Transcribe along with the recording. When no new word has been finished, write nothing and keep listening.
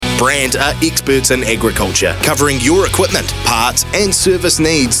Brandt are experts in agriculture, covering your equipment, parts and service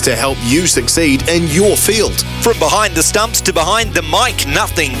needs to help you succeed in your field. From behind the stumps to behind the mic,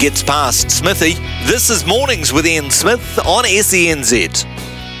 nothing gets past Smithy. This is Mornings with Ian Smith on SENZ.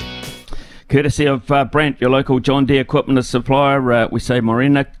 Courtesy of Brandt, your local John Deere equipment supplier, we say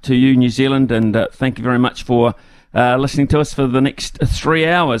morena to you, New Zealand, and thank you very much for listening to us for the next 3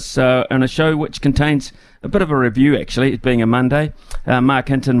 hours on a show which contains a bit of a review, actually, it being a Monday. Mark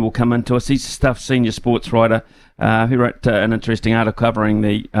Hinton will come into us. He's a Stuff senior sports writer who wrote an interesting article covering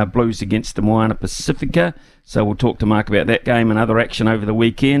the Blues against the Moana Pacifica. So we'll talk to Mark about that game and other action over the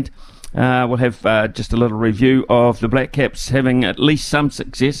weekend. We'll have just a little review of the Black Caps having at least some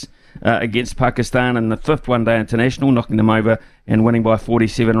success against Pakistan in the fifth one-day international, knocking them over and winning by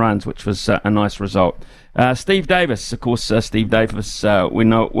 47 runs, which was a nice result. Steve Davis, of course, Steve Davis, we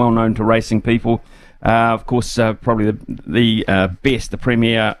know well known to racing people. Of course, probably the best, the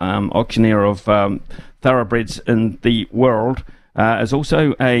premier auctioneer of thoroughbreds in the world, is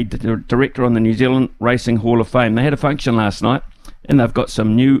also a director on the New Zealand Racing Hall of Fame. They had a function last night, and they've got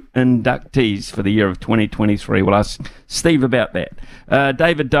some new inductees for the year of 2023. We'll ask Steve about that.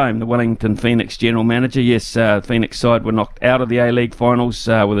 David Dome, the Wellington Phoenix general manager. Yes, Phoenix side were knocked out of the A-League finals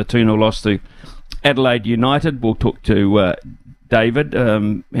with a 2-0 loss to Adelaide United. We'll talk to David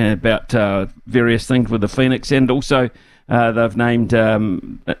about various things with the Phoenix, and also they've named,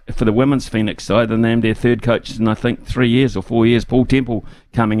 for the women's Phoenix side, they named their third coach in, I think, 3 years or 4 years, Paul Temple,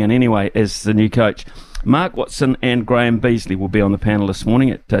 coming in anyway as the new coach. Mark Watson and Graham Beasley will be on the panel this morning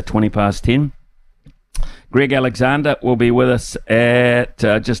at 20 past 10. Greg Alexander will be with us at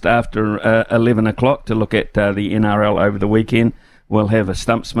just after 11 o'clock to look at the NRL over the weekend. We'll have a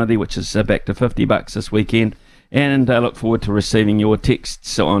Stump Smithy, which is back to $50 this weekend. And I look forward to receiving your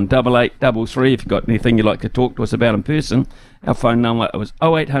texts on 8833 if you've got anything you'd like to talk to us about in person. Our phone number was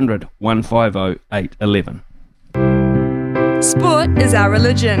 0800 150 811. Sport is our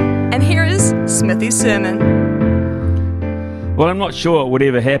religion, and here is Smithy's sermon. Well, I'm not sure it would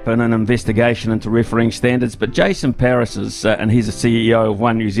ever happen, an investigation into refereeing standards, but Jason Paris is, and he's the CEO of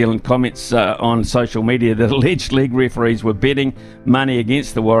One New Zealand, comments on social media that alleged league referees were betting money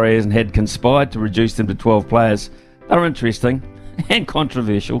against the Warriors and had conspired to reduce them to 12 players. They're interesting and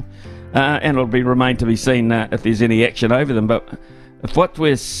controversial, and it'll remain to be seen if there's any action over them. But if what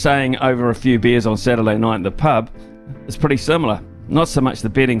we're saying over a few beers on Saturday night in the pub is pretty similar, not so much the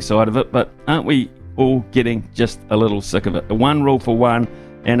betting side of it, but aren't we all getting just a little sick of it? The one rule for one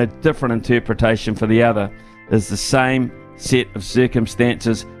and a different interpretation for the other is the same set of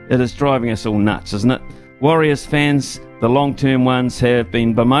circumstances. It is driving us all nuts, isn't it? Warriors fans, the long-term ones, have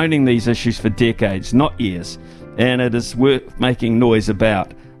been bemoaning these issues for decades, not years, and it is worth making noise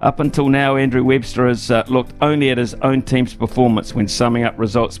about. Up until now, Andrew Webster has looked only at his own team's performance when summing up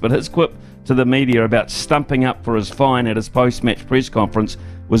results, but his quip to the media about stumping up for his fine at his post-match press conference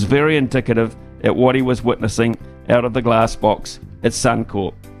was very indicative at what he was witnessing out of the glass box at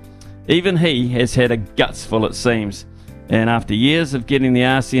Suncorp. Even he has had a guts full, it seems, and after years of getting the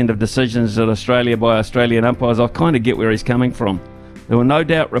arse end of decisions at Australia by Australian umpires, I kind of get where he's coming from. There will no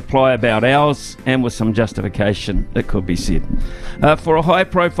doubt reply about ours, and with some justification, it could be said. For a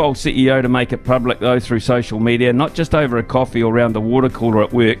high-profile CEO to make it public, though, through social media, not just over a coffee or around the water cooler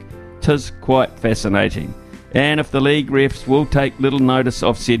at work, 'tis quite fascinating. And if the league refs will take little notice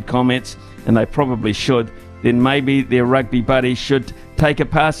of said comments, and they probably should, then maybe their rugby buddies should take a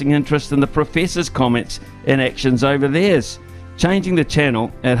passing interest in the professor's comments and actions over theirs. Changing the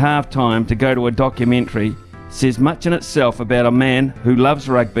channel at half-time to go to a documentary says much in itself about a man who loves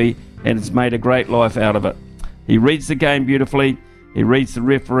rugby and has made a great life out of it. He reads the game beautifully, he reads the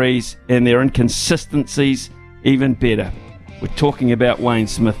referees and their inconsistencies even better. We're talking about Wayne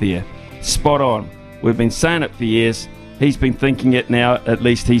Smith here. Spot on. We've been saying it for years. He's been thinking it now, at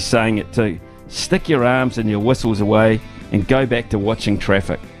least he's saying it too. Stick your arms and your whistles away and go back to watching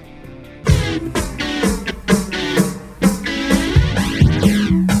traffic.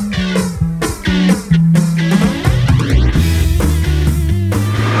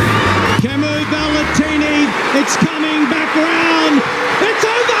 Camus Ballatini, it's coming back round. It's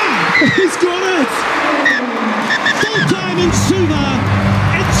over! He's got it! Full time in Suva.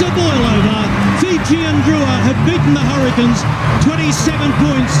 It's a boil over. Fiji and Drua have beaten the Hurricanes 27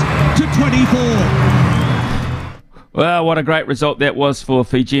 points to 24. Well, what a great result that was for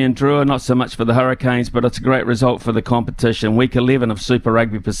Fiji and Drua. Not so much for the Hurricanes, but it's a great result for the competition. Week 11 of Super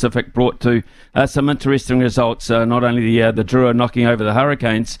Rugby Pacific brought to some interesting results. Not only the Drua knocking over the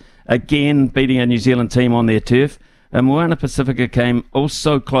Hurricanes, again beating a New Zealand team on their turf. Moana Pacifica came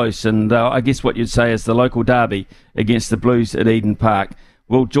also close, and I guess what you'd say is the local derby against the Blues at Eden Park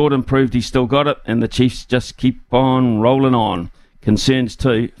Well, Jordan proved he's still got it, and the Chiefs just keep on rolling on. Concerns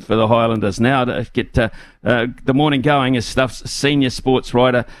too for the Highlanders. Now to get the morning going is Stuff's senior sports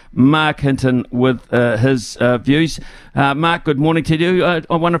writer Mark Hinton with his views. Mark, good morning to you.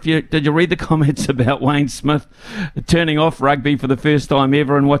 I wonder if did you read the comments about Wayne Smith turning off rugby for the first time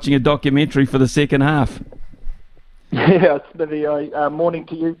ever and watching a documentary for the second half? Yeah, Smithy, morning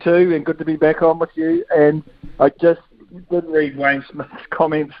to you too, and good to be back on with you. And I just did read Wayne Smith's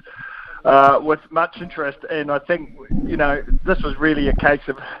comments with much interest, and I think, this was really a case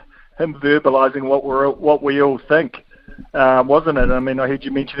of him verbalising what we all think, wasn't it? I mean, I heard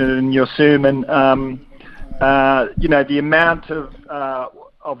you mention it in your sermon. The amount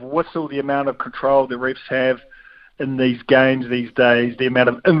of whistle, the amount of control the refs have in these games these days, the amount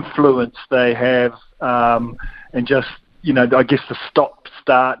of influence they have, and just, I guess the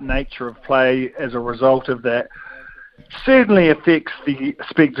stop-start nature of play as a result of that certainly affects the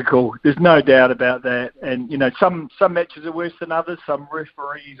spectacle. There's no doubt about that. And, some matches are worse than others, some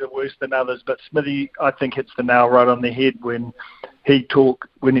referees are worse than others, but Smithy, I think, hits the nail right on the head when he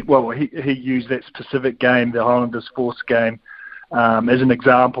used that specific game, the Highlanders Force game, as an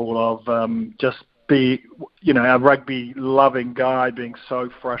example of just be, a rugby-loving guy being so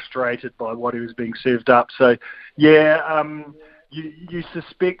frustrated by what he was being served up. So, yeah, you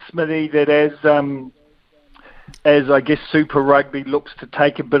suspect, Smithy, that as I guess Super Rugby looks to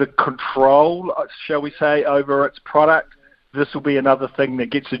take a bit of control, shall we say, over its product, this will be another thing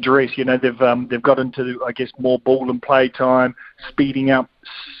that gets addressed. They've got into, I guess, more ball and play time, speeding up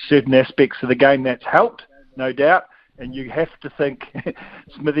certain aspects of the game. That's helped, no doubt. And you have to think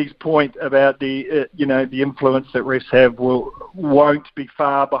Smithy's point about the influence that refs have won't be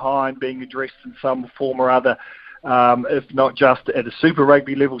far behind being addressed in some form or other. If not just at a Super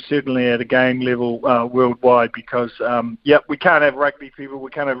Rugby level, certainly at a game level worldwide, because, we can't have rugby people,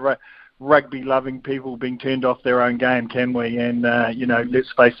 we can't have rugby-loving people being turned off their own game, can we? And,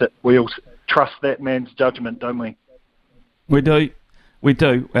 let's face it, we all trust that man's judgment, don't we? We do. We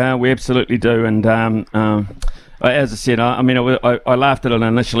absolutely do. And as I said, I laughed at it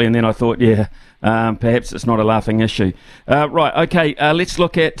initially, and then I thought, perhaps it's not a laughing issue. Right, okay, let's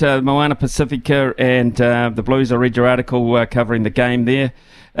look at Moana Pacifica and the Blues. I read your article covering the game there.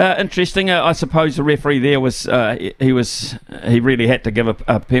 Interesting. I suppose the referee there was he really had to give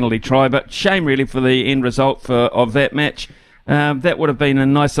a penalty try, but shame really for the end result of that match. That would have been a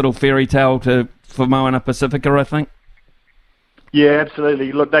nice little fairy tale for Moana Pacifica, I think. Yeah,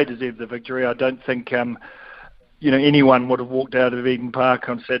 absolutely. Look, they deserve the victory. I don't think anyone would have walked out of Eden Park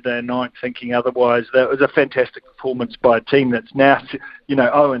on Saturday night thinking otherwise. That was a fantastic performance by a team that's now,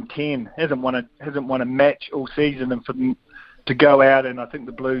 0-10, hasn't won a match all season, and for them to go out, and I think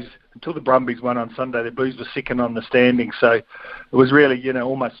the Blues, until the Brumbies won on Sunday, the Blues were second on the standings, so it was really,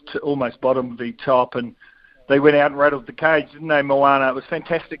 almost bottom v top, and they went out and rattled the cage, didn't they, Moana? It was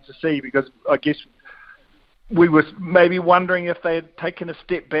fantastic to see, because I guess we were maybe wondering if they had taken a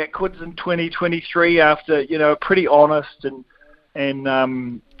step backwards in 2023 after, a pretty honest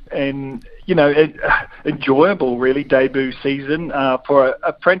and enjoyable, really, debut season for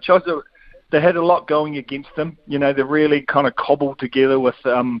a franchise that they had a lot going against them. They're really kind of cobbled together with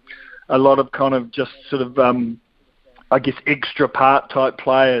a lot of kind of just sort of, extra part type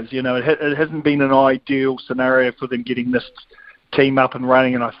players. It hasn't been an ideal scenario for them getting this team up and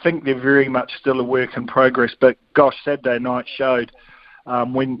running, and I think they're very much still a work in progress. But gosh, Saturday night showed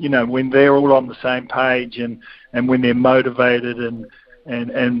when they're all on the same page and when they're motivated and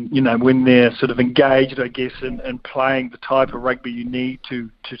when they're sort of engaged, I guess, in playing the type of rugby you need to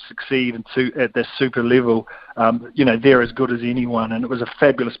succeed at this super level, they're as good as anyone, and it was a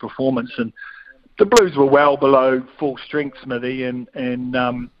fabulous performance. And the Blues were well below full strength, Smithy, and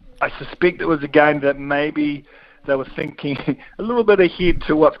I suspect it was a game that maybe they were thinking a little bit ahead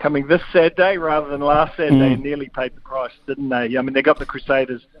to what's coming this Saturday rather than last Saturday, and nearly paid the price, didn't they? I mean, they got the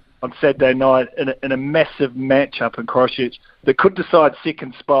Crusaders on Saturday night in a massive match-up in Christchurch that could decide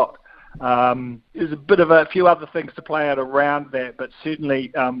second spot. There's a few other things to play out around that, but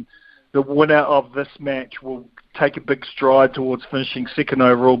certainly the winner of this match will take a big stride towards finishing second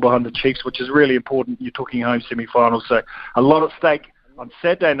overall behind the Chiefs, which is really important. You're talking home semi-finals, so a lot at stake on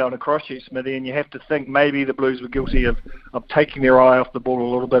Saturday night across you, Smithy, and you have to think maybe the Blues were guilty of taking their eye off the ball a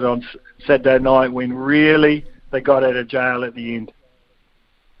little bit on Saturday night when really they got out of jail at the end.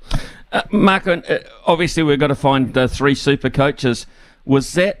 Mark, obviously we've got to find 3 super coaches.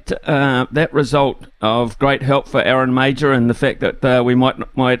 Was that result of great help for Aaron Major, and the fact that we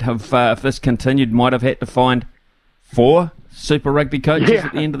might have, if this continued, might have had to find 4 Super Rugby coaches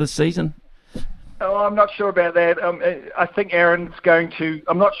at the end of the season? Oh, I'm not sure about that. I think Aaron's going to...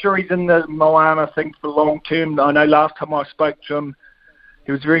 I'm not sure he's in the Moana thing for long term. I know last time I spoke to him,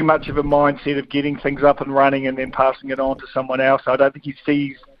 he was very much of a mindset of getting things up and running and then passing it on to someone else. I don't think he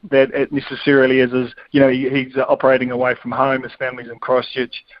sees that it necessarily as he's operating away from home. His family's in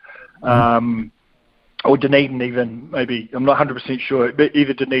Christchurch. Or Dunedin even, maybe. I'm not 100% sure, but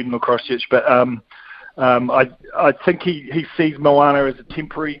either Dunedin or Christchurch. But I think he sees Moana as a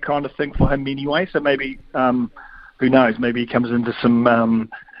temporary kind of thing for him anyway. So maybe, who knows, maybe he comes into some,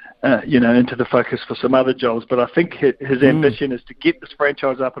 into the focus for some other jobs. But I think his ambition is to get this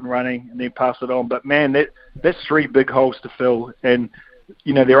franchise up and running and then pass it on. But man, that's three big holes to fill. And,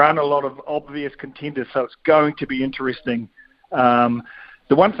 there aren't a lot of obvious contenders, so it's going to be interesting.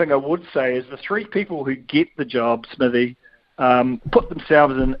 The one thing I would say is the three people who get the job, Smithy, put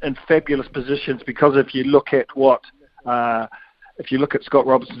themselves in fabulous positions, because if you look at Scott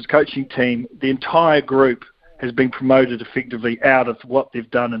Robertson's coaching team, the entire group has been promoted effectively out of what they've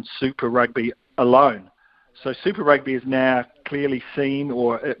done in Super Rugby alone. So Super Rugby is now clearly seen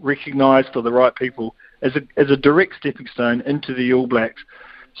or recognised for the right people as a direct stepping stone into the All Blacks.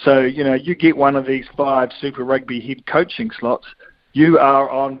 So, you get one of these 5 Super Rugby head coaching slots, you are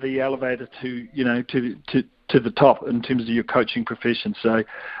on the elevator to the top in terms of your coaching profession. So,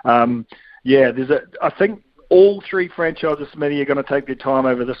 I think all 3 franchises, Smithy, are going to take their time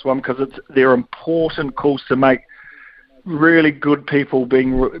over this one, because they're important calls to make. Really good people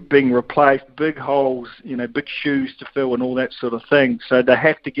being replaced, big holes, big shoes to fill, and all that sort of thing. So they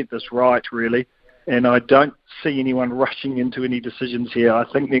have to get this right, really. And I don't see anyone rushing into any decisions here. I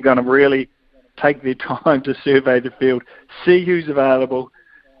think they're going to really take their time to survey the field, see who's available,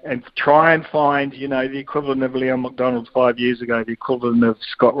 and try and find, the equivalent of Leon McDonald 5 years ago, the equivalent of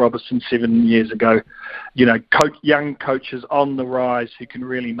Scott Robertson 7 years ago. Young coaches on the rise who can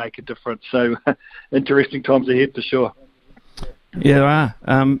really make a difference. So interesting times ahead for sure. Yeah, there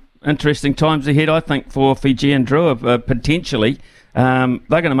are. Interesting times ahead, I think, for Fiji and Drua, potentially. They're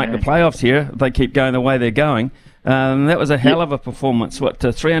going to make the playoffs here if they keep going the way they're going. That was a hell of a performance.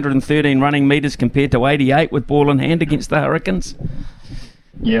 313 running metres compared to 88 with ball in hand against the Hurricanes?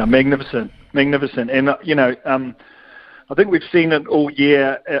 Yeah, magnificent. And, I think we've seen it all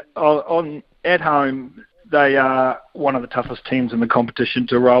year. At home, they are one of the toughest teams in the competition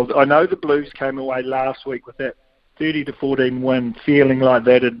to roll. I know the Blues came away last week with that 30-14 win, feeling like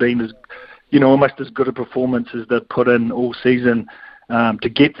that had been almost as good a performance as they'd put in all season to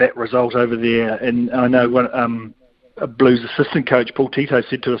get that result over there. And I know a Blues assistant coach, Paul Tito,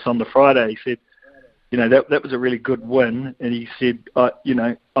 said to us on the Friday, he said, that was a really good win. And he said, I'm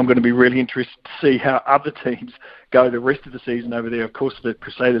going to be really interested to see how other teams go the rest of the season over there. Of course, the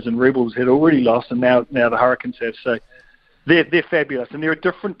Crusaders and Rebels had already lost, and now the Hurricanes have. So they're fabulous, and they're a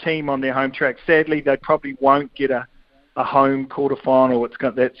different team on their home track. Sadly, they probably won't get a home quarterfinal.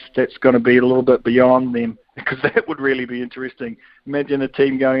 That's going to be a little bit beyond them, because that would really be interesting. Imagine a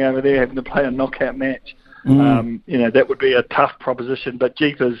team going over there having to play a knockout match. That would be a tough proposition. But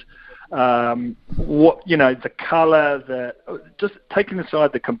jeepers, the colour, just taking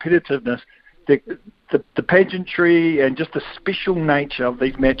aside the competitiveness, the pageantry and just the special nature of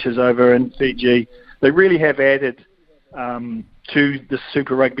these matches over in Fiji, they really have added to the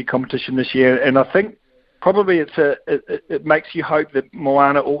Super Rugby competition this year. And I think probably it makes you hope that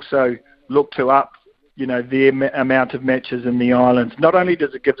Moana also look to up, their amount of matches in the islands. Not only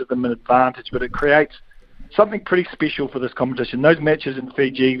does it give them an advantage, but it creates something pretty special for this competition. Those matches in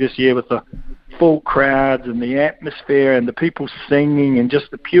Fiji this year with the full crowds and the atmosphere and the people singing and just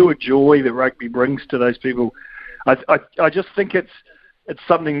the pure joy that rugby brings to those people, I just think it's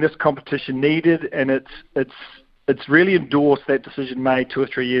something this competition needed, and it's really endorsed that decision made 2 or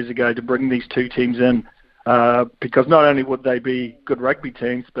 3 years ago to bring these 2 teams in, because not only would they be good rugby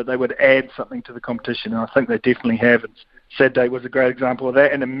teams, but they would add something to the competition, and I think they definitely have. And Saturday was a great example of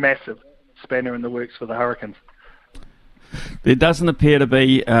that, and a massive spanner in the works for the Hurricanes. There doesn't appear to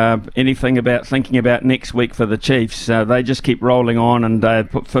be anything about thinking about next week for the Chiefs. They just keep rolling on, and they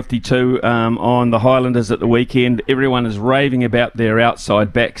put 52 on the Highlanders at the weekend. Everyone is raving about their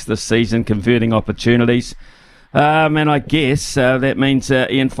outside backs this season, converting opportunities. And I guess that means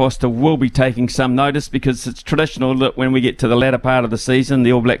Ian Foster will be taking some notice, because it's traditional that when we get to the latter part of the season,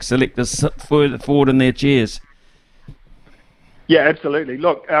 the All Black selectors sit further forward in their chairs. Yeah, absolutely.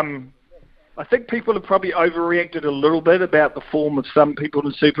 Look, I think people have probably overreacted a little bit about the form of some people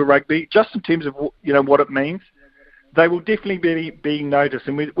in Super Rugby, just in terms of what it means. They will definitely be being noticed,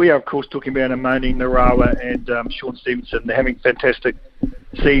 and we are of course talking about Amoni Narawa and Sean Stevenson. They're having fantastic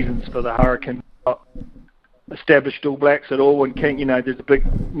seasons for the Hurricanes. established All Blacks at all, and there's a big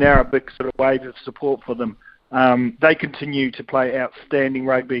sort of wave of support for them. They continue to play outstanding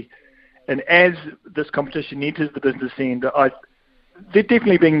rugby, and as this competition enters the business end, they're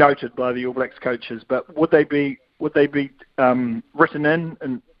definitely being noted by the All Blacks coaches. But would they be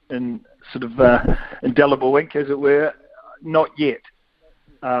written in sort of indelible ink, as it were? Not yet.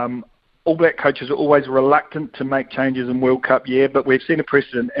 All Black coaches are always reluctant to make changes in World Cup year, but we've seen a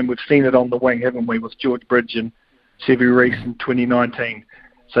precedent, and we've seen it on the wing, haven't we, with George Bridge and Sevu Reece in 2019.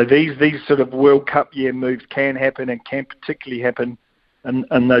 So these sort of World Cup year moves can happen, and can particularly happen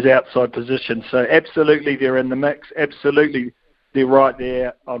in those outside positions. So absolutely they're in the mix. Absolutely they're right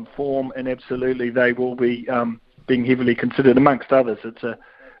there on form, and absolutely they will be being heavily considered amongst others.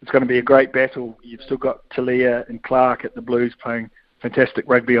 It's going to be a great battle. You've still got Talia and Clark at the Blues playing fantastic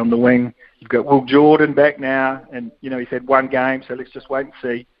rugby on the wing. You've got Will Jordan back now, and he's had one game, so let's just wait and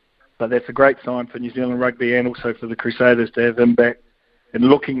see. But that's a great sign for New Zealand rugby, and also for the Crusaders to have him back and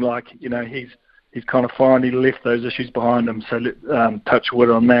looking like he's kind of finally left those issues behind him. So touch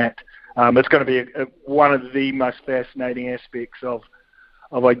wood on that. It's going to be one of the most fascinating aspects of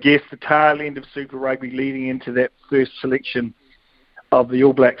I guess the tail end of Super Rugby, leading into that first selection of the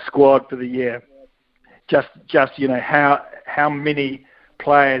All Black squad for the year. Just how many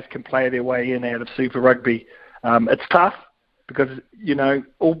players can play their way in out of Super Rugby. It's tough because,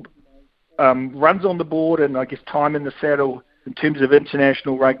 all runs on the board and I guess time in the saddle in terms of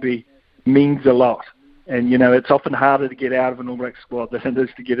international rugby means a lot. And, it's often harder to get out of an All Black squad than it is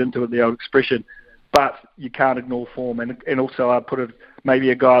to get into it, the old expression. But you can't ignore form. And also I'd put maybe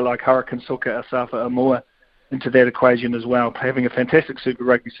a guy like Hurricane Suka Asafa Amua into that equation as well, having a fantastic Super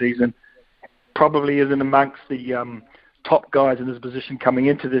Rugby season. Probably isn't amongst the top guys in his position coming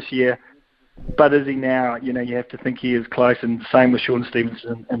into this year, but is he now? You have to think he is close, and the same with Sean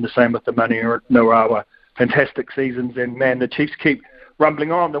Stevenson, and the same with the Manu Norawa. Fantastic seasons, and man, the Chiefs keep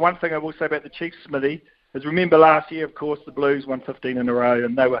rumbling on. The one thing I will say about the Chiefs, Smithy, is remember last year, of course, the Blues won 15 in a row,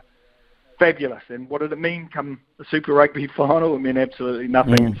 and they were fabulous. And what did it mean come the Super Rugby final? It meant absolutely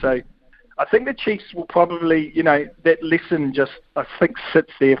nothing. So I think the Chiefs will probably, that lesson just, I think,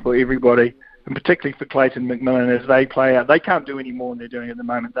 sits there for everybody, and particularly for Clayton McMillan as they play out. They can't do any more than they're doing at the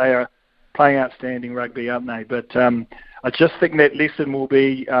moment. They are playing outstanding rugby, aren't they? But I just think that lesson will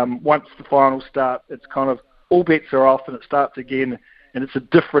be, once the finals start, it's kind of all bets are off and it starts again, and it's a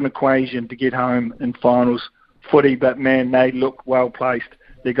different equation to get home in finals footy. But, man, they look well-placed.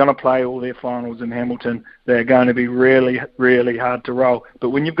 They're going to play all their finals in Hamilton. They're going to be really, really hard to roll. But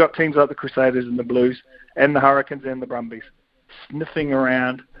when you've got teams like the Crusaders and the Blues and the Hurricanes and the Brumbies sniffing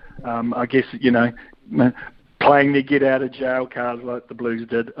around, I guess, playing their get-out-of-jail cards like the Blues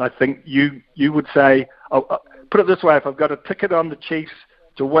did, I think you would say, put it this way, if I've got a ticket on the Chiefs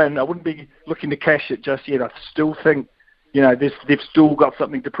to win, I wouldn't be looking to cash it just yet. I still think, they've still got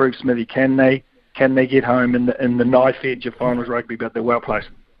something to prove, Smithy. Can they get home in the knife edge of finals rugby, but they're well placed?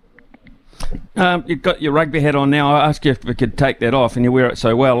 You've got your rugby hat on now. I asked you if we could take that off, and you wear it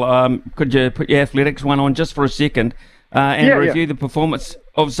so well. Could you put your athletics one on just for a second and review the performance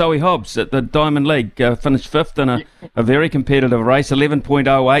of Zoe Hobbs at the Diamond League? Finished fifth in a very competitive race,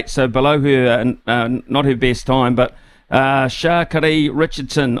 11.08, so below her, not her best time, but Sha'Carri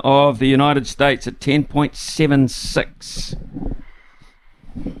Richardson of the United States at 10.76.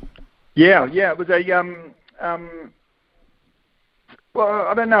 Yeah, it was well,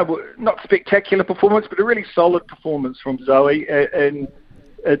 I don't know, not spectacular performance, but a really solid performance from Zoe, and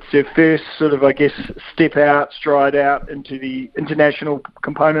it's her first sort of, I guess, stride out into the international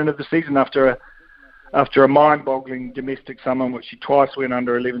component of the season after a mind-boggling domestic summer in which she twice went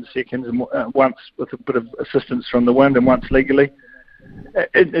under 11 seconds, and once with a bit of assistance from the wind and once legally.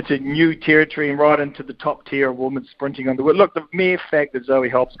 It's a new territory and right into the top tier of women's sprinting on the wind. Look, the mere fact that Zoe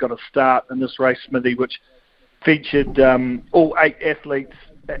Hobbs got a start in this race, Smithy, which featured all 8 athletes,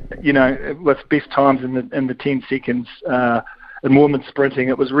 with best times in the 10 seconds in women's sprinting.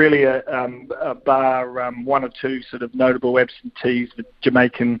 It was really a bar one or two sort of notable absentees, the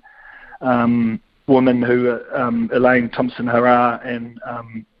Jamaican woman who Elaine Thompson-Herah, and I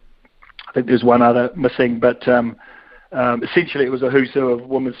think there's one other missing, but essentially it was a who's who of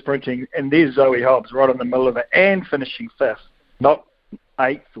women's sprinting, and there's Zoe Hobbs right in the middle of it and finishing 5th, not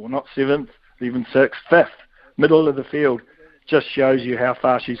 8th or not 7th, even 6th, 5th, middle of the field. Just shows you how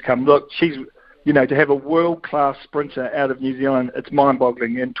far she's come. Look, she's, to have a world-class sprinter out of New Zealand, it's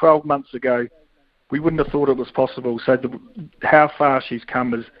mind-boggling, and 12 months ago we wouldn't have thought it was possible. So how far she's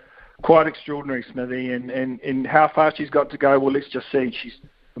come is quite extraordinary, Smithy, and how far she's got to go, well, let's just see. She's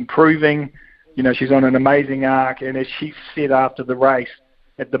improving. She's on an amazing arc, and as she said after the race,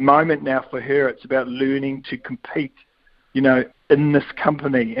 at the moment now for her, it's about learning to compete, in this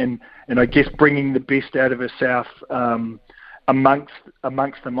company, and I guess bringing the best out of herself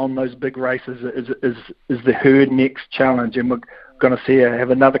amongst them on those big races is her next challenge. And we're going to see her have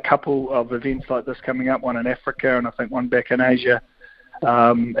another couple of events like this coming up, one in Africa and I think one back in Asia,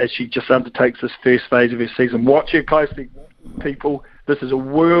 as she just undertakes this first phase of her season. Watch her closely, people. This is a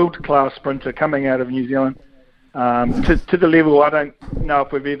world-class sprinter coming out of New Zealand to the level I don't know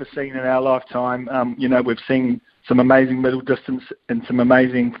if we've ever seen in our lifetime. We've seen some amazing middle distance and some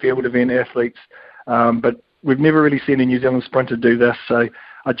amazing field event athletes, but we've never really seen a New Zealand sprinter do this. So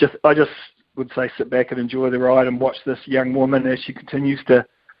I just would say sit back and enjoy the ride and watch this young woman as she continues to,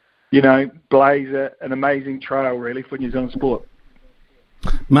 blaze an amazing trail really for New Zealand sport.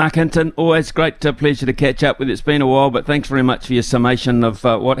 Mark Hinton, always great pleasure to catch up with. It's been a while, but thanks very much for your summation of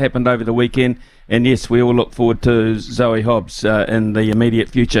what happened over the weekend. And yes, we all look forward to Zoe Hobbs in the immediate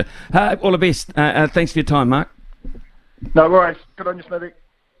future. All the best. Thanks for your time, Mark. No worries. Good on you, Smithy.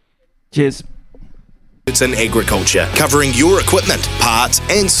 Cheers. It's in agriculture, covering your equipment, parts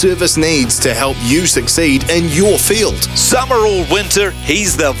and service needs to help you succeed in your field. Summer or winter,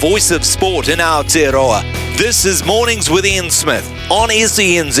 he's the voice of sport in Aotearoa. This is Mornings with Ian Smith on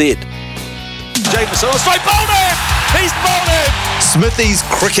SENZ. Jameson, straight bowled it! He's bowled it! Smithy's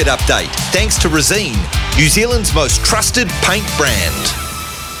cricket update, thanks to Resene, New Zealand's most trusted paint brand.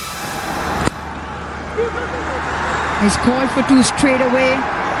 He's called for two straight away.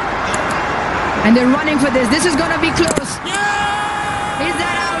 And they're running for this. This is going to be close. Yeah! Is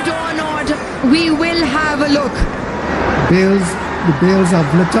that out or not? We will have a look. The bails have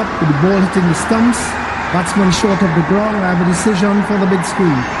lit up with the ball hitting the stumps. Batsman short of the ground. I have a decision for the big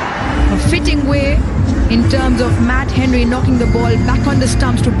screen. A fitting way in terms of Matt Henry knocking the ball back on the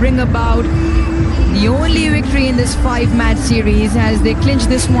stumps to bring about the only victory in this 5-match series as they clinch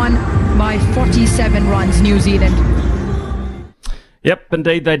this one by 47 runs, New Zealand. Yep,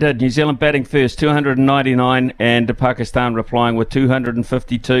 indeed they did. New Zealand batting first, 299, and Pakistan replying with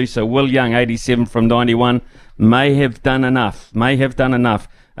 252. So Will Young, 87 from 91, may have done enough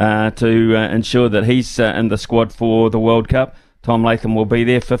to ensure that he's in the squad for the World Cup. Tom Latham will be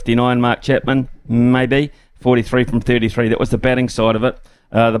there, 59. Mark Chapman, maybe, 43 from 33. That was the batting side of it.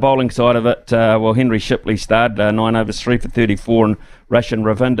 The bowling side of it, Henry Shipley starred 9 overs, 3 for 34, and Roshan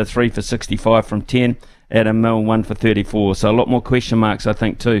Ravinda 3 for 65 from 10. Adam Milne 1 for 34. So a lot more question marks, I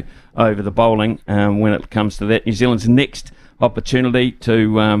think, too, over the bowling when it comes to that. New Zealand's next opportunity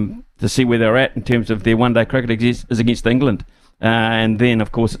to see where they're at in terms of their one-day cricket is against England. And then,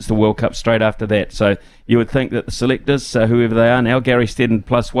 of course, it's the World Cup straight after that. So you would think that the selectors, whoever they are now, Gary Steadman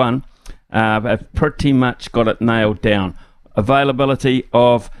 +1, have pretty much got it nailed down. Availability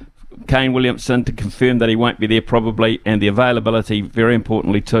of Kane Williamson to confirm that he won't be there probably, and the availability, very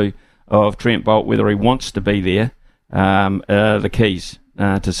importantly too, of Trent Boult, whether he wants to be there, the keys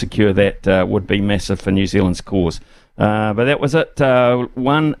to secure that would be massive for New Zealand's cause. But that was it.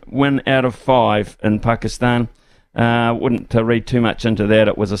 1 win out of 5 in Pakistan. Wouldn't read too much into that.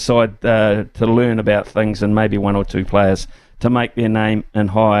 It was a side to learn about things and maybe 1 or 2 players to make their name in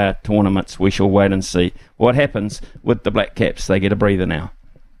higher tournaments. We shall wait and see what happens with the Black Caps. They get a breather now.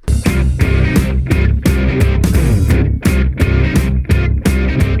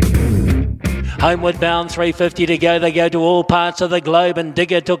 Homeward bound, 350 to go. They go to all parts of the globe, and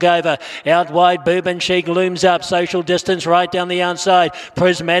Digger took over. Out wide, Bourbon Sheik looms up. Social distance right down the outside.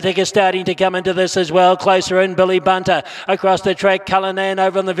 Prismatic is starting to come into this as well. Closer in, Billy Bunter. Across the track, Cullinan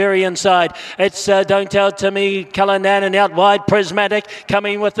over on the very inside. It's Don't Tell Timmy, Cullinan, and out wide, Prismatic.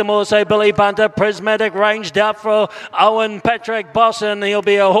 Coming with them also, Billy Bunter. Prismatic ranged up for Owen Patrick Bosson. He'll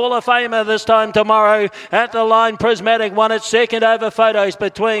be a Hall of Famer this time tomorrow at the line. Prismatic won its second over photos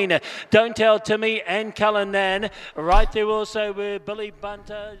between Don't Tell Timmy and Cullinan. Right there also with Billy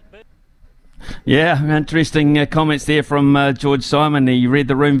Bunter. Yeah, interesting comments there from George Simon. He read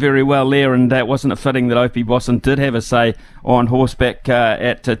the room very well there, and wasn't it fitting that Opie Bosson did have a say on horseback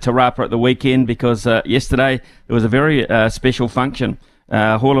at Te Rapa at the weekend, because yesterday there was a very special function.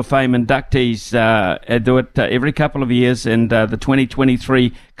 Hall of Fame inductees do it every couple of years, and the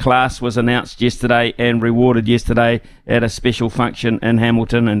 2023 class was announced yesterday and rewarded yesterday at a special function in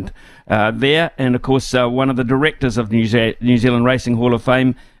Hamilton. And and of course one of the directors of New Zealand Racing Hall of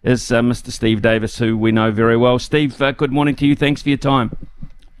Fame is Mr. Steve Davis, who we know very well. Steve, good morning to you. Thanks for your time.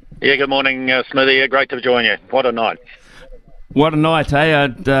 Yeah, good morning, Smithy. Great to join you. What a night. What a night, eh?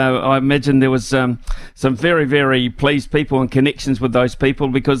 I imagine there was some very, very pleased people and connections with those people,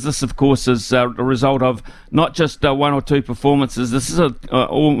 because this, of course, is a result of not just 1 or 2 performances. This is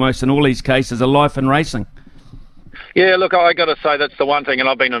almost, in all these cases, a life in racing. Yeah, look, I got to say that's the one thing, and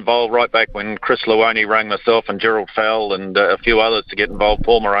I've been involved right back when Chris Luoni rang myself and Gerald Fell and a few others to get involved,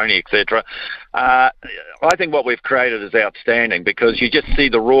 Paul Moroney, etc. I think what we've created is outstanding because you just see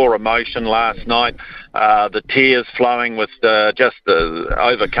the raw emotion last night, the tears flowing with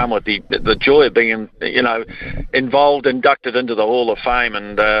overcome with the joy of being, involved, inducted into the Hall of Fame.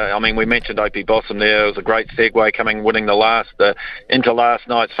 And I mean, we mentioned Opie Bosson there. It was a great segue winning into last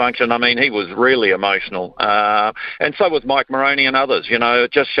night's function. I mean, he was really emotional. And so was Mike Moroney and others.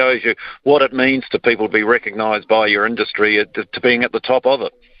 It just shows you what it means to people to be recognised by your industry, to being at the top of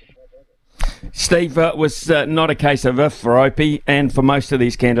it. Steve, was not a case of if for Opie and for most of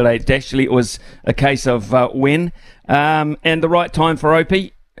these candidates. Actually, it was a case of when. And the right time for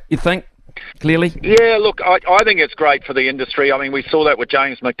Opie, you think, clearly? Yeah, look, I think it's great for the industry. I mean, we saw that with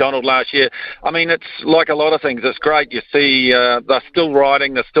James McDonald last year. I mean, it's like a lot of things. It's great. You see they're still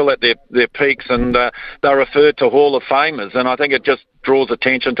riding. They're still at their peaks, and they're referred to Hall of Famers. And I think it just draws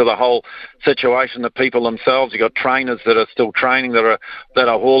attention to the whole situation, the people themselves. You've got trainers that are still training that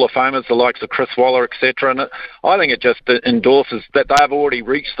are Hall of Famers, the likes of Chris Waller, etc. And I think it just endorses that they've already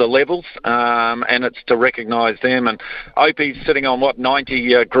reached the levels, and it's to recognise them. And Opie's sitting on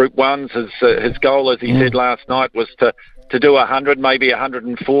 90 Group 1s. His goal, as he said last night, was to do 100, maybe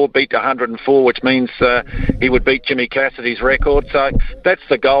 104, beat 104, which means he would beat Jimmy Cassidy's record. So that's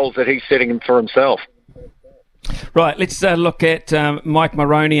the goals that he's setting for himself. Right, let's look at Mike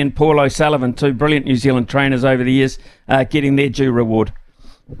Moroney and Paul O'Sullivan, two brilliant New Zealand trainers over the years, getting their due reward.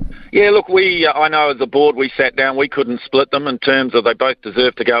 Yeah, look, I know as a board we sat down, we couldn't split them in terms of they both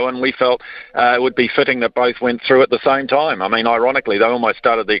deserved to go, and we felt it would be fitting that both went through at the same time. I mean, ironically, they almost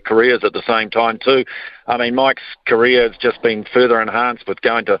started their careers at the same time too. I mean, Mike's career has just been further enhanced with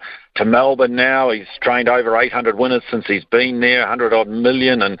going to Melbourne now. He's trained over 800 winners since he's been there, 100-odd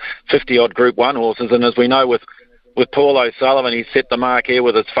million and 50-odd Group 1 horses, and as we know with Paul O'Sullivan, he set the mark here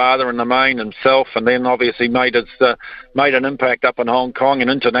with his father in the main himself, and then obviously made an impact up in Hong Kong and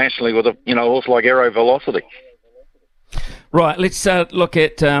internationally with a horse like Aero Velocity. Right, let's look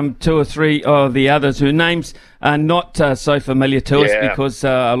at two or three of the others whose names are not so familiar to us because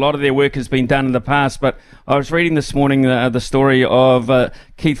a lot of their work has been done in the past. But I was reading this morning the story of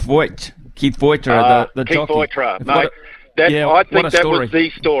Keith Voigt, the Keith jockey. Voitra, mate. I think that was the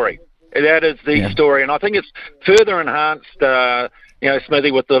story. That is the story, and I think it's further enhanced,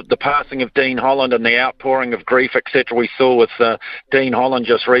 Smithy, with the passing of Dean Holland and the outpouring of grief, etc. we saw with Dean Holland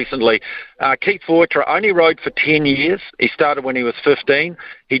just recently. Keith Voitra only rode for 10 years. He started when he was 15.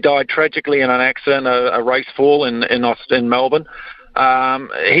 He died tragically in an accident, a race fall in Melbourne.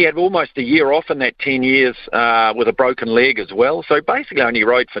 He had almost a year off in that 10 years with a broken leg as well, so basically only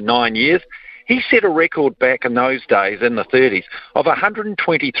rode for 9 years. He set a record back in those days, in the 30s, of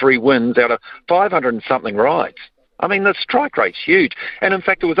 123 wins out of 500 and something rides. I mean, the strike rate's huge. And in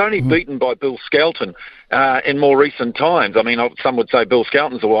fact, it was only beaten by Bill Skelton in more recent times. I mean, some would say Bill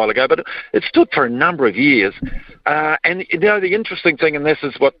Skelton's a while ago, but it stood for a number of years. And, the interesting thing, and this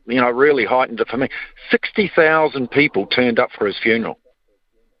is what, really heightened it for me, 60,000 people turned up for his funeral.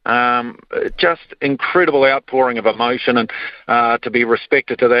 Just incredible outpouring of emotion, and to be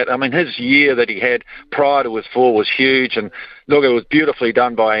respected to that. I mean, his year that he had prior to his fall was huge, and look, it was beautifully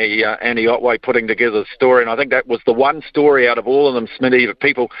done by Andy Otway putting together the story, and I think that was the one story out of all of them, Smithy, that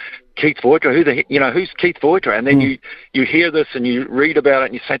people, Keith Voitra, who's Keith Voitra? And then you hear this and you read about it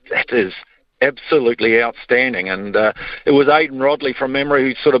and you say, that is absolutely outstanding. And it was Aidan Rodley from memory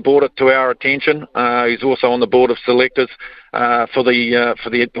who sort of brought it to our attention. He's also on the board of selectors for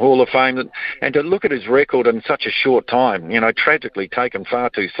the Hall of Fame, and to look at his record in such a short time, tragically taken far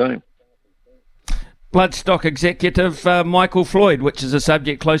too soon. Bloodstock executive Michael Floyd, which is a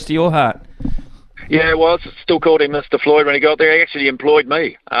subject close to your heart. Yeah, well, still called him Mr. Floyd when he got there. He actually employed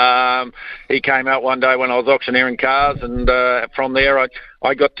me. He came out one day when I was auctioneering cars, and from there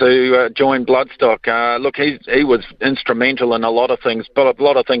I got to join Bloodstock. Look, he was instrumental in a lot of things, but a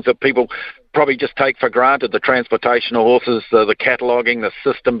lot of things that people probably just take for granted: the transportation of horses, the cataloguing, the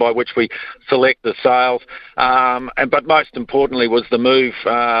system by which we select the sales, but most importantly was the move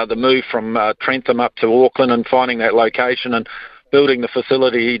from Trentham up to Auckland and finding that location and building the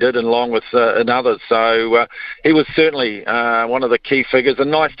facility he did, along with and others. So he was certainly one of the key figures, and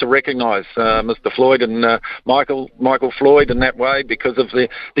nice to recognise Mr. Floyd and Michael Floyd in that way because of the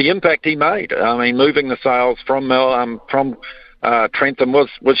impact he made. I mean, moving the sales from Trentham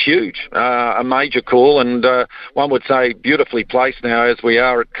was huge, a major call, and one would say beautifully placed now as we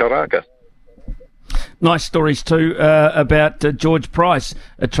are at Karaka. Nice stories too about George Price,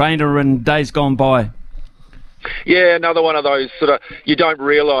 a trainer in days gone by. Yeah, another one of those sort of, you don't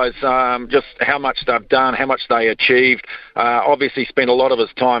realise just how much they've done, how much they achieved. Obviously spent a lot of his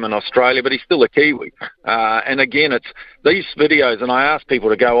time in Australia, but he's still a Kiwi. And again, it's these videos, and I ask people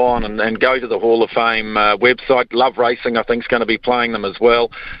to go on and go to the Hall of Fame website. Love Racing, I think, is going to be playing them as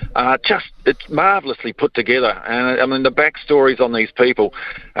well. It's marvellously put together. And I mean, the backstories on these people.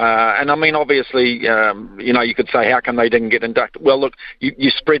 And I mean, obviously, you could say, how come they didn't get inducted? Well, look, you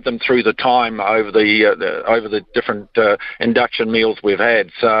spread them through the time over the different induction meals we've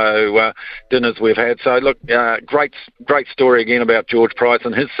had, so dinners we've had. So look, great story again about George Price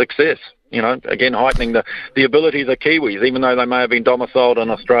and his success. Again, heightening the ability of the Kiwis, even though they may have been domiciled in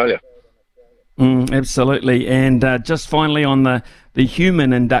Australia. Absolutely. And just finally on the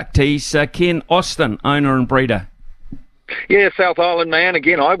human inductees, Ken Austin, owner and breeder. Yeah, South Island man.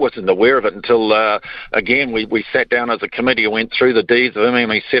 Again, I wasn't aware of it until, again, we sat down as a committee and went through the deeds of him, and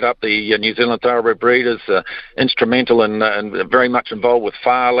we set up the New Zealand Thoroughbred Breeders, instrumental and very much involved with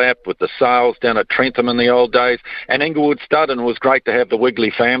Phar Lap, with the sales down at Trentham in the old days, and Inglewood Stud, and it was great to have the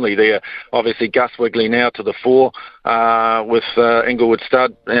Wigley family there. Obviously, Gus Wigley now to the fore with Inglewood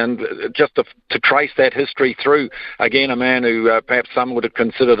Stud, and just to trace that history through, again, a man who perhaps some would have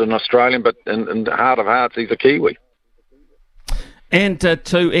considered an Australian, but in the heart of hearts, he's a Kiwi. And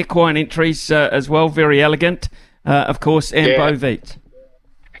two equine entries as well, very elegant, of course, and Bovite.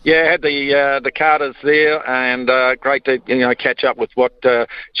 Yeah, had the Carters there, and great to catch up with what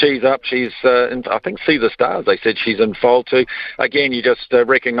she's up. She's I think See the Stars. They said she's in foal too. Again, you just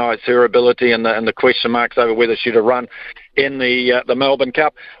recognise her ability and the question marks over whether she'd have run in the Melbourne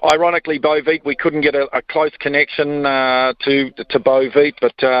Cup. Ironically, Bovite, we couldn't get a close connection to Bovite,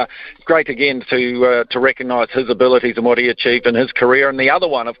 but great again to recognise his abilities and what he achieved in his career. And the other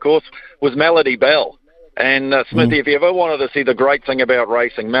one, of course, was Melody Bell. And Smithy, if you ever wanted to see the great thing about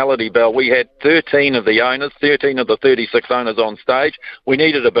racing, Melody Bell, we had 13 of the 36 owners on stage. We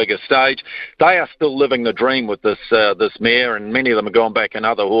needed a bigger stage. They are still living the dream with this mare, and many of them have gone back in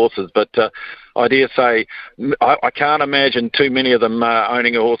other horses. But I dare say, I can't imagine too many of them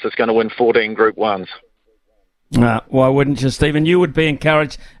owning a horse that's going to win 14 Group 1s. Why wouldn't you, Stephen? You would be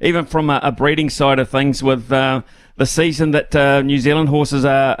encouraged, even from a breeding side of things, with the season that New Zealand horses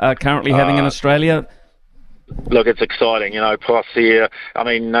are currently having in Australia. Look, it's exciting, Possier. I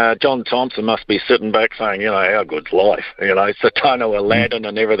mean, John Thompson must be sitting back saying, how good's life? Satano, Aladdin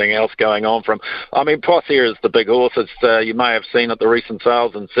and everything else going on from. I mean, Possier is the big horse. You may have seen at the recent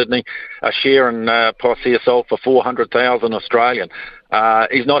sales in Sydney, a share in Possier sold for 400,000 Australian.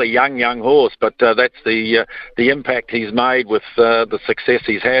 He's not a young horse, but that's the impact he's made with the success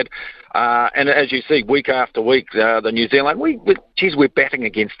he's had. And as you see, week after week, the New Zealand, we're batting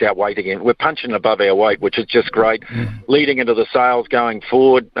against our weight again. We're punching above our weight, which is just great. Leading into the sales going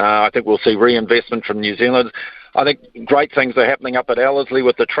forward, I think we'll see reinvestment from New Zealand. I think great things are happening up at Ellerslie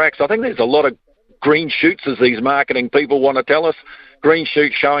with the tracks. I think there's a lot of green shoots, as these marketing people want to tell us. Green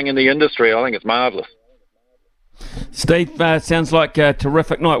shoots showing in the industry. I think it's marvellous. Steve, sounds like a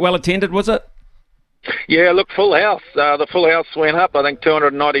terrific night. Well attended, was it? Yeah, look, full house. The full house went up. I think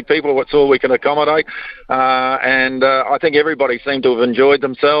 290 people, that's all we can accommodate. And I think everybody seemed to have enjoyed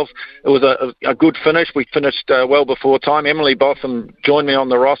themselves. It was a good finish. We finished well before time. Emily Botham joined me on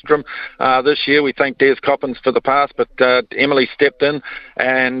the rostrum this year. We thank Des Coppins for the pass, but Emily stepped in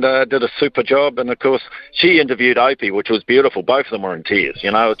and did a super job. And, of course, she interviewed Opie, which was beautiful. Both of them were in tears.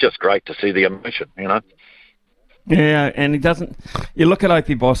 It was just great to see the emotion, Yeah, and he doesn't. You look at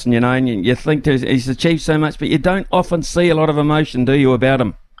Opie Boston, and you think he's achieved so much, but you don't often see a lot of emotion, do you, about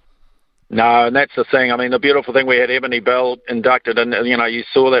him? No, and that's the thing. I mean, the beautiful thing, we had Ebony Bell inducted, and you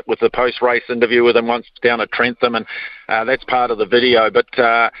saw that with the post-race interview with him once down at Trentham, and that's part of the video. But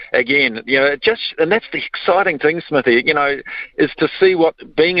again, and that's the exciting thing, Smithy. Is to see what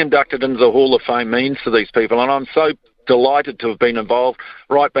being inducted into the Hall of Fame means to these people, and I'm so delighted to have been involved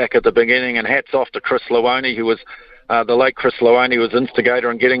right back at the beginning, and hats off to Chris Lowney, who was the late Chris Lowney was instigator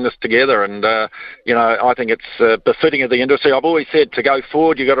in getting this together, and I think it's befitting of the industry. I've always said, to go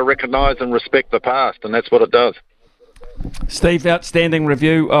forward, you've got to recognise and respect the past, and that's what it does. Steve, outstanding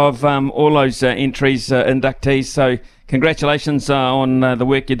review of all those entries, inductees, so congratulations on the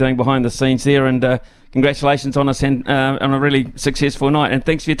work you're doing behind the scenes there, and congratulations on a really successful night, and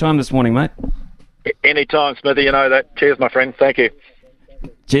thanks for your time this morning, mate. Anytime, Smithy, you know that. Cheers, my friend. Thank you.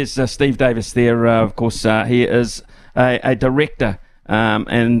 Cheers, Steve Davis there. Of course, he is a director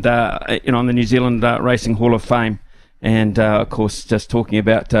and on the New Zealand Racing Hall of Fame. And, of course, just talking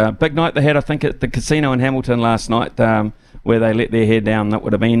about big night they had, I think, at the casino in Hamilton last night where they let their hair down. That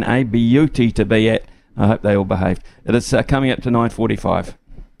would have been a beauty to be at. I hope they all behaved. It is coming up to 9:45.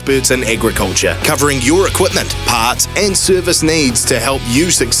 Experts in agriculture, covering your equipment, parts and service needs to help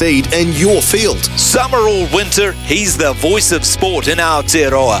you succeed in your field. Summer or winter, he's the voice of sport in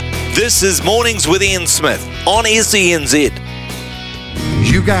Aotearoa. This is Mornings with Ian Smith on SENZ.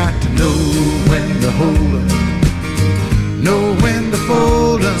 You got to know when to hold 'em, know when to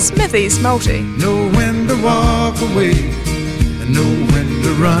fold 'em, Smithy's Multi. know when to walk away, and know when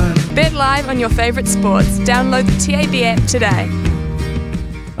to run. Bet live on your favourite sports. Download the TAB app today.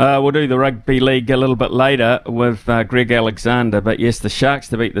 We'll do the rugby league a little bit later with Greg Alexander, but yes, the Sharks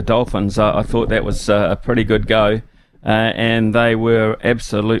to beat the Dolphins, I thought that was a pretty good go, and they were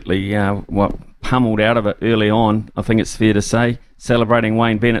absolutely pummeled out of it early on, I think it's fair to say, celebrating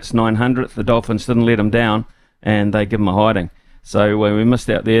Wayne Bennett's 900th. The Dolphins didn't let him down, and they give him a hiding. So we missed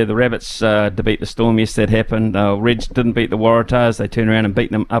out there. The Rabbits to beat the Storm, yes, that happened. Reg didn't beat the Waratahs. They turned around and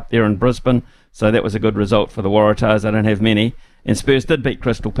beat them up there in Brisbane, so that was a good result for the Waratahs. They don't have many. And Spurs did beat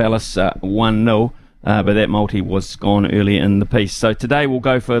Crystal Palace 1-0, but that multi was gone early in the piece. So today we'll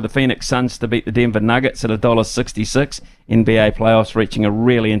go for the Phoenix Suns to beat the Denver Nuggets at $1.66. NBA playoffs reaching a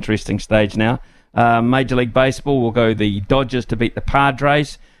really interesting stage now. Major League Baseball will go the Dodgers to beat the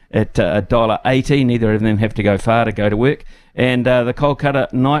Padres at $1.80. Neither of them have to go far to go to work. And the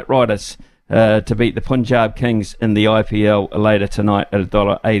Kolkata Knight Riders to beat the Punjab Kings in the IPL later tonight at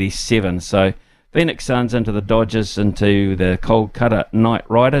 $1.87. So Phoenix Suns into the Dodgers, into the Kolkata Knight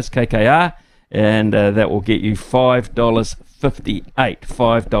Riders, KKR, and that will get you $5.58.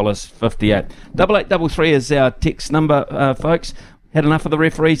 $5.58. 8833 is our text number, folks. Had enough of the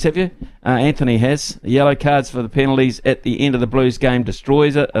referees, have you? Anthony has. Yellow cards for the penalties at the end of the Blues game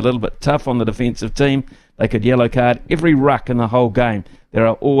destroys it. A little bit tough on the defensive team. They could yellow card every ruck in the whole game. There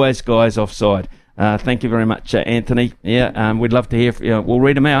are always guys offside. Thank you very much, Anthony. Yeah, we'd love to hear from you. We'll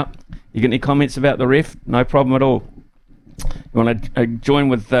read them out. You got any comments about the ref? No problem at all. You want to join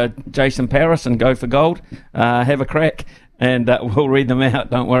with Jason Paris and go for gold? Have a crack, and we'll read them out.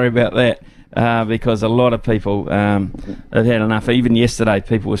 Don't worry about that. Because a lot of people have had enough. Even yesterday,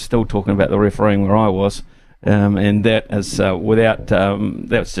 people were still talking about the refereeing where I was, and that is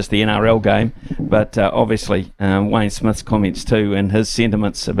that's just the NRL game. But obviously, Wayne Smith's comments too, and his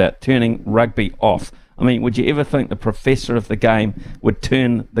sentiments about turning rugby off. I mean, would you ever think the professor of the game would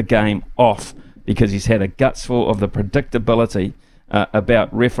turn the game off because he's had a guts full of the predictability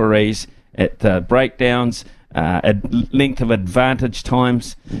about referees at breakdowns, at length of advantage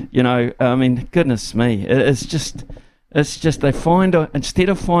times? You know, I mean, goodness me, it's just they find instead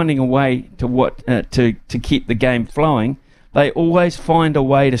of finding a way to keep the game flowing, they always find a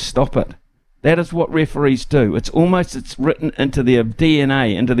way to stop it. That is what referees do. It's written into their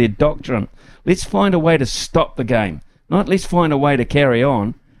DNA, into their doctrine. Let's find a way to stop the game, not let's find a way to carry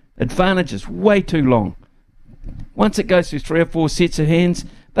on. Advantage is way too long. Once it goes through 3 or 4 sets of hands,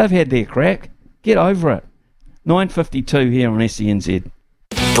 they've had their crack. Get over it. 9:52 here on SENZ.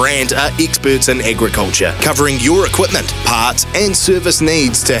 Brand are experts in agriculture, covering your equipment, parts and service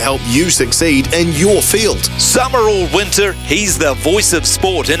needs to help you succeed in your field. Summer or winter, he's the voice of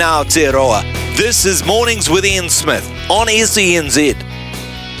sport in Aotearoa. This is Mornings with Ian Smith on SENZ.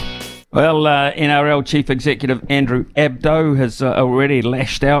 Well, NRL Chief Executive Andrew Abdo has already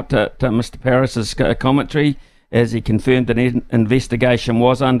lashed out at Mr. Paris's commentary as he confirmed an investigation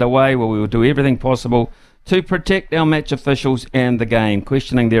was underway where we will do everything possible to protect our match officials and the game.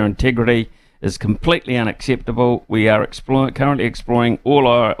 Questioning their integrity is completely unacceptable. We are currently exploring all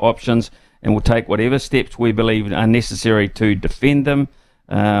our options and will take whatever steps we believe are necessary to defend them.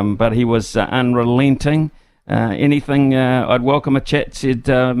 But he was unrelenting. I'd welcome a chat, said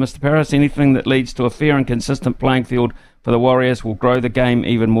Mr. Paris. Anything that leads to a fair and consistent playing field for the Warriors will grow the game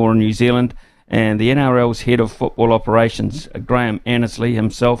even more in New Zealand. And the NRL's head of football operations, Graham Annesley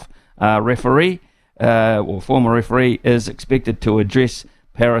himself, former referee, is expected to address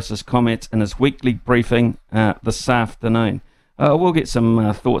Paris's comments in his weekly briefing this afternoon. We'll get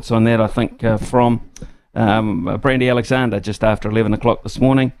some thoughts on that, I think, from Brandy Alexander just after 11 o'clock this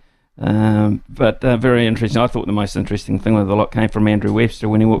morning. But very interesting. I thought the most interesting thing of the lot came from Andrew Webster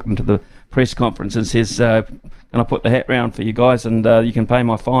when he walked into the press conference and says, can I put the hat round for you guys and you can pay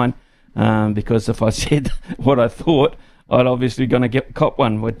my fine? Because if I said what I thought, I'd obviously going to cop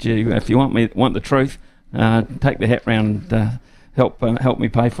one. Would you, if you want the truth, take the hat round and help me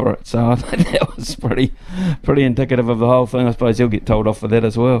pay for it. So I think that was pretty indicative of the whole thing. I suppose he'll get told off for that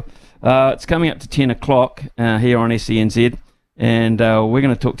as well. It's coming up to 10 o'clock here on SENZ, and we're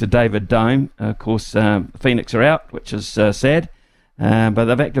going to talk to David Dome. Of course, Phoenix are out, which is sad, but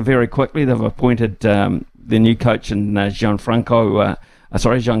they've acted very quickly. They've appointed the new coach in Giancarlo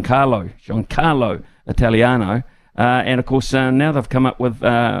Italiano. And of course, now they've come up with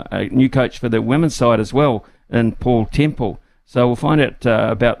a new coach for the women's side as well, in Paul Temple. So we'll find out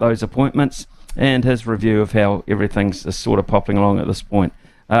about those appointments and his review of how everything's sort of popping along at this point.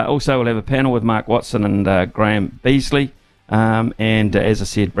 Also, we'll have a panel with Mark Watson and Graham Beasley. And as I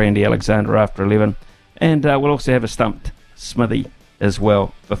said, Brandy Alexander after 11. And we'll also have a Stumped Smithy as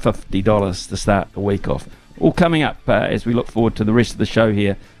well for $50 to start the week off. All coming up as we look forward to the rest of the show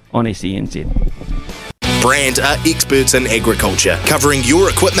here on SENZ. Brand are experts in agriculture, covering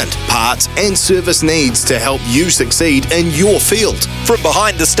your equipment, parts and service needs to help you succeed in your field. From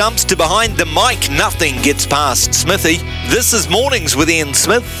behind the stumps to behind the mic, nothing gets past Smithy. This is Mornings with Ian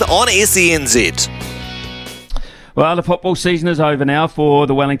Smith on SENZ. Well, the football season is over now for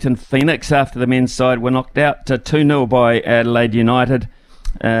the Wellington Phoenix after the men's side were knocked out 2-0 by Adelaide United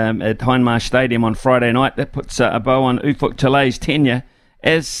at Hindmarsh Stadium on Friday night. That puts a bow on Ufuk Talay's tenure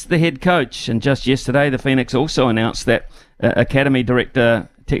as the head coach. And just yesterday, the Phoenix also announced that Academy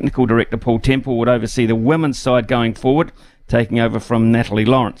Technical Director Paul Temple would oversee the women's side going forward, taking over from Natalie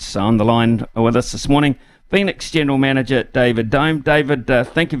Lawrence. On the line with us this morning, Phoenix General Manager David Dome. David,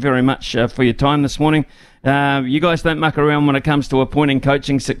 thank you very much for your time this morning. You guys don't muck around when it comes to appointing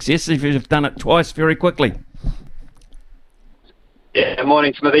coaching successors. You've done it twice very quickly. Yeah,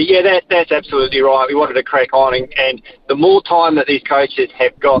 morning, Smithy. Yeah, that's absolutely right. We wanted to crack on, and the more time that these coaches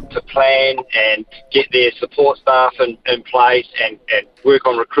have got to plan and get their support staff in place and work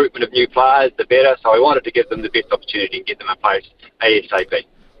on recruitment of new players, the better. So we wanted to give them the best opportunity and get them in place ASAP.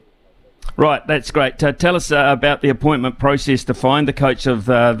 Right, that's great. Tell us about the appointment process to find the coach of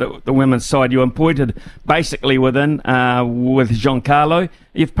the women's side. You appointed basically with Giancarlo.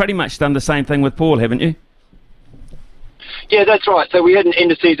 You've pretty much done the same thing with Paul, haven't you? Yeah, that's right. So we had an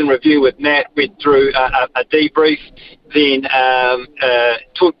end-of-season review with Nat, went through a debrief, then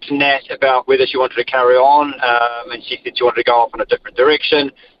talked to Nat about whether she wanted to carry on, and she said she wanted to go off in a different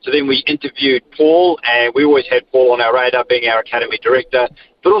direction. So then we interviewed Paul, and we always had Paul on our radar, being our academy director,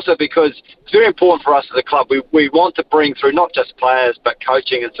 but also because it's very important for us as a club. We want to bring through not just players, but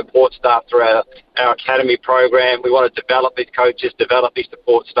coaching and support staff through our academy program. We want to develop these coaches, develop these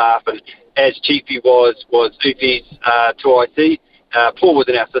support staff, and as Chiefy was Ufi's 2IC, Paul was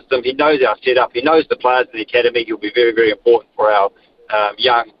in our system. He knows our setup. He knows the players in the academy. He'll be very, very important for our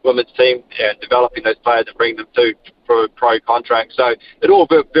young women's team, developing those players and bringing them to pro contract. So it all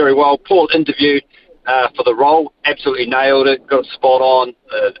worked very well. Paul interviewed for the role, absolutely nailed it, got it spot on.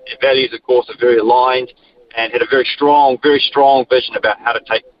 The values, of course, are very aligned, and had a very strong vision about how to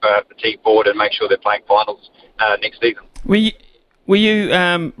take the team forward and make sure they're playing finals next season. Were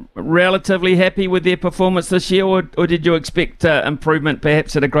you relatively happy with their performance this year, or did you expect improvement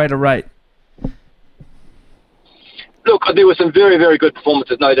perhaps at a greater rate? Look, there were some very, very good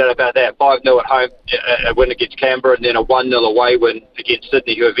performances, no doubt about that. 5-0 at home, a win against Canberra, and then a 1-0 away win against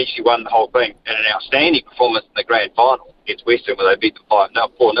Sydney, who eventually won the whole thing, and an outstanding performance in the grand final against Western, where they beat them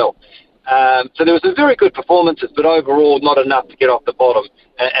 4-0. So there were some very good performances, but overall not enough to get off the bottom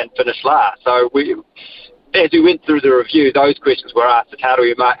and finish last. So as we went through the review, those questions were asked: how do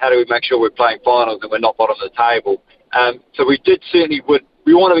we make sure we're playing finals and we're not bottom of the table? So we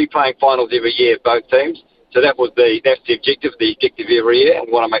want to be playing finals every year, both teams. So that's the objective every year, and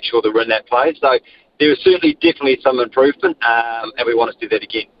we want to make sure that we're in that place. So there was definitely some improvement, and we want to do that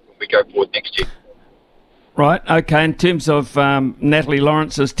again when we go forward next year. Right, okay. In terms of Natalie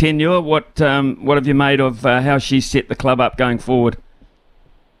Lawrence's tenure, what have you made of how she's set the club up going forward?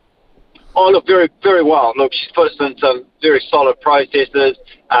 Oh, look, very, very well. Look, she's put us in some very solid processes.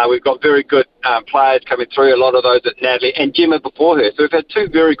 We've got very good players coming through, a lot of those at Natalie and Gemma before her. So we've had two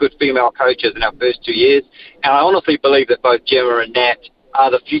very good female coaches in our first 2 years. And I honestly believe that both Gemma and Nat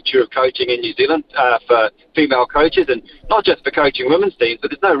are the future of coaching in New Zealand for female coaches, and not just for coaching women's teams,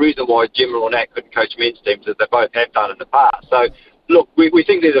 but there's no reason why Gemma or Nat couldn't coach men's teams, as they both have done in the past. So, look, we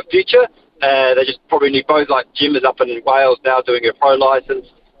think there's a future. They just probably need both. Like Gemma's up in Wales now doing her pro license.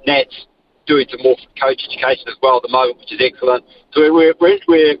 Nat's doing some more coach education as well at the moment, which is excellent. So we're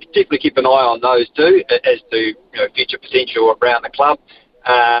definitely keep an eye on those two as to future potential around the club.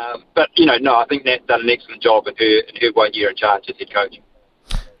 But no, I think Nat's done an excellent job in her 1 year in charge as head coach.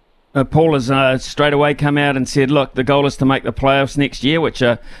 Paul has straight away come out and said, look, the goal is to make the playoffs next year, which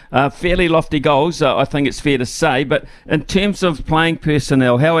are fairly lofty goals, I think it's fair to say. But in terms of playing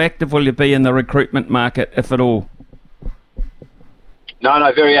personnel, how active will you be in the recruitment market, if at all?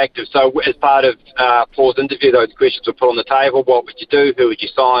 No, very active. So as part of Paul's interview, those questions were put on the table. What would you do? Who would you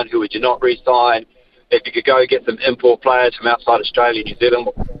sign? Who would you not re-sign? If you could go get some import players from outside Australia, New Zealand,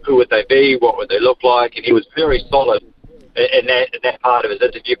 who would they be? What would they look like? And he was very solid in that part of his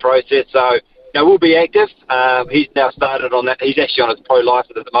interview process. So we'll be active. He's now started on that. He's actually on his pro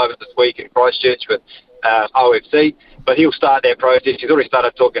license at the moment this week in Christchurch with OFC, but he'll start that process. He's already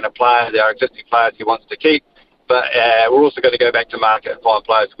started talking to players, our existing players he wants to keep, but we're also going to go back to market and find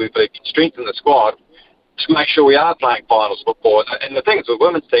players we believe can strengthen the squad to make sure we are playing finals football. And the thing is with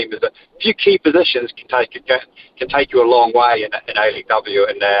women's team is that a few key positions can take you a long way in ALEW,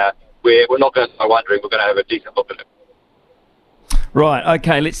 and we're not going to go wondering. We're going to have a decent look at it. Right,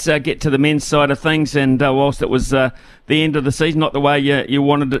 okay, let's get to the men's side of things, and whilst it was the end of the season, not the way you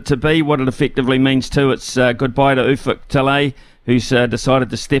wanted it to be, what it effectively means too, it's goodbye to Ufuk Talay, who's decided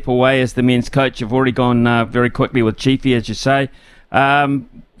to step away as the men's coach. You've already gone very quickly with Chiefy, as you say.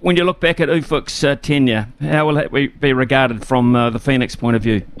 When you look back at Ufuk's tenure, how will it be regarded from the Phoenix point of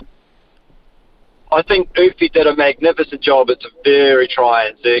view? I think Ufi did a magnificent job. It's a very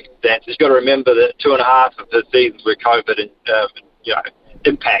trying circumstance. You've got to remember that 2.5 of his seasons were COVID and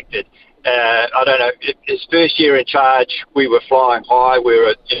impacted. I don't know. His first year in charge, we were flying high. We were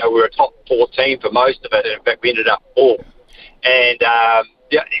a top 4 team for most of it. In fact, we ended up 4th. And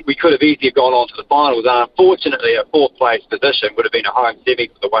we could have easily gone on to the finals. And unfortunately, a 4th place position would have been a home semi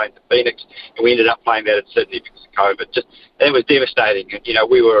for the Wellington Phoenix, and we ended up playing that in Sydney because of COVID. It was devastating. And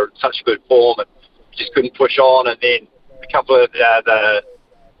we were in such good form and just couldn't push on. And then a couple of the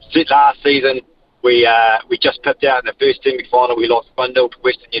last season, we just pipped out in the first semi-final. We lost 1-0 to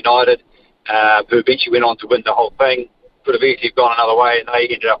Western United, who eventually went on to win the whole thing. Could have easily gone another way, and they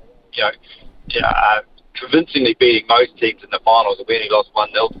ended up, convincingly beating most teams in the finals, and we only lost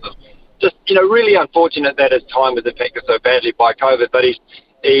 1-0 to them. Just, really unfortunate that his time was impacted so badly by COVID, but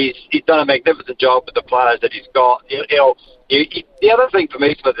he's done a magnificent job with the players that he's got. The other thing for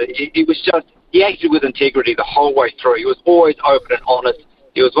me, Smith, he acted with integrity the whole way through. He was always open and honest.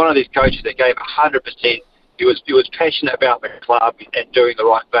 He was one of these coaches that gave 100%. He was passionate about the club and doing the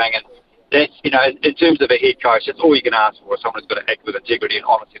right thing. And that's, in terms of a head coach, that's all you can ask for. Someone who's got to act with integrity and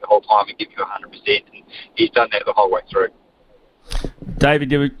honesty the whole time and give you 100%. And he's done that the whole way through.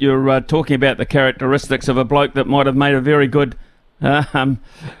 David, you're talking about the characteristics of a bloke that might have made a very good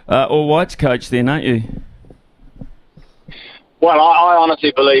All Whites coach then, aren't you? Well, I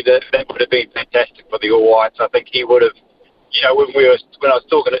honestly believe that would have been fantastic for the All Whites. I think he would have, when I was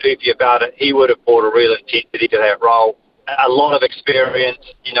talking to Ufi about it, he would have brought a real intensity to that role. A lot of experience,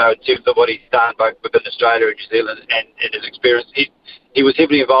 in terms of what he's done both within Australia and New Zealand, and his experience. He was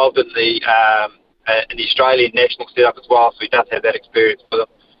heavily involved in the Australian national setup as well, so he does have that experience with him.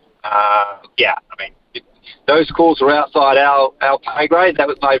 Those calls were outside our pay grade. That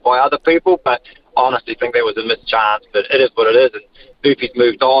was made by other people, but I honestly think that was a missed chance. But it is what it is, and Ufi's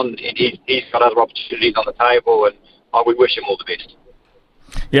moved on, and he's got other opportunities on the table, and we wish him all the best.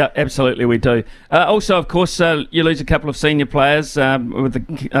 Yeah, absolutely we do. Also, of course, you lose a couple of senior players with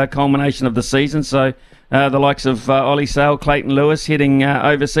the culmination of the season, so the likes of Ollie Sale, Clayton Lewis heading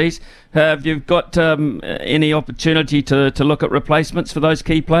overseas. Have you got any opportunity to look at replacements for those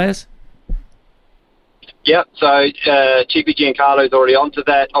key players? Yeah, so Chiefy Giancarlo's already onto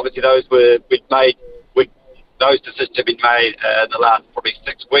that. Obviously, those decisions have been made in the last probably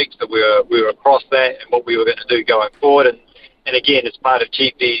 6 weeks, that we were across that and what we were going to do going forward. And again, as part of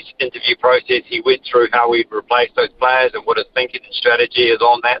Chiefy's interview process, he went through how we've replaced those players and what his thinking and strategy is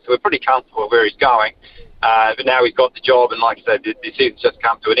on that. So we're pretty comfortable where he's going. But now he's got the job, and like I said, the season's just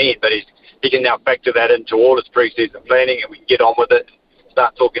come to an end. But he can now factor that into all his pre-season planning, and we can get on with it and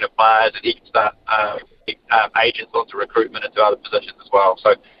start talking to players, and he can start agents onto recruitment into other positions as well.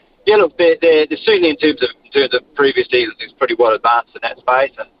 So, yeah, look, they're certainly in terms of previous seasons, he's pretty well advanced in that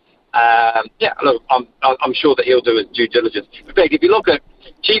space. And look, I'm sure that he'll do his due diligence. In fact, if you look at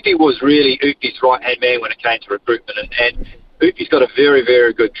Chiefy, was really Ufi's right-hand man when it came to recruitment, and Ufi's got a very,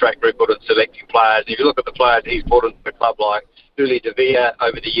 very good track record in selecting players. And if you look at the players he's brought into the club, like Uli De Vere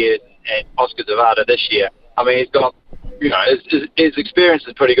over the years and Oscar Zavada this year, I mean, he's got, his experience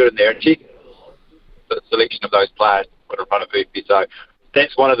is pretty good in there, and Chiefy, the selection of those players put in front of Ufi. So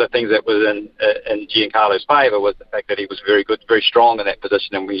that's one of the things that was in Giancarlo's favour, was the fact that he was very good, very strong in that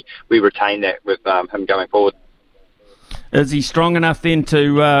position, and we retained that with him going forward. Is he strong enough then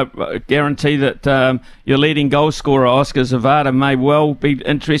to guarantee that your leading goal scorer, Oscar Zavada, may well be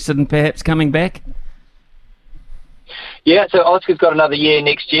interested in perhaps coming back? Yeah, so Oscar's got another year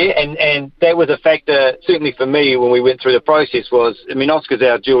next year, and that was a factor, certainly for me, when we went through the process was, Oscar's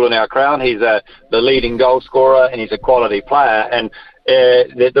our jewel in our crown. He's the leading goal scorer, and he's a quality player, and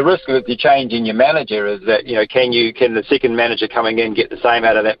the risk of the change in your manager is that, can the second manager coming in get the same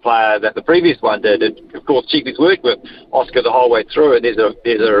out of that player that the previous one did? And of course, Chiefy's worked with Oscar the whole way through, and there's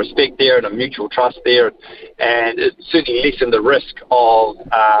a respect there and a mutual trust there, and it certainly lessened the risk of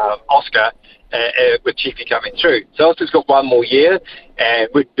Oscar with Chiefy coming through. So Oscar's got one more year, and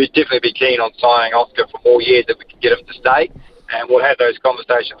we'd definitely be keen on signing Oscar for more years if we can get him to stay, and we'll have those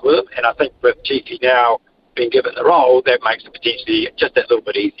conversations with him. And I think with Chiefy now being given the role, that makes it potentially just that little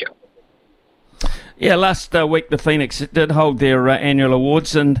bit easier. Yeah, last week the Phoenix did hold their annual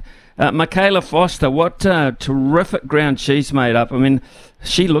awards, and Michaela Foster, what terrific ground she's made up. I mean,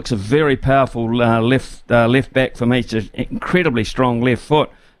 she looks a very powerful left back for me. She's an incredibly strong left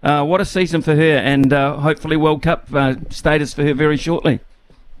foot. What a season for her, and hopefully World Cup status for her very shortly.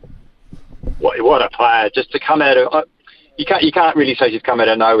 What a player! Just to come out of you can't really say she's come out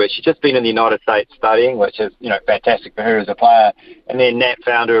of nowhere. She's just been in the United States studying, which is fantastic for her as a player. And then Nat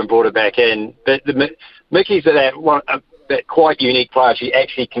found her and brought her back in. But Mickey's that quite unique player. She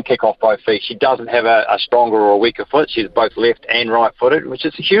actually can kick off both feet. She doesn't have a stronger or a weaker foot. She's both left and right-footed, which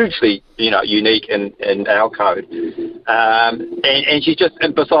is hugely unique in our code. And she's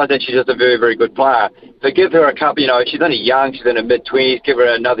and besides that, she's just a very, very good player. So give her a couple. She's only young. She's in her mid-20s. Give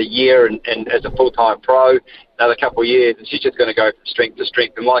her another year and as a full-time pro, another couple of years, and she's just going to go from strength to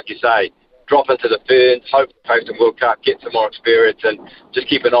strength. And like you say, drop into the Ferns, hope to host a World Cup, get some more experience, and just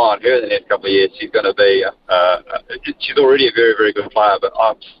keep an eye on her in the next couple of years. She's going to be, she's already a very, very good player, but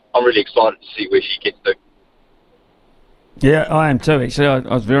I'm really excited to see where she gets to. Yeah, I am too. Actually,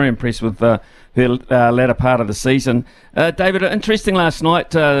 I was very impressed with her latter part of the season. David, interesting last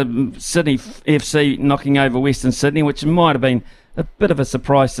night, Sydney FC knocking over Western Sydney, which might have been a bit of a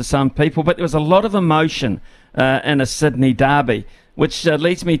surprise to some people, but there was a lot of emotion in a Sydney derby, which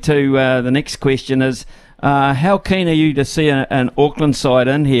leads me to the next question is, how keen are you to see an Auckland side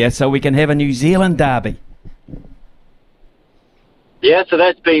in here so we can have a New Zealand derby? Yeah, so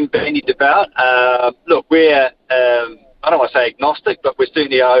that's been bandied about. Look, we're, I don't want to say agnostic, but we're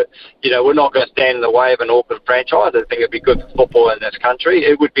certainly, we're not going to stand in the way of an Auckland franchise. I think it'd be good for football in this country.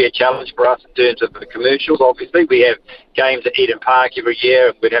 It would be a challenge for us in terms of the commercials, obviously. We have games at Eden Park every year,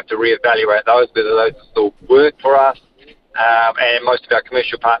 and we'd have to reevaluate those, whether those still work for us. And most of our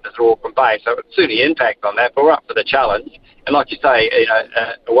commercial partners are Auckland-based, so it would certainly impact on that, but we're up for the challenge. And like you say,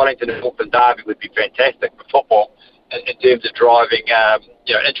 a Wellington and Auckland derby would be fantastic for football in terms of driving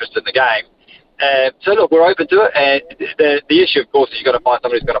interest in the game. So look, we're open to it, and the issue, of course, is you've got to find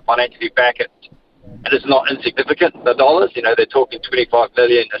somebody who's going to financially back it, and it's not insignificant, the dollars. They're talking 25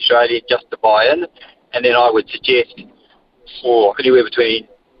 million Australian just to buy in, and then I would suggest for anywhere between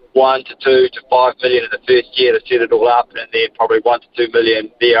 1 to 2 to 5 million in the first year to set it all up, and then probably 1 to 2 million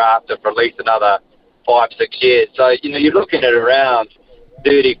thereafter for at least another 5-6 years. So, you're looking at around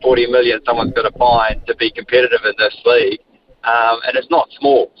 30, 40 million someone's got to find to be competitive in this league. And it's not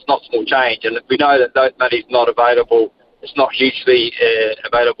small. It's not small change. And we know that those money's not available. It's not hugely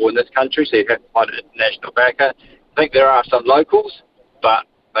available in this country, so you have to find an international backer. I think there are some locals, but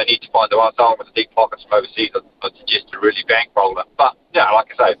they need to find the one someone with the deep pockets from overseas. I'd suggest to really bankroll them. But, like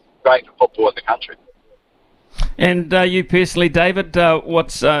I say, great for football in the country. And you personally, David,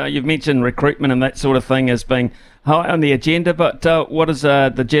 you've mentioned recruitment and that sort of thing as being high on the agenda, but what does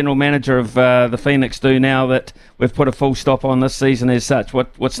the general manager of the Phoenix do now that we've put a full stop on this season as such?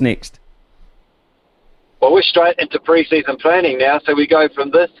 What's next? Well, we're straight into pre-season planning now, so we go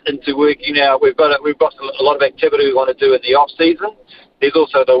from this into working now. We've got a lot of activity we want to do in the off-season. There's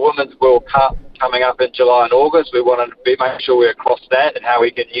also the Women's World Cup coming up in July and August. We want to make sure we're across that and how we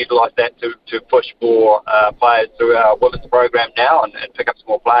can utilise that to push more players through our women's program now and pick up some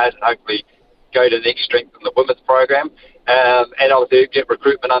more players and hopefully go to the next strength in the women's program. And obviously get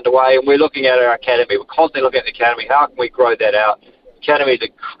recruitment underway. And we're looking at our academy. We're constantly looking at the academy. How can we grow that out? Academy is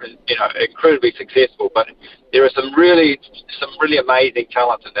incredibly successful, but there are some really amazing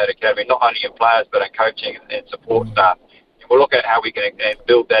talents in that academy, not only in players but in coaching and support staff. And we'll look at how we can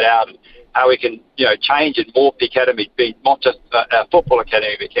build that out and how we can change and morph the academy to be not just a football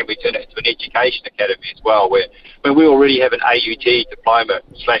academy, but can we turn it into an education academy as well, where we already have an AUT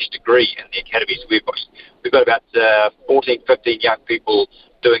diploma/degree in the academy. So we've got about 14, 15 young people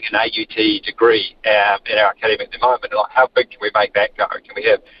doing an AUT degree in our academy at the moment. And how big can we make that go? Can we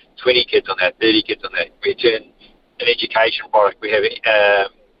have 20 kids on that, 30 kids on that? We turn an education product. We have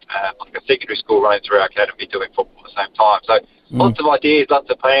like a secondary school running through our academy doing football at the same time. So lots of ideas, lots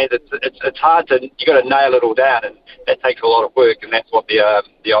of plans. It's hard to, you got to nail it all down, and that takes a lot of work. And that's what the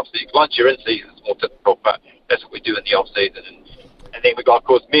off season. Once you're in season, it's more difficult, but that's what we do in the off season. And then we've got, of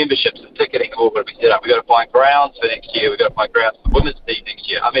course, memberships and ticketing all got to be set up. We've got to find grounds for next year. We've got to find grounds for the women's team next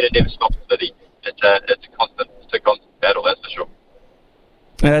year. I mean, it never stops, City. It's a constant battle, that's for sure.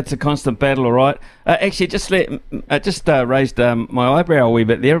 It's a constant battle, all right. Actually, just raised my eyebrow a wee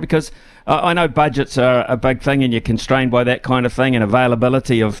bit there, because I know budgets are a big thing and you're constrained by that kind of thing and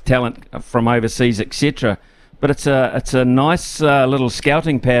availability of talent from overseas, etc. But it's a nice little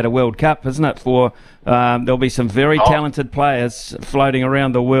scouting pad, a World Cup, isn't it? For there'll be some very talented players floating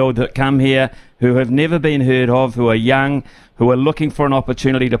around the world that come here who have never been heard of, who are young, who are looking for an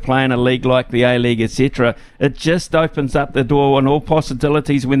opportunity to play in a league like the A-League, etc. It just opens up the door on all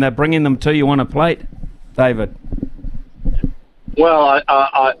possibilities when they're bringing them to you on a plate, David. Well,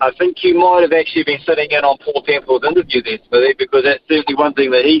 I think you might have actually been sitting in on Paul Temple's interview there, Smithy, because that's certainly one thing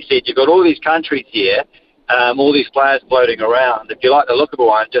that he said. You've got all these countries here, all these players floating around. If you like the look of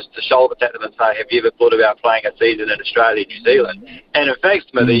one, just to shoulder tap them and say, have you ever thought about playing a season in Australia, New Zealand? And in fact,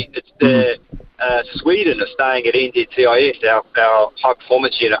 Smithy, it's Sweden is staying at NZCIS, our high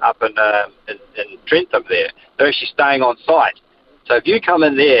performance unit up in Trentham there. They're actually staying on site. So if you come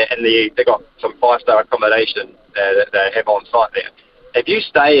in there and they've got some 5-star accommodation that they have on site there, if you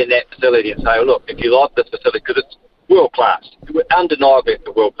stay in that facility and say, oh, look, if you like this facility, because it's world class, undeniably it's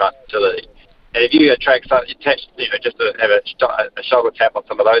a world class facility. And if you attract, just to have a shoulder tap on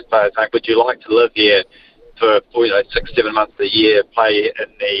some of those players, saying, would you like to live here for 6-7 months a year, play in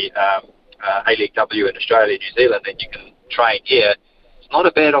the A-League W in Australia, New Zealand, then you can train here. It's not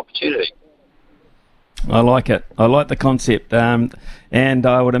a bad opportunity. I like it. I like the concept. And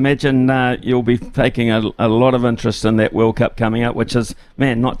I would imagine you'll be taking a lot of interest in that World Cup coming up, which is,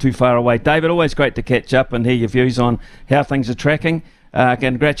 not too far away. David, always great to catch up and hear your views on how things are tracking.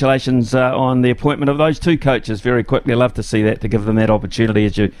 Congratulations on the appointment of those two coaches very quickly. I love to see that, to give them that opportunity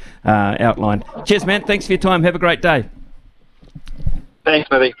as you outlined. Cheers, man. Thanks for your time. Have a great day. Thanks,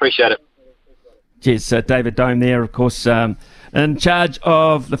 Smithy. Appreciate it. Cheers. David Dome there, of course, in charge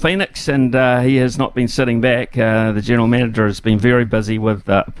of the Phoenix, and he has not been sitting back. The general manager has been very busy with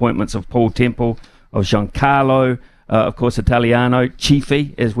appointments of Paul Temple, of Giancarlo, of course, Italiano,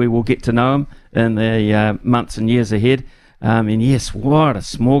 Chiefy, as we will get to know him in the months and years ahead. And yes, what a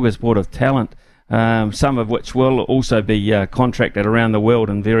smorgasbord of talent, some of which will also be contracted around the world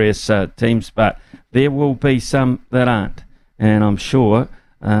in various teams, but there will be some that aren't. And I'm sure,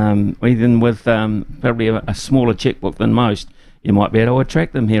 even with probably a smaller checkbook than most, you might be able to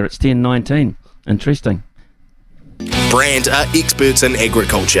attract them here. It's 10-19. Interesting. Brand are experts in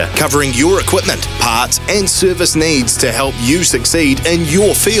agriculture, covering your equipment, parts and service needs to help you succeed in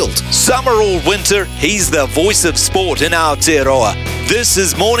your field. Summer or winter, he's the voice of sport in Aotearoa. This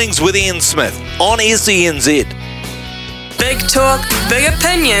is Mornings with Ian Smith on SENZ. Big talk, big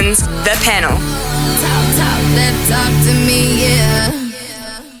opinions, the panel. Talk to me, yeah.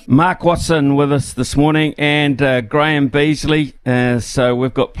 Mark Watson with us this morning, and Graham Beasley. So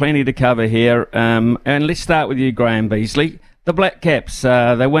we've got plenty to cover here. And let's start with you, Graham Beasley. The Black Caps,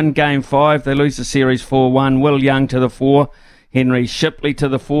 they win Game 5. They lose the series 4-1. Will Young to the fore. Henry Shipley to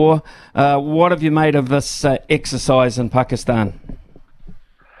the fore. What have you made of this exercise in Pakistan?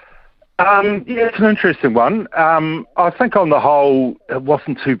 Yeah, it's an interesting one. I think on the whole, it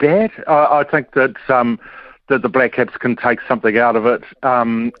wasn't too bad. I think that the Black Caps can take something out of it.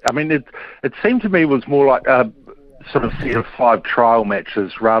 It seemed to me was more like a sort of set of 5 trial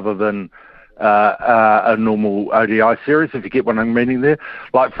matches rather than a normal ODI series, if you get what I'm meaning there.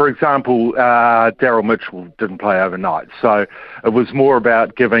 Like, for example, Daryl Mitchell didn't play overnight, so it was more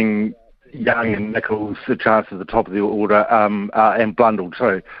about giving Young and Nichols a chance at the top of the order, and Blundell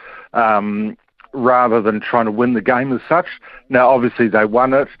too, rather than trying to win the game as such. Now, obviously, they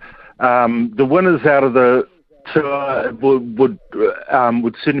won it. The winners out of the tour would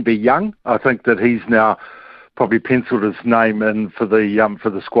certainly be Young. I think that he's now probably penciled his name in for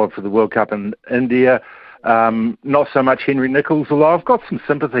the squad for the World Cup in India. Not so much Henry Nichols, although I've got some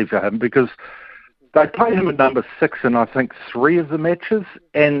sympathy for him because they played him at number 6 in I think 3 of the matches,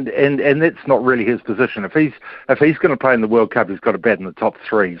 and that's not really his position. If he's going to play in the World Cup, he's got to bat in the top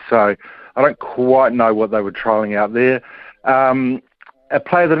 3. So I don't quite know what they were trialling out there. A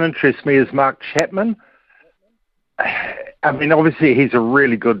player that interests me is Mark Chapman. I mean, obviously he's a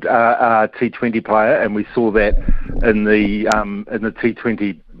really good T20 player, and we saw that in the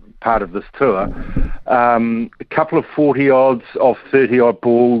T20 part of this tour. A couple of 40 odds off 30 odd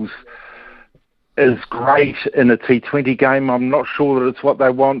balls is great in a T20 game. I'm not sure that it's what they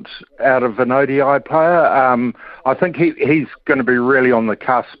want out of an ODI player. I think he's going to be really on the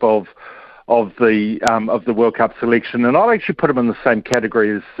cusp of the World Cup selection, and I'll actually put him in the same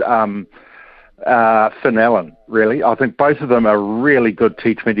category as Finn Allen, really. I think both of them are really good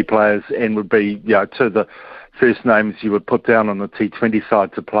T20 players and would be, two of the first names you would put down on the T20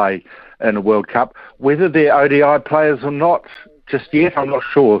 side to play in a World Cup. Whether they're ODI players or not, just yet. I'm not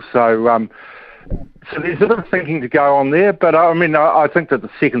sure. So there's a bit of thinking to go on there. But I think that the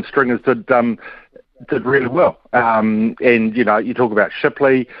second stringers did really well. And you talk about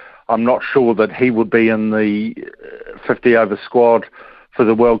Shipley. I'm not sure that he would be in the 50 over squad for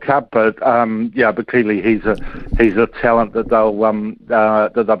the World Cup, but clearly he's a talent that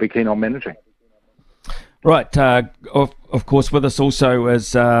they'll be keen on managing. Right, of course, with us also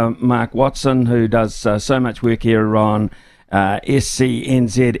is Mark Watson, who does so much work here on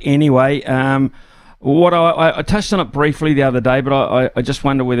SCNZ anyway. What I touched on it briefly the other day, but I just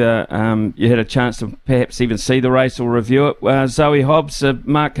wonder whether you had a chance to perhaps even see the race or review it. Zoe Hobbs,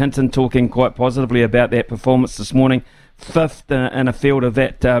 Mark Hinton talking quite positively about that performance this morning, fifth in a field of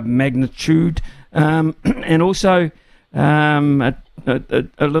that magnitude, and also a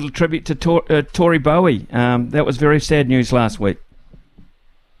little tribute to Tori Bowie. That was very sad news last week.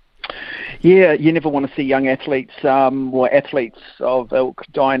 Yeah, you never want to see young athletes or athletes of ilk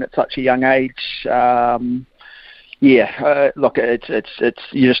dying at such a young age. Look, it's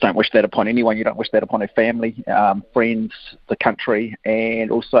you just don't wish that upon anyone. You don't wish that upon their family, friends, the country,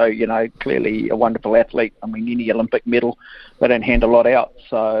 and also, clearly a wonderful athlete. I mean, any Olympic medal, they don't hand a lot out,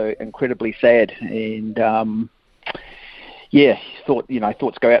 so incredibly sad. And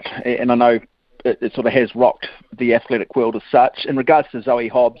thoughts go out, and I know it sort of has rocked the athletic world as such. In regards to Zoe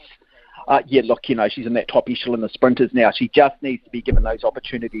Hobbs, she's in that top echelon of sprinters now. She just needs to be given those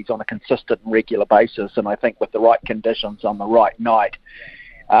opportunities on a consistent and regular basis. And I think with the right conditions on the right night,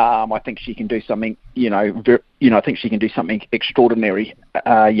 I think she can do something, I think she can do something extraordinary,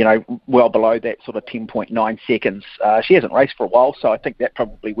 well below that sort of 10.9 seconds. She hasn't raced for a while, so I think that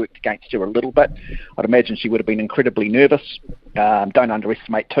probably worked against her a little bit. I'd imagine she would have been incredibly nervous. Don't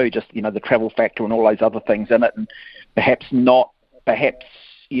underestimate too, just, the travel factor and all those other things in it, and perhaps not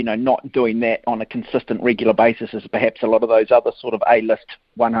doing that on a consistent, regular basis as perhaps a lot of those other sort of A-list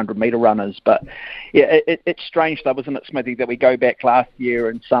 100-metre runners. But, yeah, it's strange, though, isn't it, Smithy, that we go back last year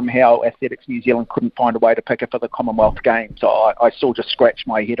and somehow Athletics New Zealand couldn't find a way to pick her for the Commonwealth Games. So I still just scratch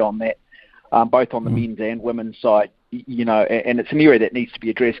my head on that, both on the men's and women's side, and it's an area that needs to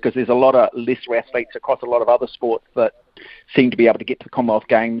be addressed because there's a lot of lesser athletes across a lot of other sports that seem to be able to get to the Commonwealth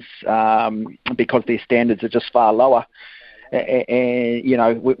Games because their standards are just far lower.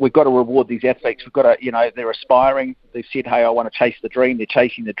 And, we've got to reward these athletes. We've got to, they're aspiring. They've said, hey, I want to chase the dream. They're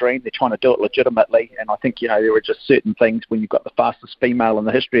chasing the dream. They're trying to do it legitimately. And I think, there are just certain things when you've got the fastest female in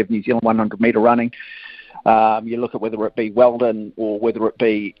the history of New Zealand 100-metre running. You look at whether it be Weldon or whether it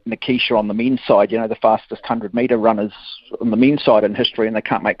be Nikisha on the men's side, the fastest 100-metre runners on the men's side in history, and they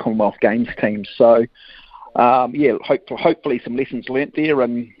can't make Commonwealth Games teams. So, hopefully some lessons learnt there,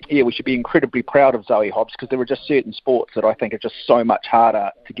 and we should be incredibly proud of Zoe Hobbs because there are just certain sports that I think are just so much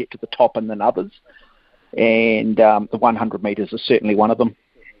harder to get to the top in than others, and the 100 metres is certainly one of them.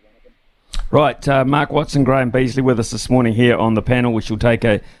 Right, Mark Watson, Graham Beasley with us this morning here on the panel. We shall take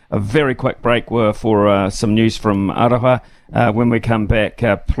a very quick break for some news from Aroha. When we come back,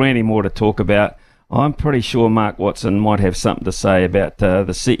 plenty more to talk about. I'm pretty sure Mark Watson might have something to say about the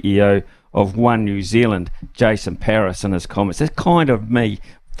CEO of One New Zealand, Jason Paris, and his comments. That's kind of me,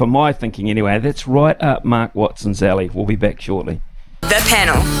 for my thinking anyway. That's right up Mark Watson's alley. We'll be back shortly. The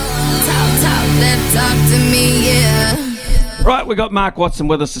panel. Talk to me, yeah. Right, we got Mark Watson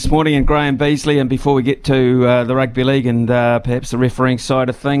with us this morning and Graham Beasley, and before we get to the rugby league and perhaps the refereeing side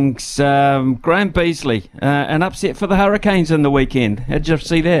of things, Graham Beasley, an upset for the Hurricanes in the weekend. How'd you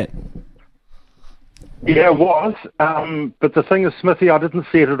see that? Yeah, it was. But the thing is, Smithy, I didn't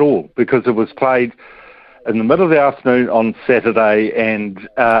see it at all because it was played in the middle of the afternoon on Saturday, and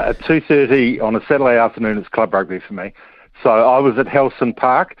at 2:30 on a Saturday afternoon is club rugby for me. So I was at Helston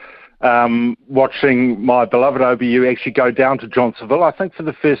Park watching my beloved OBU actually go down to Johnsonville, I think for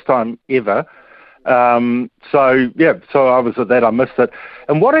the first time ever. So I was at that. I missed it.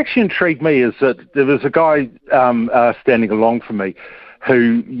 And what actually intrigued me is that there was a guy standing along from me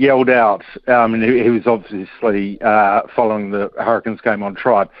who yelled out, and he was obviously following the Hurricanes game on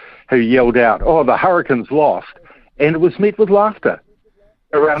Tribe, who yelled out, "Oh, the Hurricanes lost," and it was met with laughter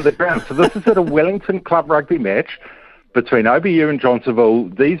around the ground. So this is at a Wellington club rugby match between OBU and Johnsonville.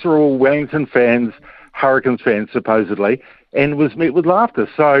 These are all Wellington fans, Hurricanes fans supposedly, and was met with laughter.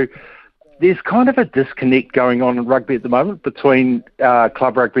 So there's kind of a disconnect going on in rugby at the moment between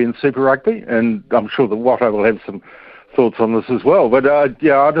club rugby and Super Rugby, and I'm sure the Watto will have some thoughts on this as well. But I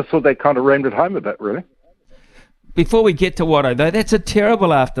just thought that kind of rammed it home a bit, really. Before we get to Watto, though, that's a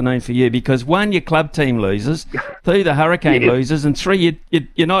terrible afternoon for you because, one, your club team loses, two, the Hurricane loses, and three,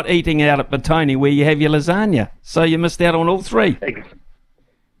 you're not eating out at Batoni where you have your lasagna. So you missed out on all three.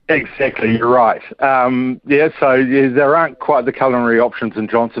 Exactly, you're right. So there aren't quite the culinary options in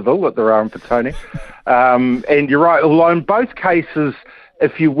Johnsonville that there are in Petone. And you're right, although in both cases,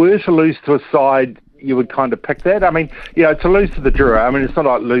 if you were to lose to a side, you would kind of pick that. I mean, to lose to the Drua, I mean, it's not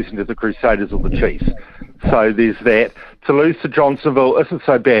like losing to the Crusaders or the Chiefs. So there's that. To lose to Johnsonville isn't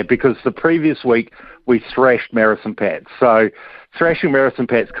so bad because the previous week we thrashed Marist and Pats. So thrashing Marist and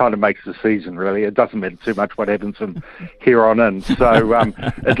Pats kind of makes the season, really. It doesn't matter too much what happens from here on in. So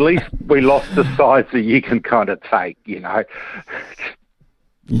at least we lost the sides that you can kind of take, You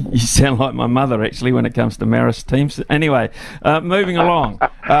sound like my mother, actually, when it comes to Marist teams. Anyway, moving along,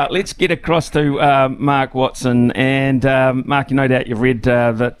 let's get across to Mark Watson. And Mark, no doubt you've read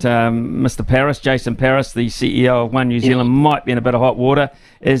that Mr. Paris, Jason Paris, the CEO of One New Zealand, might be in a bit of hot water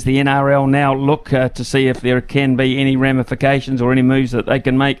as the NRL now look to see if there can be any ramifications or any moves that they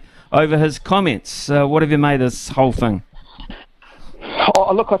can make over his comments. What have you made of this whole thing?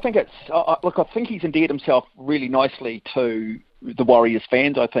 I think he's endeared himself really nicely to the Warriors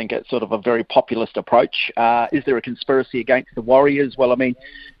fans. I think it's sort of a very populist approach. Is there a conspiracy against the Warriors? Well, I mean,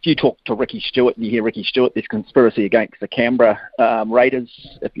 if you talk to Ricky Stewart and you hear Ricky Stewart, there's conspiracy against the Canberra Raiders.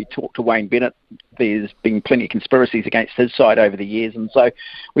 If you talk to Wayne Bennett, there's been plenty of conspiracies against his side over the years. And so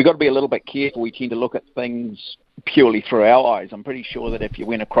we've got to be a little bit careful. We tend to look at things purely through our eyes. I'm pretty sure that if you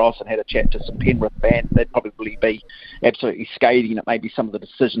went across and had a chat to some Penrith fans, they'd probably be absolutely scathing at maybe some of the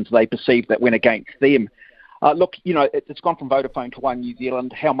decisions they perceived that went against them. Look, it's gone from Vodafone to One New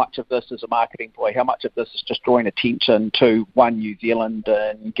Zealand. How much of this is a marketing ploy? How much of this is just drawing attention to One New Zealand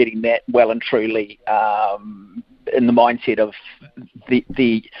and getting that well and truly in the mindset of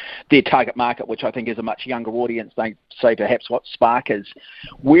their target market, which I think is a much younger audience than, say, perhaps what Spark is.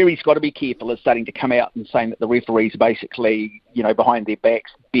 Where he's got to be careful is starting to come out and saying that the referees are basically, behind their backs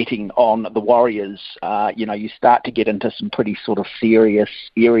betting on the Warriors. You start to get into some pretty sort of serious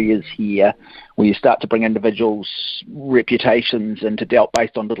areas here where you start to bring individuals' reputations into doubt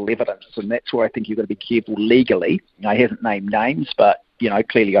based on little evidence, and that's where I think you've got to be careful legally. He hasn't named names, but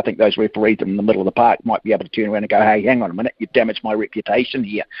clearly I think those referees in the middle of the park might be able to turn around and go, hey, hang on a minute, you've damaged my reputation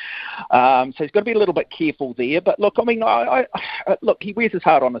here. So he's got to be a little bit careful there. But look, I mean, look, he wears his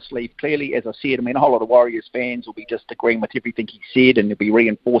heart on his sleeve. Clearly, as I said, I mean, a whole lot of Warriors fans will be just agreeing with everything he said, and they'll be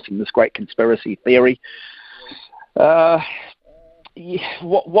reinforcing this great conspiracy theory. What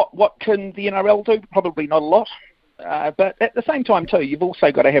can the NRL do? Probably not a lot. But at the same time, too, you've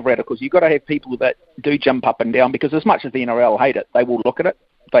also got to have radicals. You've got to have people that do jump up and down, because as much as the NRL hate it, they will look at it.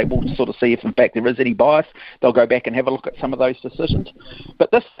 They will sort of see if, in fact, there is any bias. They'll go back and have a look at some of those decisions.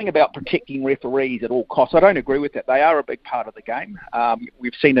 But this thing about protecting referees at all costs, I don't agree with that. They are a big part of the game.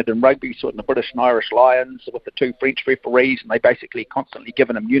 We've seen it in rugby, sort of in the British and Irish Lions with the two French referees, and they basically constantly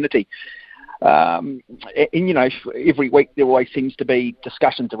given immunity. And, every week there always seems to be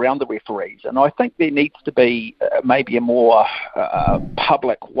discussions around the referees. And I think there needs to be maybe a more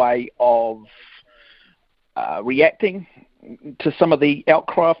public way of reacting to some of the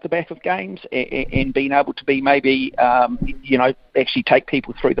outcry off the back of games, and being able to be maybe, actually take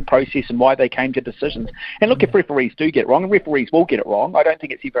people through the process and why they came to decisions. And look, if referees do get it wrong, and referees will get it wrong, I don't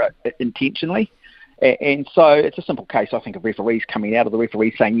think it's ever intentionally. And so it's a simple case, I think, of referees coming out of the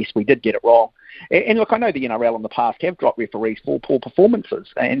referees saying, yes, we did get it wrong. And look, I know the NRL in the past have dropped referees for poor performances,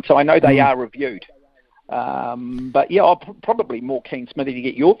 and so I know they are reviewed. But yeah, I'm probably more keen, Smithy, to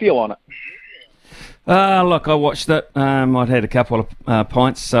get your view on it. Look, I watched it. I'd had a couple of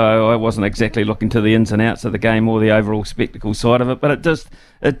pints, so I wasn't exactly looking to the ins and outs of the game or the overall spectacle side of it. But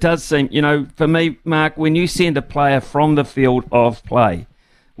it does seem, for me, Mark, when you send a player from the field of play,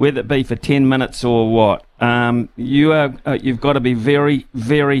 whether it be for 10 minutes or what, you've got to be very,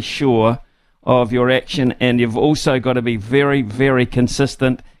 very sure of your action, and you've also got to be very, very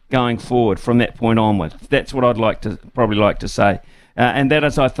consistent going forward from that point onward. That's what I'd probably like to say. And that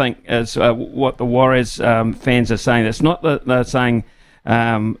is, I think, is what the Warriors fans are saying. It's not that they're saying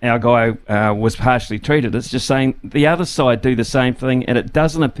our guy was harshly treated. It's just saying the other side do the same thing, and it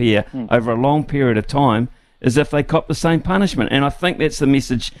doesn't appear over a long period of time as if they cop the same punishment. And I think that's the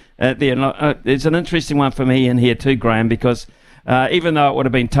message there. It's an interesting one for me in here too, Graham, because even though it would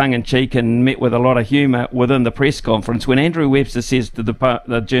have been tongue-in-cheek and met with a lot of humour within the press conference, when Andrew Webster says to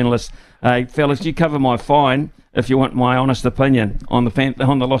the journalist, hey, fellas, you cover my fine if you want my honest opinion on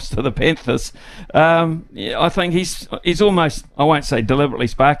the loss to the Panthers. I think he's almost, I won't say deliberately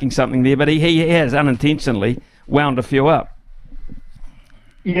sparking something there, but he has unintentionally wound a few up.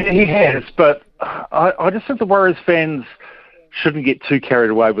 Yeah, he has, but I just think the Warriors fans shouldn't get too carried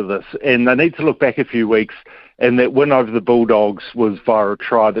away with this, and they need to look back a few weeks, and that win over the Bulldogs was via a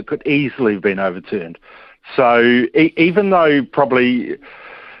try that could easily have been overturned. So even though probably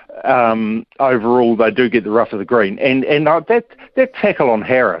overall they do get the rough of the green. And that tackle on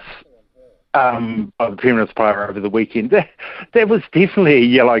Harris by the Penrith player over the weekend, that was definitely a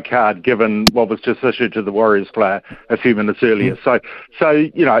yellow card given what was just issued to the Warriors player a few minutes earlier. So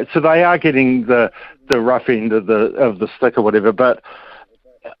they are getting the rough end of the stick or whatever, but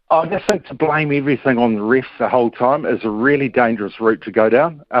I just think to blame everything on the refs the whole time is a really dangerous route to go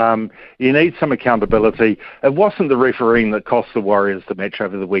down. You need some accountability. It wasn't the refereeing that cost the Warriors the match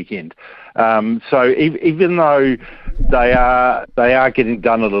over the weekend. So even though they are getting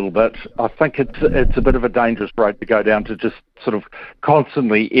done a little bit, I think it's a bit of a dangerous road to go down to just sort of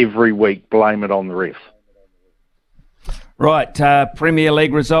constantly every week blame it on the refs. Right, Premier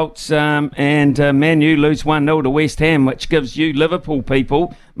League results, and Man U lose 1-0 to West Ham, which gives you Liverpool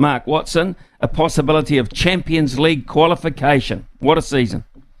people, Mark Watson, a possibility of Champions League qualification. What a season.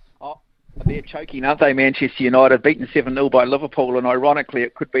 Oh, they're choking, aren't they, Manchester United, beaten 7-0 by Liverpool, and ironically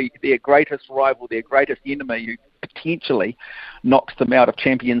it could be their greatest rival, their greatest enemy, who potentially knocks them out of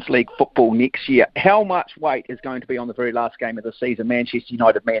Champions League football next year. How much weight is going to be on the very last game of the season, Manchester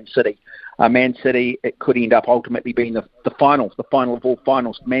United, Man City? Man City, it could end up ultimately being the final of all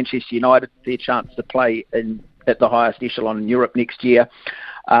finals. Manchester United, their chance to play at the highest echelon in Europe next year,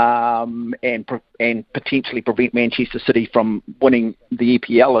 and potentially prevent Manchester City from winning the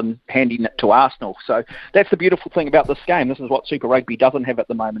EPL and handing it to Arsenal. So that's the beautiful thing about this game. This is what Super Rugby doesn't have at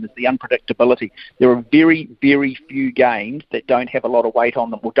the moment, is the unpredictability. There are very, very few games that don't have a lot of weight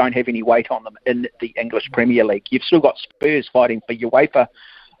on them or don't have any weight on them in the English Premier League. You've still got Spurs fighting for UEFA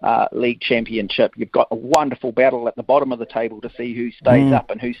League Championship. You've got a wonderful battle at the bottom of the table to see who stays up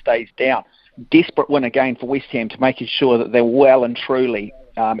and who stays down. Desperate win again for West Ham to make sure that they're well and truly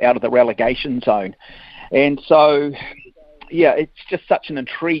out of the relegation zone. And so, yeah, it's just such an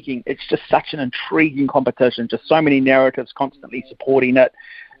intriguing competition. Just so many narratives constantly supporting it.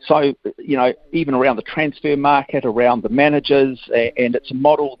 So, even around the transfer market, around the managers, and it's a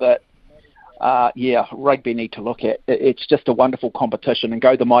model that rugby need to look at. It's just a wonderful competition, and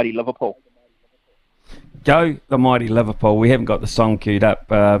go the mighty Liverpool. Go the mighty Liverpool. We haven't got the song queued up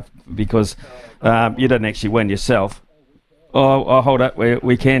because you didn't actually win yourself. Oh, hold up.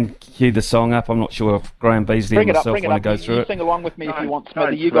 We can cue the song up. I'm not sure if Graham Beasley and myself want to go through it. Sing along with me if you want,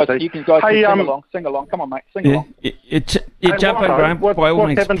 Smithy. You can sing along. Sing along. Come on, mate. Sing along. You jump in, Graham. By all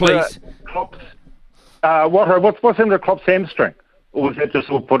means, please. What's happened to Klopp's hamstring? Or was that just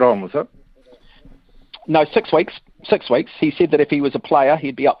all put on, was it? No, 6 weeks. 6 weeks. He said that if he was a player,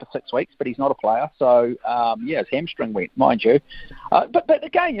 he'd be up for 6 weeks, but he's not a player. So, his hamstring went, mind you. But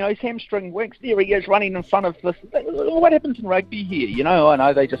again, his hamstring went. There he is running in front of this. What happens in rugby here? I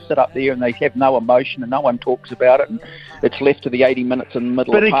know they just sit up there and they have no emotion and no one talks about it, and it's left to the 80 minutes in the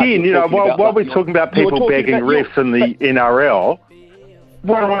middle of the park. But again, while we're talking about people bagging refs in the NRL,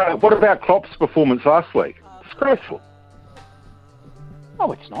 what about Klopp's performance last week? Disgraceful.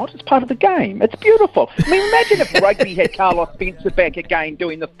 No, it's not. It's part of the game. It's beautiful. I mean, imagine if rugby had Carlos Spencer back again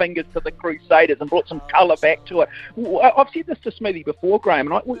doing the fingers to the Crusaders and brought some colour back to it. I've said this to Smithy before,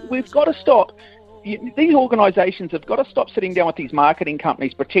 Graham, and we've got to stop. These organisations have got to stop sitting down with these marketing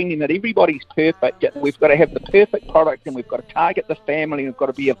companies pretending that everybody's perfect. We've got to have the perfect product, and we've got to target the family, and we've got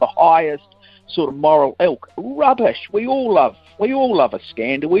to be of the highest sort of moral ilk. Rubbish. We all love a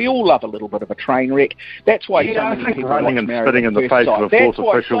scandal. We all love a little bit of a train wreck. That's why so many people running and spitting in the face of a fourth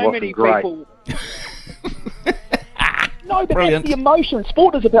official wasn't great. No, but Brilliant. That's the emotion.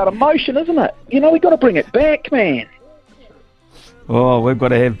 Sport is about emotion, isn't it? We've got to bring it back, man. Oh, we've got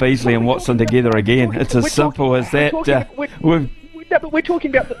to have Beasley and Watson together again. It's as simple as that. But we're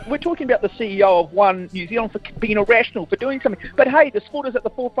talking about the CEO of One New Zealand for being irrational, for doing something. But hey, the sport is at the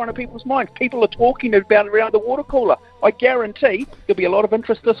forefront of people's minds. People are talking about it around the water cooler. I guarantee there'll be a lot of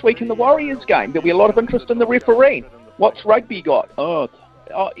interest this week in the Warriors game. There'll be a lot of interest in the refereeing. What's rugby got?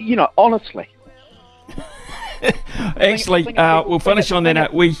 Honestly. Actually, we'll finish on that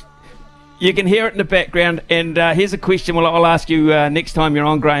note. You can hear it in the background, and here's a question I'll ask you next time you're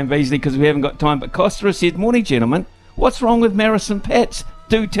on, Graham Beasley, because we haven't got time. But Costa said, "Morning, gentlemen. What's wrong with Marison Pats?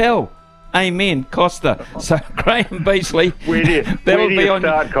 Do tell." Amen, Costa. So, Graham Beasley, where do you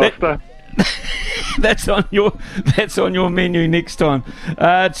start, Costa? That's on your menu next time.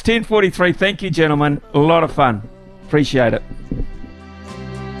 It's 10:43. Thank you, gentlemen. A lot of fun. Appreciate it.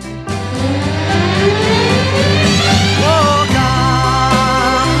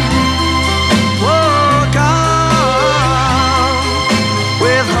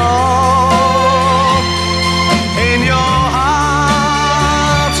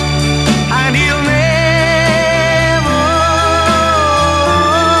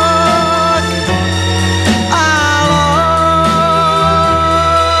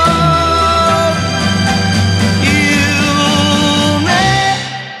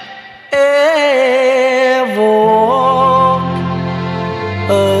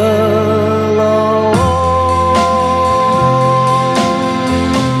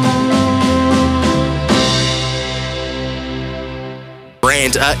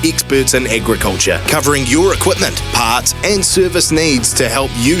 Brand are experts in agriculture, covering your equipment, parts and service needs to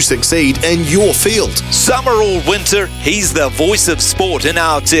help you succeed in your field. Summer or winter, he's the voice of sport in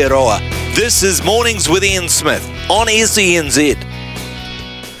Aotearoa. This is Mornings with Ian Smith on SENZ.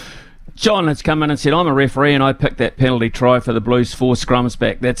 John has come in and said, I'm a referee and I picked that penalty try for the Blues 4 scrums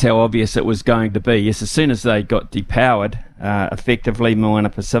back. That's how obvious it was going to be. Yes, as soon as they got depowered, effectively,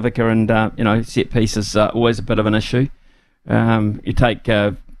 Moana Pacifica, and, set pieces are always a bit of an issue. You take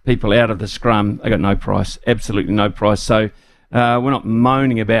people out of the scrum, they got no price, absolutely no price. So we're not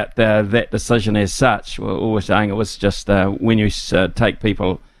moaning about that decision as such. All we're saying it was just when you take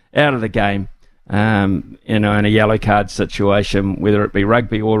people out of the game, in a yellow card situation, whether it be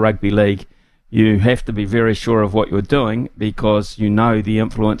rugby or rugby league, you have to be very sure of what you're doing because you know the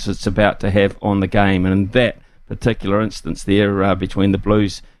influence it's about to have on the game. And in that particular instance there between the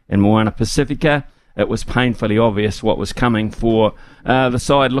Blues and Moana Pacifica, it was painfully obvious what was coming for the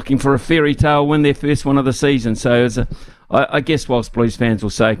side looking for a fairy tale win, their first one of the season. So I guess whilst Blues fans will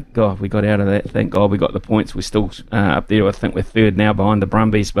say, God, we got out of that, thank God we got the points, we're still up there. I think we're third now behind the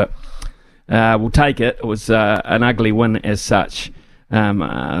Brumbies, but we'll take it. It was an ugly win as such.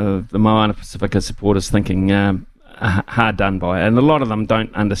 The Moana Pacifica supporters thinking hard done by, and a lot of them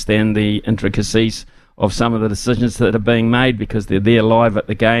don't understand the intricacies of some of the decisions that are being made because they're there live at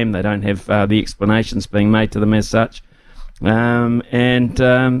the game. They don't have the explanations being made to them as such. All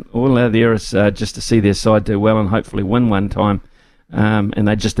they're there is just to see their side do well and hopefully win one time. And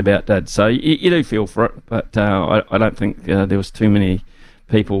they just about did. So you do feel for it, but I don't think there was too many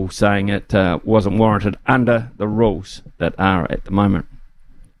people saying it wasn't warranted under the rules that are at the moment.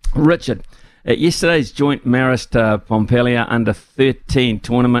 Richard, at yesterday's joint Marist Pompelia under-13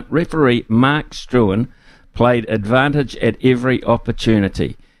 tournament, referee Mark Struan played advantage at every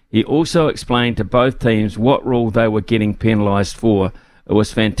opportunity. He also explained to both teams what rule they were getting penalised for. It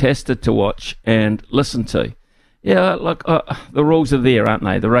was fantastic to watch and listen to. Yeah, look, the rules are there, aren't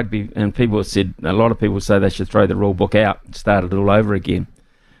they? The rugby, and a lot of people say they should throw the rule book out and start it all over again.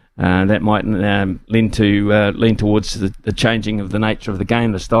 That might lean towards the changing of the nature of the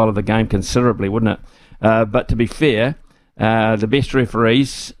game, the style of the game considerably, wouldn't it? But to be fair, the best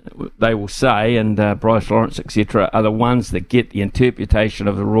referees, they will say, and Bryce Lawrence, etc., are the ones that get the interpretation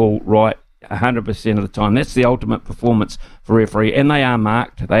of the rule right 100% of the time. That's the ultimate performance for referee, and they are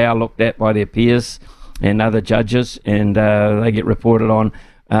marked. They are looked at by their peers and other judges, and they get reported on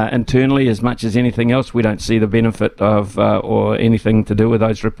internally as much as anything else. We don't see the benefit of or anything to do with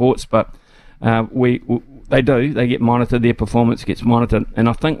those reports, but they do. They get monitored. Their performance gets monitored, and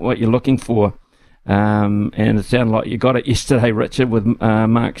I think what you're looking for, and it sounded like you got it yesterday, Richard, with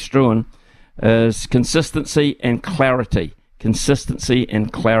Mark Struan, is consistency and clarity. Consistency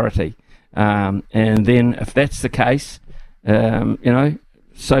and clarity, and then if that's the case, so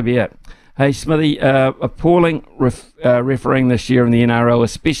be it. Hey, Smithy, appalling refereeing this year in the NRL,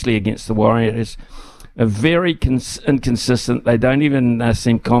 especially against the Warriors. Very inconsistent. They don't even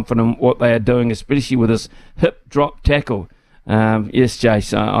seem confident what they are doing, especially with this hip drop tackle. Yes,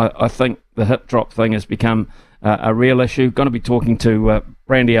 Jace, I think the hip drop thing has become a real issue. Going to be talking to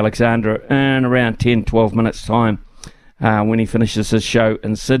Brandy Alexander in around 10-12 minutes' time when he finishes his show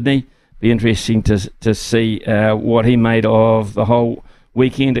in Sydney. Be interesting to see what he made of the whole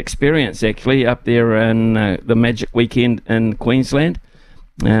weekend experience, actually, up there in the Magic Weekend in Queensland.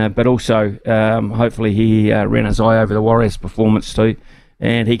 But also, hopefully he ran his eye over the Warriors' performance too,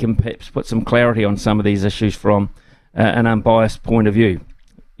 and he can perhaps put some clarity on some of these issues from an unbiased point of view,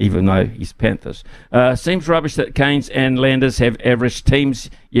 even though he's Panthers. Seems rubbish that Canes and Landers have average teams,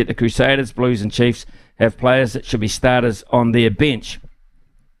 yet the Crusaders, Blues and Chiefs have players that should be starters on their bench.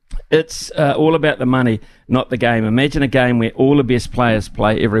 It's all about the money, not the game. Imagine a game where all the best players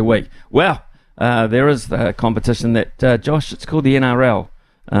play every week. Well, there is the competition that, Josh, it's called the NRL.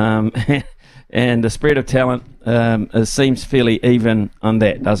 And the spread of talent seems fairly even on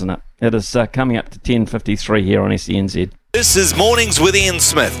that, doesn't it? It is coming up to 10:53 here on SENZ. This is Mornings with Ian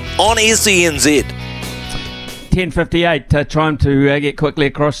Smith on SENZ. 10:58, time to get quickly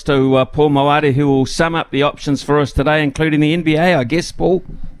across to Paul Moati, who will sum up the options for us today, including the NBA, I guess, Paul.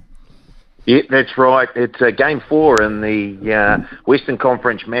 Yeah, that's right. It's Game 4 in the Western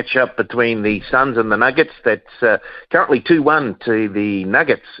Conference matchup between the Suns and the Nuggets. That's currently 2-1 to the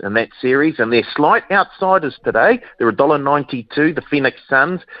Nuggets in that series, and they're slight outsiders today. They're $1.92. The Phoenix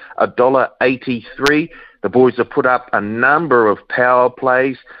Suns, $1.83. The boys have put up a number of power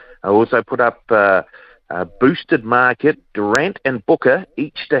plays. Also put up boosted market, Durant and Booker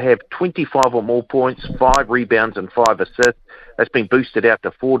each to have 25 or more points, 5 rebounds and 5 assists. That's been boosted out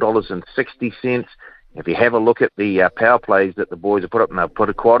to $4.60. If you have a look at the power plays that the boys have put up, and they've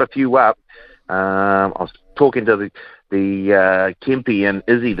put quite a few up. I was talking to the Kempy and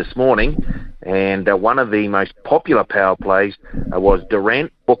Izzy this morning, and one of the most popular power plays was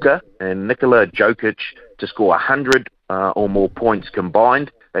Durant, Booker, and Nikola Jokic to score 100 or more points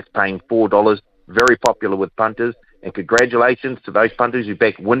combined. That's paying $4. Very popular with punters. And congratulations to those punters who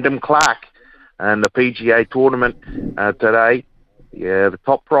backed Wyndham Clark in the PGA tournament today. Yeah, the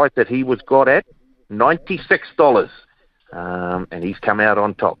top price that he was got at, $96. And he's come out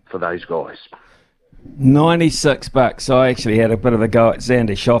on top for those guys. $96. I actually had a bit of a go at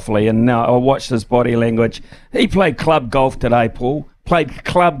Xander Schauffele, and I watched his body language. He played club golf today, Paul. Played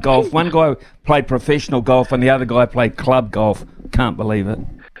club golf. One guy played professional golf, and the other guy played club golf. Can't believe it.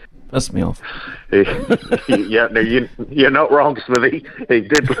 Pissed me off. Yeah, no, you're not wrong, Smithy. He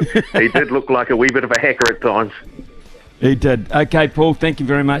did look like a wee bit of a hacker at times. He did. Okay, Paul, thank you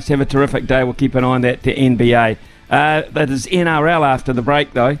very much. Have a terrific day. We'll keep an eye on that to NBA. That is NRL after the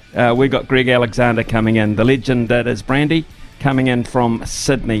break, though. We've got Greg Alexander coming in. The legend that is Brandy coming in from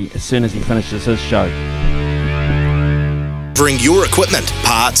Sydney as soon as he finishes his show. Bring your equipment,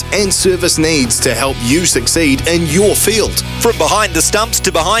 parts and service needs to help you succeed in your field. From behind the stumps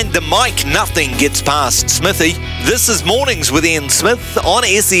to behind the mic, nothing gets past Smithy. This is Mornings with Ian Smith on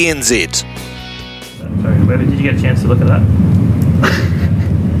SENZ. Sorry, Webber, did you get a chance to look at that?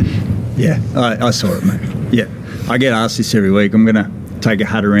 Yeah, I saw it, mate. Yeah, I get asked this every week. I'm going to take a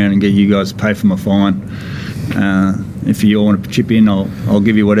hut around and get you guys to pay for my fine. If you all want to chip in, I'll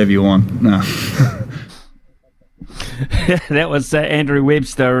give you whatever you want. No. That was Andrew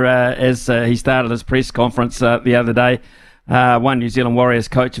Webster as he started his press conference the other day. One New Zealand Warriors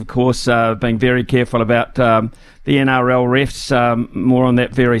coach, of course, being very careful about the NRL refs. More on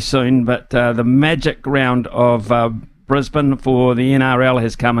that very soon. But the magic round of Brisbane for the NRL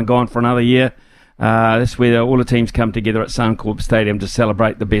has come and gone for another year. That's where all the teams come together at Suncorp Stadium to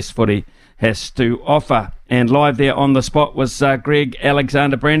celebrate the best footy has to offer. And live there on the spot was Greg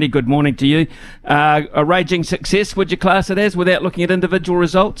Alexander. Brandy, good morning to you. A raging success, would you class it as, without looking at individual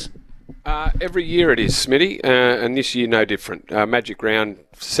results? Every year it is, Smitty, and this year no different. Magic round,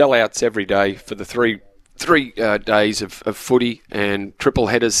 sellouts every day for the three days of footy, and triple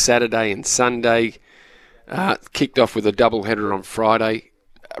headers Saturday and Sunday. Kicked off with a double header on Friday.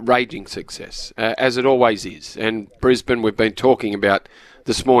 Raging success, as it always is. And Brisbane, we've been talking about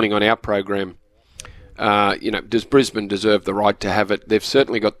this morning on our program. Does Brisbane deserve the right to have it? They've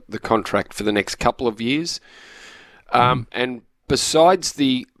certainly got the contract for the next couple of years. And besides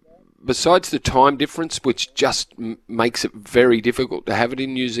the time difference, which just makes it very difficult to have it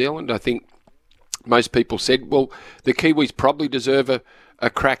in New Zealand, I think most people said, well, the Kiwis probably deserve a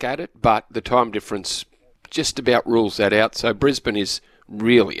crack at it, but the time difference just about rules that out. So Brisbane is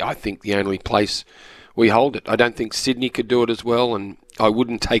really, I think, the only place we hold it. I don't think Sydney could do it as well, and I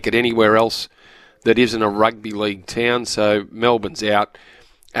wouldn't take it anywhere else that isn't a rugby league town. So Melbourne's out,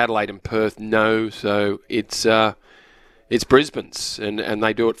 Adelaide and Perth no. So it's Brisbane's, and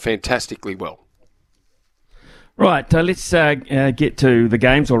they do it fantastically well. Right, let's get to the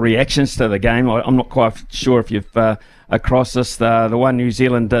games or reactions to the game. I'm not quite sure if you've across this. The One New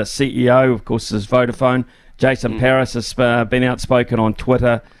Zealand CEO, of course, is Vodafone. Jason Paris has been outspoken on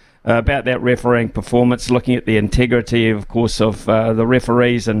Twitter about that refereeing performance, looking at the integrity, of course, of the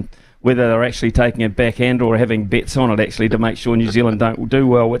referees and whether they're actually taking a backhand or having bets on it, actually, to make sure New Zealand don't do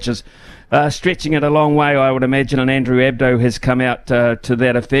well, which is stretching it a long way, I would imagine. And Andrew Abdo has come out to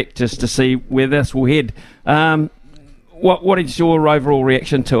that effect just to see where this will head. What is your overall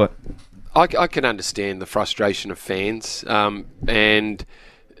reaction to it? I can understand the frustration of fans, and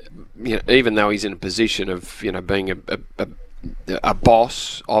even though he's in a position of being a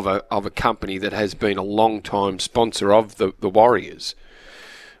boss of a company that has been a long time sponsor of the Warriors,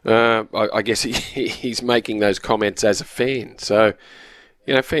 I guess he's making those comments as a fan. So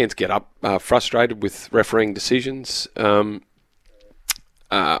fans get up frustrated with refereeing decisions. I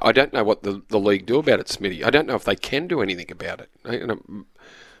don't know what the league do about it, Smitty. I don't know if they can do anything about it.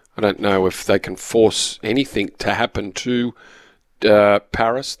 I don't know if they can force anything to happen to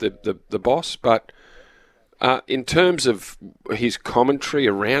Paris, the boss. But in terms of his commentary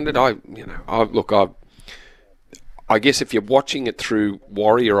around it, I guess if you're watching it through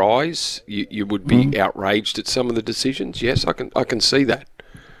Warrior eyes, you would be outraged at some of the decisions. Yes, I can see that.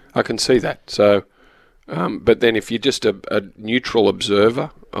 I can see that. So, but then if you're just a neutral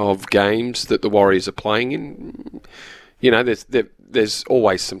observer of games that the Warriors are playing in, there's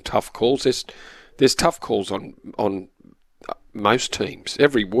always some tough calls. There's there's tough calls on most teams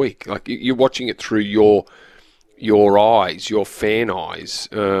every week. Like you're watching it through your eyes, your fan eyes.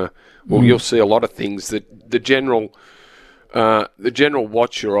 You'll see a lot of things that the general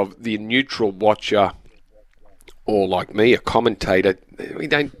watcher of the neutral watcher, or like me, a commentator, we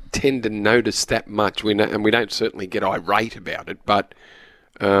don't tend to notice that much. We don't certainly get irate about it, but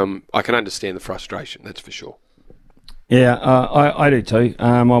I can understand the frustration. That's for sure. Yeah, I do too.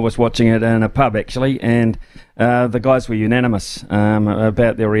 I was watching it in a pub actually, and the guys were unanimous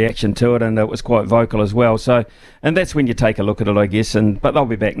about their reaction to it, and it was quite vocal as well. So, and that's when you take a look at it, I guess. But they'll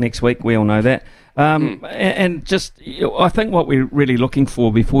be back next week. We all know that. And just, I think what we're really looking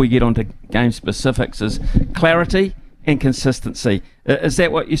for before we get onto game specifics is clarity and consistency. Is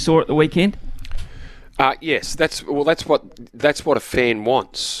that what you saw at the weekend? Yes, that's what a fan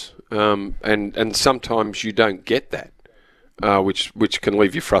wants, and sometimes you don't get that. Which can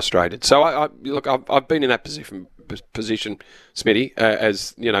leave you frustrated. So I've been in that position, Smitty,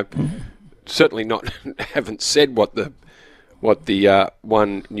 as you know, certainly not haven't said what the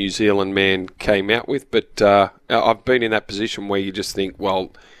one New Zealand man came out with, but I've been in that position where you just think,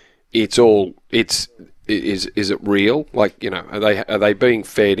 well, is it real? Like, you know, are they being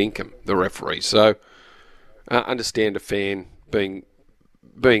fair income, the referees? So understand a fan being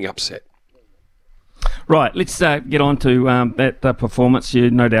upset. Right, let's get on to that performance.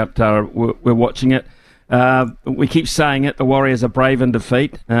 You no doubt we're watching it. We keep saying it, the Warriors are brave in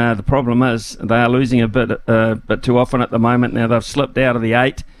defeat. The problem is they are losing a bit too often at the moment. Now they've slipped out of the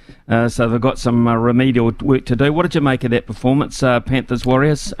 8, so they've got some remedial work to do. What did you make of that performance,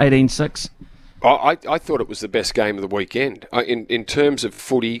 Panthers-Warriors, 18-6? I thought it was the best game of the weekend. In terms of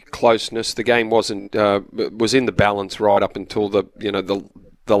footy closeness, the game was in the balance right up until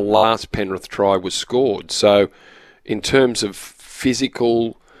the last Penrith try was scored. So in terms of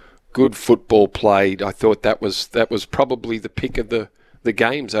physical, good football played, I thought that was probably the pick of the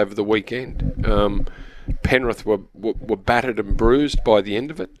games over the weekend. Penrith were battered and bruised by the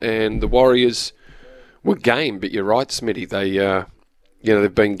end of it, and the Warriors were game. But you're right, Smitty.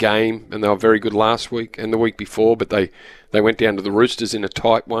 They've been game, and they were very good last week and the week before, but they went down to the Roosters in a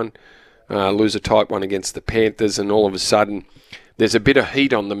tight one, lose a tight one against the Panthers, and all of a sudden there's a bit of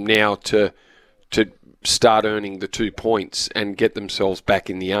heat on them now to start earning the 2 points and get themselves back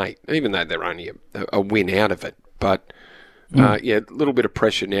in the 8, even though they're only a win out of it. But a little bit of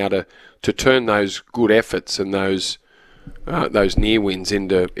pressure now to turn those good efforts and those near wins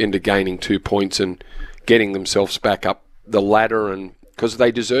into gaining 2 points and getting themselves back up the ladder, and because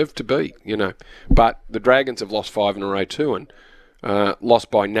they deserve to be, you know. But the Dragons have lost 5 in a row too, and lost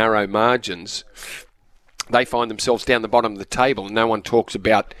by narrow margins. They find themselves down the bottom of the table, and no one talks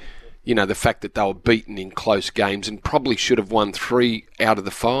about, you know, the fact that they were beaten in close games and probably should have won 3 out of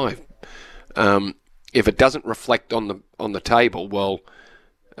the 5. If it doesn't reflect on the table, well,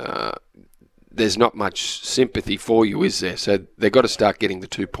 there's not much sympathy for you, is there? So they've got to start getting the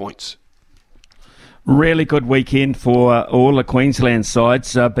 2 points. Really good weekend for all the Queensland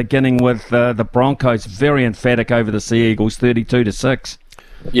sides, beginning with the Broncos, very emphatic over the Sea Eagles, 32-6.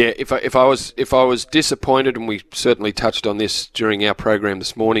 Yeah, if I was disappointed, and we certainly touched on this during our program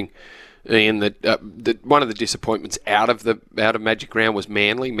this morning, Ian, that one of the disappointments out of Magic Round was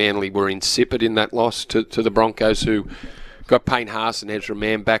Manly. Manly were insipid in that loss to the Broncos, who got Payne Haas and Ezra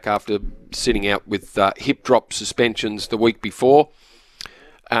Mann back after sitting out with hip drop suspensions the week before,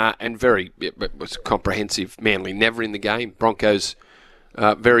 and it was comprehensive. Manly never in the game. Broncos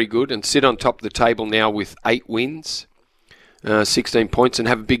very good, and sit on top of the table now with 8 wins. 16 points, and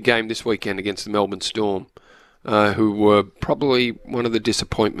have a big game this weekend against the Melbourne Storm, who were probably one of the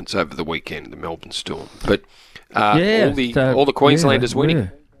disappointments over the weekend, the Melbourne Storm. But all the Queenslanders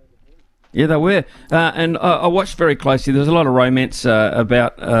winning. Yeah, they were. And I watched very closely. There's a lot of romance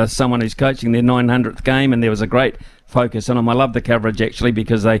about someone who's coaching their 900th game, and there was a great focus on them. I love the coverage, actually,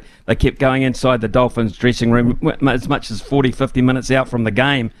 because they kept going inside the Dolphins dressing room as much as 40, 50 minutes out from the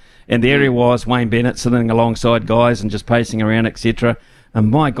game. And the area was Wayne Bennett sitting alongside guys and just pacing around, etc. And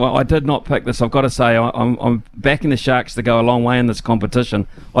my God, I did not pick this. I've got to say, I'm backing the Sharks to go a long way in this competition.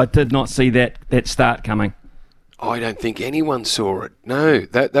 I did not see that start coming. I don't think anyone saw it. No,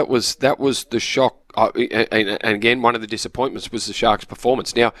 that was the shock. And again, one of the disappointments was the Sharks'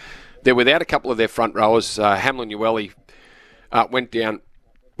 performance. Now, they're without a couple of their front rowers. Hamlin Ueli went down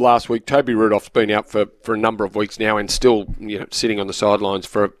last week. Toby Rudolph's been out for a number of weeks now, and still, you know, sitting on the sidelines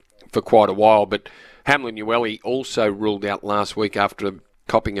for quite a while. But Hamlin Ueli also ruled out last week after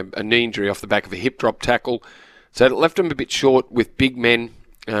copping a knee injury off the back of a hip drop tackle. So it left him a bit short with big men,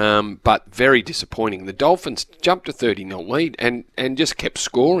 but very disappointing. The Dolphins jumped a 30-0 lead and just kept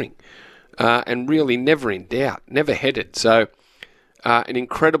scoring. and really never in doubt, never headed. So an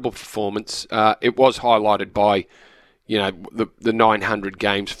incredible performance. It was highlighted by, the 900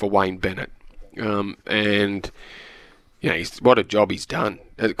 games for Wayne Bennett. And what a job he's done,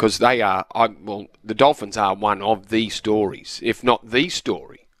 because the Dolphins are one of the stories, if not the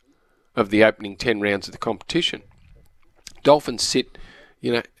story, of the opening 10 rounds of the competition. Dolphins sit,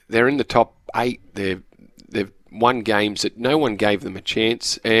 they're in the top 8. They've won games that no one gave them a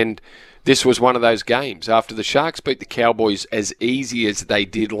chance, and this was one of those games. After the Sharks beat the Cowboys as easy as they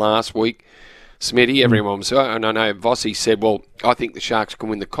did last week, Smitty, everyone was, and I know Vossi said, well, I think the Sharks can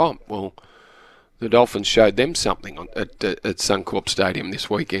win the comp. Well, the Dolphins showed them something at Suncorp Stadium this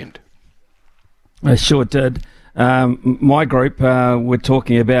weekend. They sure did. My group were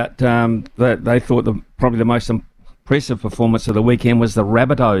talking about that they thought probably the most impressive performance of the weekend was the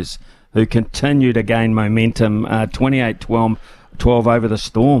Rabbitohs, who continue to gain momentum, 28-12 over the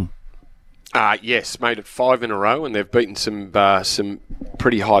Storm. Yes, made it 5 in a row, and they've beaten some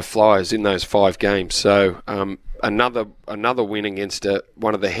pretty high flyers in those 5 games. So another win against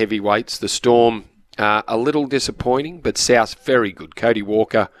one of the heavyweights. The Storm, a little disappointing, but South very good. Cody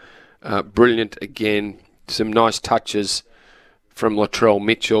Walker, brilliant again. Some nice touches from Latrell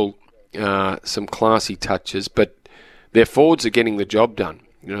Mitchell, some classy touches, but their forwards are getting the job done.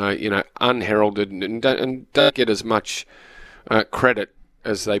 Unheralded and don't get as much credit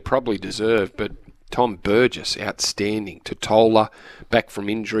as they probably deserve. But Tom Burgess, outstanding. Totola, back from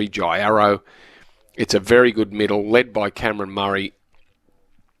injury. Jairo. It's a very good middle, led by Cameron Murray,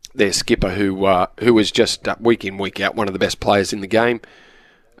 their skipper, who is just week in, week out, one of the best players in the game.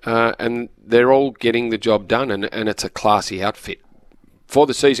 And they're all getting the job done, and it's a classy outfit. Before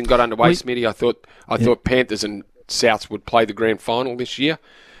the season got underway, Smitty, I thought Panthers and Souths would play the grand final this year,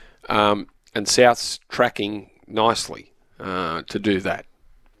 and Souths tracking nicely to do that.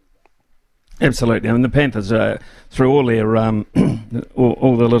 Absolutely. I mean, the Panthers, through all their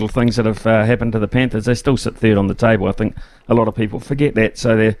all the little things that have happened to the Panthers, they still sit third on the table. I think a lot of people forget that.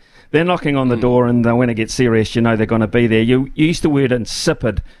 So they're knocking on the door, and when it gets serious, they're going to be there. You used the word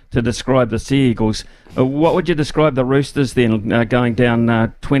insipid to describe the Sea Eagles. What would you describe the Roosters then, going down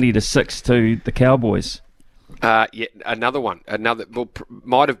 20-6 to the Cowboys? Another one.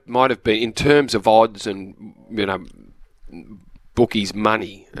 Might have been in terms of odds and bookies'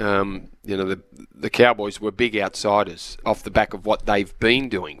 money. The Cowboys were big outsiders off the back of what they've been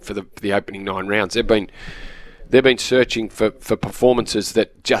doing for the opening 9 rounds. They've been searching for performances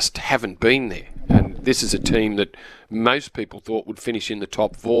that just haven't been there. And this is a team that most people thought would finish in the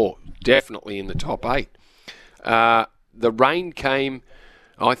top 4, definitely in the top 8. The rain came,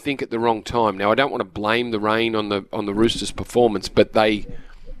 I think, at the wrong time. Now, I don't want to blame the rain on the Roosters' performance, but they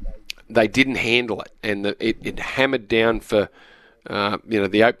didn't handle it, and it hammered down for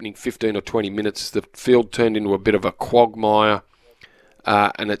the opening 15 or 20 minutes. The field turned into a bit of a quagmire,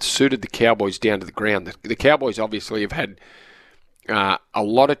 and it suited the Cowboys down to the ground. The Cowboys obviously have had a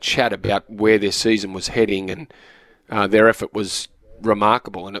lot of chat about where their season was heading, and their effort was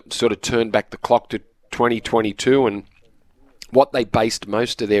remarkable, and it sort of turned back the clock to 2022 and what they based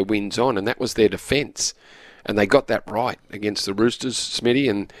most of their wins on, and that was their defence. And they got that right against the Roosters, Smitty,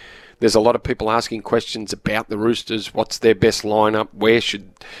 and there's a lot of people asking questions about the Roosters. What's their best lineup? Where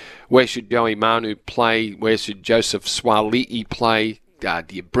should Joey Manu play? Where should Joseph Suaalii play? Do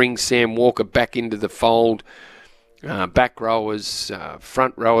you bring Sam Walker back into the fold? Back rowers,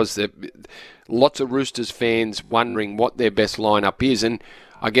 front rowers. Lots of Roosters fans wondering what their best lineup is, and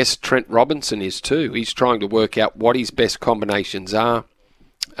I guess Trent Robinson is too. He's trying to work out what his best combinations are.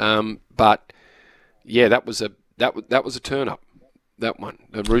 But yeah, that was a turn up. That one,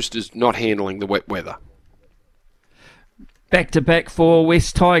 the Roosters not handling the wet weather. Back to back for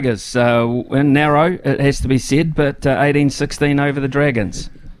West Tigers. Narrow, it has to be said, but 18-16 over the Dragons.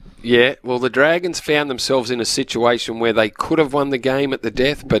 Yeah, well, the Dragons found themselves in a situation where they could have won the game at the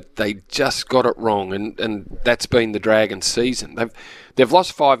death, but they just got it wrong, and that's been the Dragons' season. They've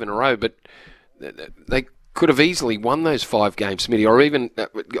lost 5 in a row, but they could have easily won those 5 games, Smitty,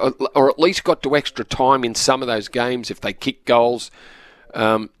 or at least got to extra time in some of those games if they kicked goals.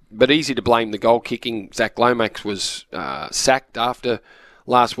 But easy to blame the goal kicking. Zach Lomax was sacked after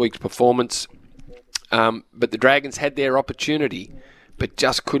last week's performance. But the Dragons had their opportunity, but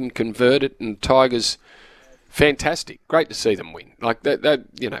just couldn't convert it. And Tigers, fantastic, great to see them win. Like that,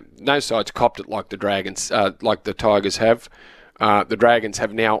 no side's copped it like the Dragons, like the Tigers have. The Dragons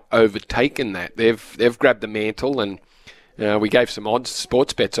have now overtaken that. They've grabbed the mantle, and we gave some odds,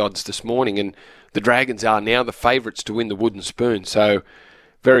 sports bets odds this morning, and the Dragons are now the favourites to win the Wooden Spoon. So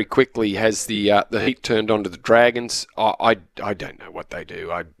very quickly has the heat turned onto the Dragons. I don't know what they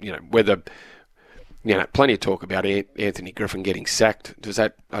do. Whether plenty of talk about Anthony Griffin getting sacked.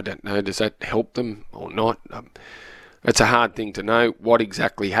 I don't know. Does that help them or not? It's a hard thing to know what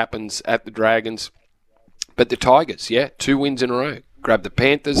exactly happens at the Dragons. But the Tigers, 2 wins in a row. Grabbed the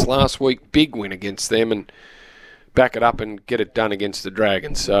Panthers last week, big win against them, and back it up and get it done against the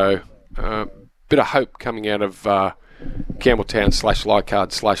Dragons. So, bit of hope coming out of Campbelltown /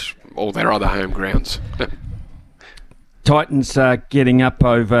 Leichhardt / all their other home grounds. Titans getting up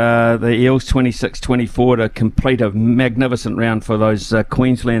over the Eels 26-24 to complete a magnificent round for those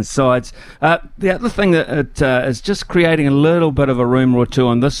Queensland sides. The other thing that is just creating a little bit of a rumour or two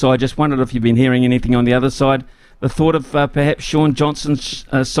on this side, just wondered if you've been hearing anything on the other side, the thought of perhaps Shaun Johnson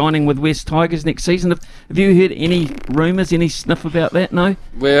signing with West Tigers next season. Have you heard any rumours, any sniff about that? No?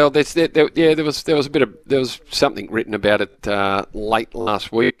 Well, there was something written about it late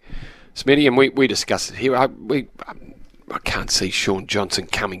last week, Smitty, and we discussed it here. I can't see Shaun Johnson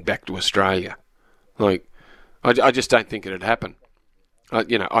coming back to Australia. I just don't think it'd happen. I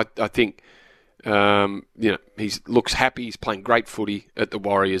think he looks happy. He's playing great footy at the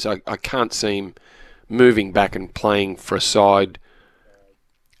Warriors. I can't see him moving back and playing for a side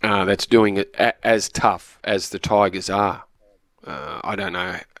that's doing it as tough as the Tigers are. I don't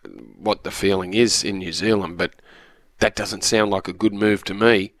know what the feeling is in New Zealand, but that doesn't sound like a good move to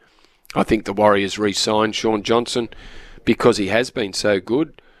me. I think the Warriors re-signed Shaun Johnson because he has been so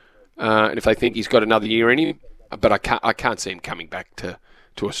good, and if they think he's got another year in him, but I can't see him coming back to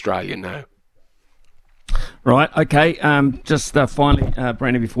Australia, no. Right, okay. Just finally,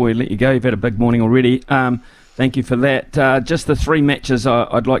 Brandon, before we let you go, you've had a big morning already. Thank you for that. Just the 3 matches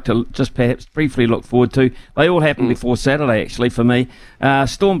I'd like to just perhaps briefly look forward to. They all happen before Saturday, actually, for me.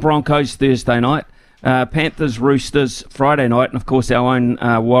 Storm Broncos Thursday night, Panthers Roosters Friday night, and of course our own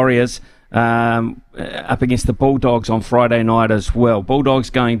Warriors up against the Bulldogs on Friday night as well. Bulldogs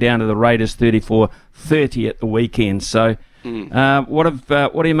going down to the Raiders 34-30 at the weekend. So what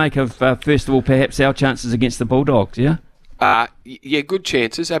do you make of, first of all, perhaps our chances against the Bulldogs, yeah? Good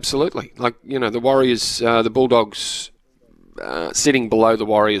chances, absolutely. The Warriors, the Bulldogs sitting below the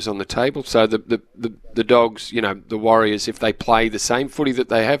Warriors on the table. So the Dogs, the Warriors, if they play the same footy that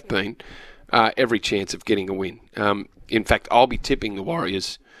they have been, every chance of getting a win. In fact, I'll be tipping the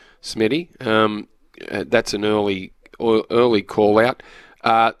Warriors, Smitty. That's an early call out.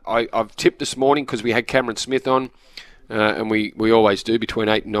 I've tipped this morning because we had Cameron Smith on, and we always do between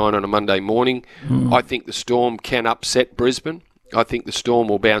 8 and 9 on a Monday morning. I think the Storm can upset Brisbane. I think the Storm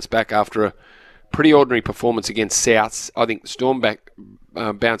will bounce back after a pretty ordinary performance against Souths. I think the Storm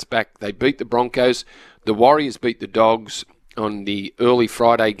bounce back. They beat the Broncos. The Warriors beat the Dogs on the early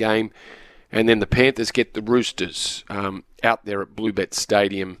Friday game, and then the Panthers get the Roosters out there at Bluebet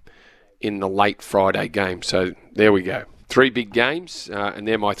Stadium in the late Friday game. So there we go. 3 big games, and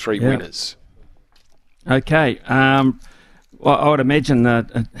they're my 3 winners. Okay. Well, I would imagine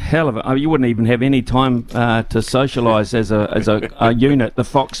a hell of it. You wouldn't even have any time to socialise as a unit. The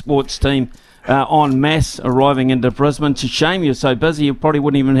Fox Sports team en masse arriving into Brisbane. It's a shame you're so busy. You probably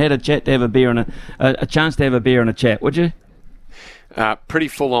wouldn't even had a chat to have a beer and a chance to have a beer and a chat, would you? Pretty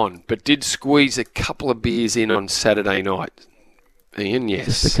full on, but did squeeze a couple of beers in on Saturday night. Ian, yes.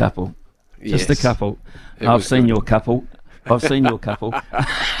 Just a couple. Yes. Just a couple. I've seen your couple. Hey,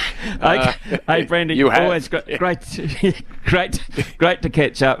 Brandon, you have. Always great to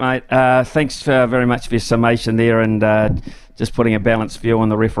catch up, mate. Thanks very much for your summation there and just putting a balanced view on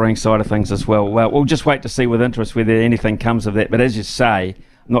the refereeing side of things as well. Well, we'll just wait to see with interest whether anything comes of that. But as you say,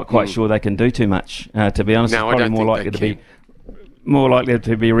 I'm not quite sure they can do too much, to be honest. No, it's probably more likely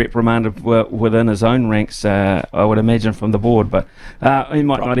to be reprimanded within his own ranks, I would imagine, from the board. But it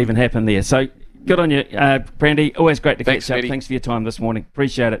might not even happen there. So good on you, Brandy. Always great to catch up. Eddie. Thanks for your time this morning.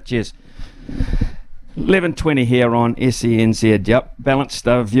 Appreciate it. Cheers. 11:20 here on SENZ. Yep, balanced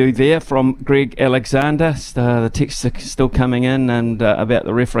view there from Greg Alexander. The texts are still coming in and about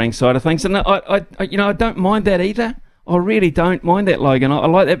the refereeing side of things. And I don't mind that either. I really don't mind that, Logan. I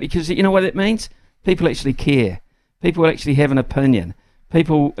like that because you know what that means? People actually care. People actually have an opinion.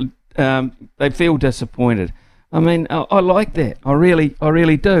 People, they feel disappointed. I mean, I like that. I really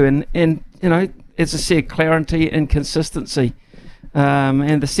do. And you know, as I said, clarity and consistency.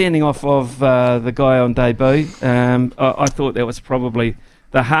 And the sending off of the guy on debut, I thought that was probably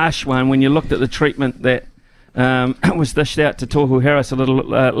the harsh one when you looked at the treatment that was dished out to Tohu Harris a little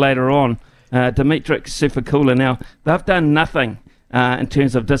later on. Dimitri Sefakula. Now, they've done nothing in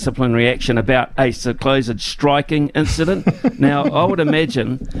terms of disciplinary action about a supposed striking incident. Now, I would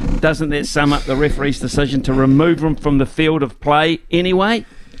imagine, doesn't that sum up the referee's decision to remove him from the field of play anyway?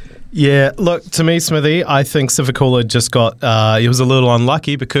 Yeah, look, to me, Smithy, I think Sivakola just got, he was a little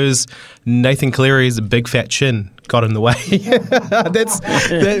unlucky because Nathan Cleary's big fat chin got in the way. That's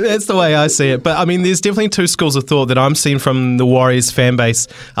the way I see it. But, I mean, there's definitely two schools of thought that I'm seeing from the Warriors fan base,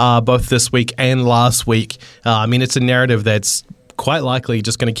 both this week and last week. I mean, it's a narrative that's quite likely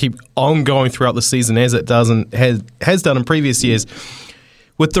just going to keep on going throughout the season as it does and has done in previous years.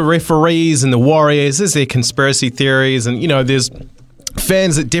 With the referees and the Warriors, there's their conspiracy theories and, there's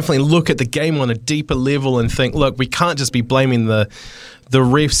fans that definitely look at the game on a deeper level and think, look, we can't just be blaming the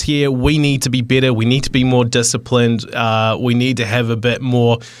refs here. We need to be better. We need to be more disciplined. We need to have a bit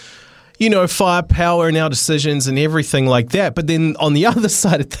more, firepower in our decisions and everything like that. But then on the other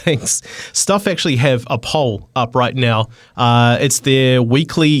side of things, Stuff actually have a poll up right now. It's their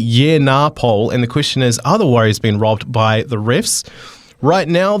weekly Yeah Nah poll. And the question is, are the Warriors being robbed by the refs? Right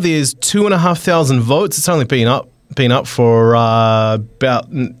now, there's 2,500 votes. It's only been up for about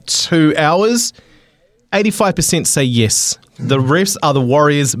 2 hours. 85% say yes. The refs are the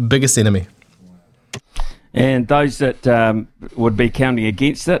Warriors' biggest enemy. And those that would be counting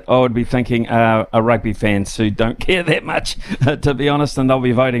against it, I would be thinking are rugby fans who don't care that much, to be honest, and they'll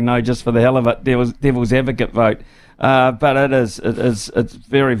be voting no just for the hell of it, devil's advocate vote. But it's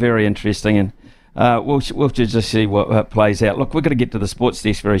very, very interesting, and we'll just see what plays out. Look, we're going to get to the sports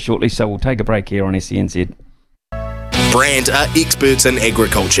desk very shortly, so we'll take a break here on SENZ. Brand are experts in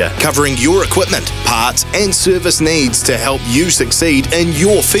agriculture, covering your equipment, parts and service needs to help you succeed in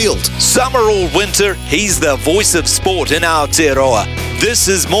your field. Summer or winter, he's the voice of sport in Aotearoa. This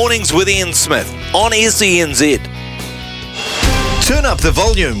is Mornings with Ian Smith on SENZ. Turn up the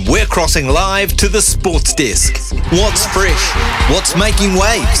volume, we're crossing live to the sports desk. What's fresh? What's making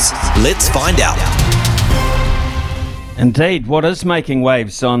waves? Let's find out. Indeed, what is making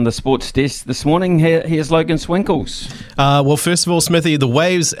waves on the sports desk this morning? Here's Logan Swinkles. Well, first of all, Smithy, the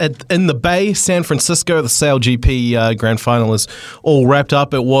waves in the Bay, San Francisco, the Sail GP Grand Final is all wrapped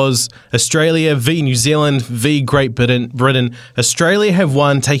up. It was Australia v New Zealand v Great Britain. Australia have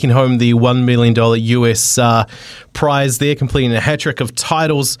won, taking home the $1 million US prize there, completing a hat-trick of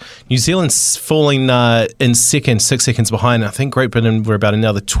titles. New Zealand's falling in second, 6 seconds behind. I think Great Britain were about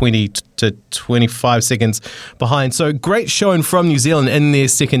another 20 to 25 seconds behind. So great showing from New Zealand in their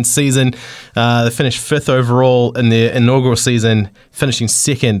second season. They finished fifth overall in their inaugural season, finishing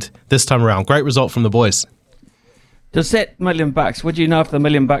second this time around. Great result from the boys. Does that $1 million, would you know if the $1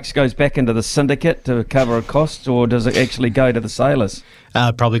 million goes back into the syndicate to cover costs, or does it actually go to the sailors?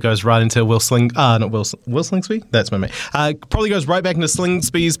 Probably goes right into Will Slingsby? That's my mate. Probably goes right back into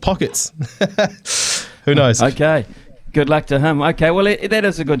Slingsby's pockets. Who knows? Okay. Good luck to him. Okay, well, that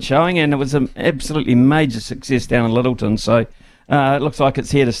is a good showing, and it was an absolutely major success down in Littleton, so it looks like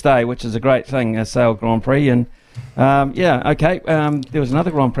it's here to stay, which is a great thing, a Sail Grand Prix. And there was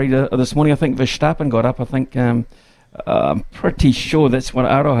another Grand Prix this morning. I think Verstappen got up. I think I'm pretty sure that's what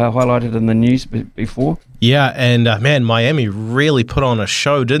Aroha highlighted in the news before. Yeah, and Miami really put on a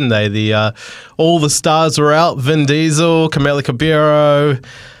show, didn't they? All the stars were out. Vin Diesel, Camila Cabello.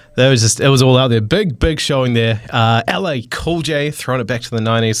 It was all out there. Big showing there. LA Cool J throwing it back to the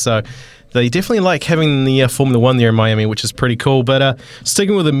 90s. So they definitely like having the Formula One there in Miami, which is pretty cool. But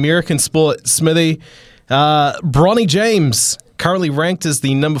sticking with American sport, Smithy, Bronny James, currently ranked as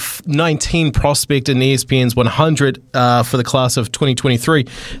the number 19 prospect in ESPN's 100 for the class of 2023,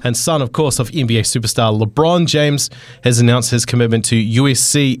 and son, of course, of NBA superstar LeBron James, has announced his commitment to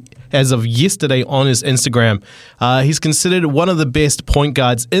USC as of yesterday on his Instagram. He's considered one of the best point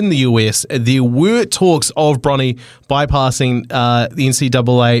guards in the US. There were talks of Bronny bypassing the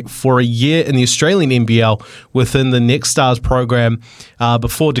NCAA for a year in the Australian NBL within the Next Stars program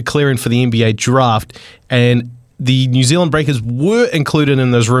before declaring for the NBA draft, and the New Zealand Breakers were included in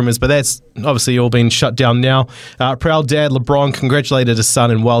those rumours, but that's obviously all been shut down now. Proud dad LeBron congratulated his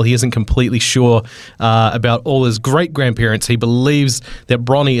son, and while he isn't completely sure about all his great-grandparents, he believes that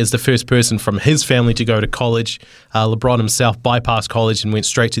Bronny is the first person from his family to go to college. LeBron himself bypassed college and went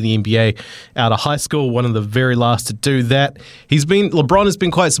straight to the NBA out of high school, one of the very last to do that. LeBron has been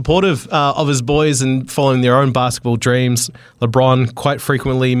quite supportive of his boys and following their own basketball dreams. LeBron quite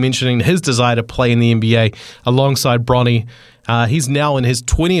frequently mentioning his desire to play in the NBA alongside Bronny. He's now in his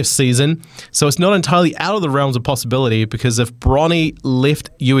 20th season, so it's not entirely out of the realms of possibility, because if Bronny left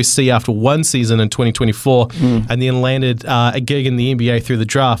USC after one season in 2024 and then landed a gig in the NBA through the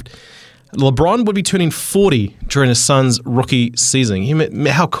draft, LeBron would be turning 40 during his son's rookie season.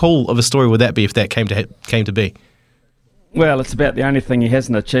 How cool of a story would that be if that came to be? Well, it's about the only thing he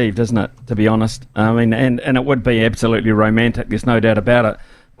hasn't achieved, isn't it, to be honest? I mean, and it would be absolutely romantic, there's no doubt about it.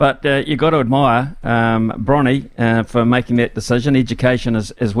 But you've got to admire Bronny for making that decision. Education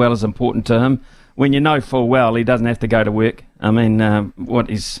is as well as important to him. When you know full well he doesn't have to go to work. I mean, what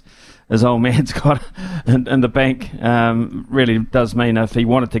his old man's got in the bank really does mean if he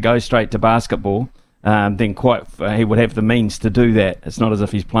wanted to go straight to basketball, then he would have the means to do that. It's not as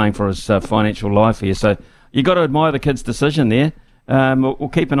if he's playing for his financial life here. So you've got to admire the kid's decision there.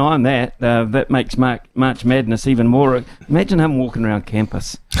 We'll keep an eye on that. That makes March Madness even more. Imagine him walking around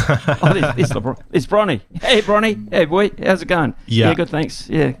campus. There's Bronny. Hey, Bronny. Hey, boy. How's it going? Yeah, good, thanks.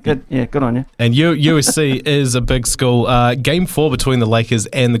 Yeah, good. Yeah, good on you. And USC is a big school. Game 4 between the Lakers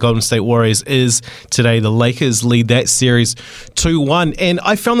and the Golden State Warriors is today. The Lakers lead that series 2-1. And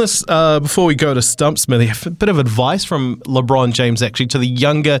I found this, before we go to Stump Smithy, a bit of advice from LeBron James, actually, to the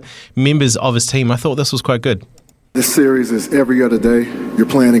younger members of his team. I thought this was quite good. This series is every other day. You're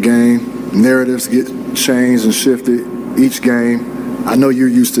playing a game. Narratives get changed and shifted each game. I know you're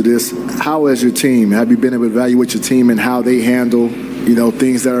used to this. How has your team, have you been able to evaluate your team and how they handle,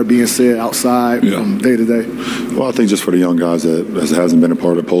 things that are being said outside from day to day? Well, I think just for the young guys that hasn't been a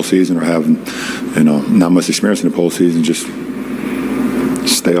part of the postseason or haven't, not much experience in the postseason, just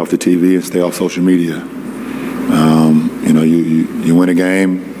stay off the TV and stay off social media. You win a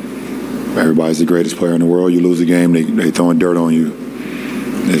game. Everybody's the greatest player in the world. You lose a game, they throwing dirt on you.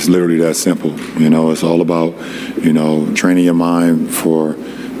 It's literally that simple. It's all about, training your mind for,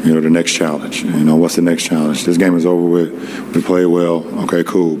 the next challenge. What's the next challenge? This game is over with. We played well. Okay,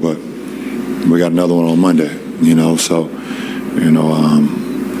 cool. But we got another one on Monday, So,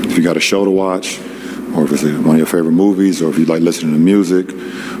 if you got a show to watch, or if it's one of your favorite movies, or if you like listening to music,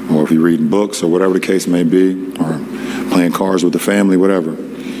 or if you're reading books, or whatever the case may be, or playing cards with the family, whatever.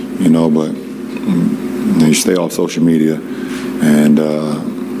 But you stay off social media, and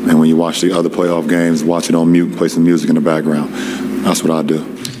when you watch the other playoff games, watch it on mute, play some music in the background. That's what I do.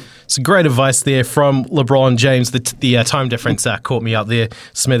 Some great advice there from LeBron James. The time difference caught me out there,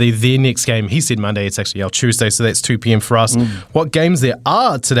 Smithy. Their next game, he said Monday, it's actually our Tuesday, so that's 2 p.m. for us. What games there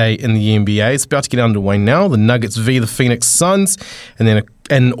are today in the NBA? It's about to get underway now. The Nuggets v. the Phoenix Suns,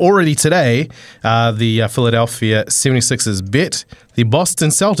 and already today, the Philadelphia 76ers bet the Boston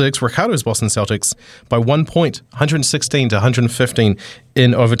Celtics, Ricardo's Boston Celtics, by 1 point, 116 to 115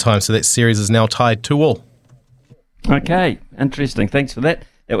 in overtime. So that series is now tied 2-2. Okay, interesting. Thanks for that.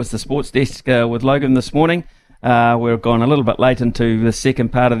 That was the Sports Desk with Logan this morning. We've gone a little bit late into the second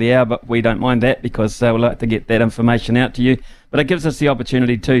part of the hour, but we don't mind that because we like to get that information out to you. But it gives us the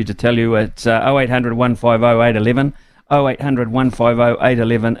opportunity too to tell you it's 0800 150 811. 0800 150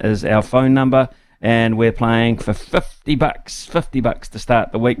 811 is our phone number, and we're playing for $50 to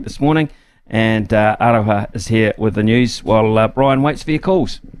start the week this morning. And Aroha is here with the news while Brian waits for your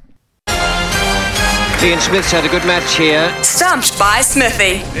calls. Ian Smith's had a good match here. Stumped by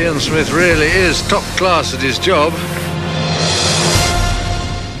Smithy. Ian Smith really is top class at his job.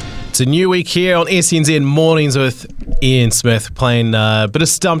 It's a new week here on SENZ Mornings with Ian Smith playing a bit of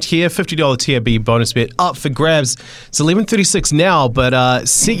Stumped here. $50 TAB bonus bet up for grabs. It's 11:36 now, but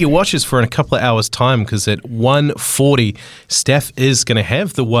set your watches for in a couple of hours' time because at 1:40, Steph is going to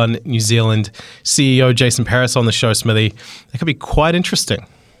have the One New Zealand CEO Jason Paris on the show, Smithy. That could be quite interesting.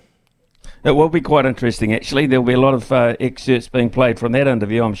 It will be quite interesting, actually. There'll be a lot of excerpts being played from that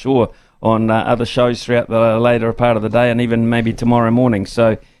interview, I'm sure, on other shows throughout the later part of the day and even maybe tomorrow morning.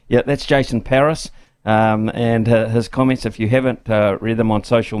 So, yeah, that's Jason Paris and his comments, if you haven't read them on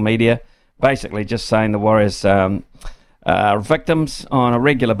social media, basically just saying the Warriors are victims on a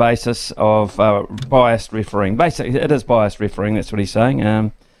regular basis of biased refereeing. Basically, it is biased refereeing, that's what he's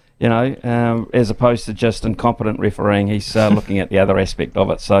saying. As opposed to just incompetent refereeing, he's looking at the other aspect of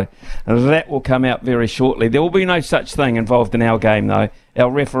it. So that will come out very shortly. There will be no such thing involved in our game, though.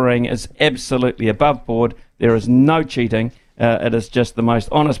 Our refereeing is absolutely above board. There is no cheating. It is just the most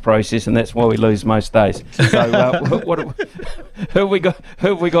honest process, and that's why we lose most days. So, who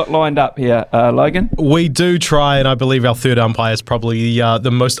have we got lined up here, Logan? We do try, and I believe our third umpire is probably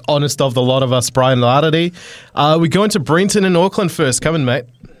the most honest of the lot of us, Brian Lardy. We're going to Brenton in Auckland first. Come in, mate.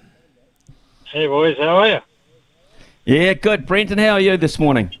 Hey, boys, how are you? Yeah, good. Brenton, how are you this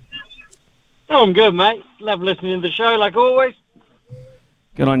morning? Oh, I'm good, mate. Love listening to the show, like always.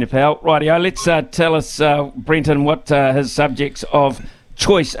 Good on you, pal. Rightio, let's tell us, Brenton, what his subjects of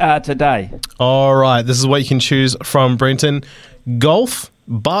choice are today. All right, this is what you can choose from, Brenton. Golf,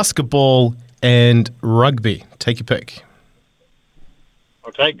 basketball, and rugby. Take your pick.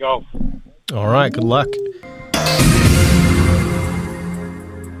 I'll take golf. All right, good luck.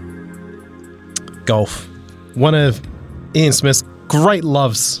 Golf. One of Ian Smith, great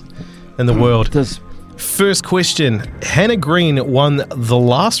loves in the world. First question. Hannah Green won the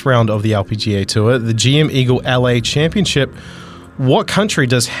last round of the LPGA Tour, the GM Eagle LA Championship. What country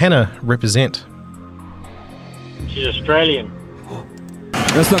does Hannah represent? She's Australian.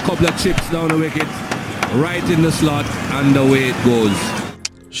 Just a couple of chips down the wicket, right in the slot, and away it goes.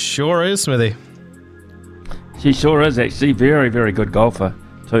 Sure is, Smithy. She sure is, actually. Very, very good golfer,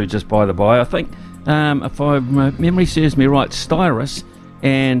 too, just by the by. I think, if my memory serves me right, Styrus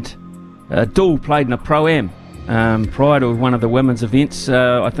and Dool played in a Pro-Am prior to one of the women's events.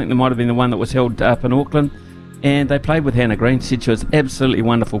 I think there might have been the one that was held up in Auckland. And they played with Hannah Green. Said she was an absolutely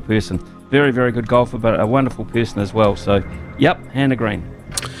wonderful person. Very, very good golfer, but a wonderful person as well. So, yep, Hannah Green.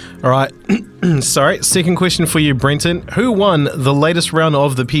 All right. Sorry. Second question for you, Brenton. Who won the latest round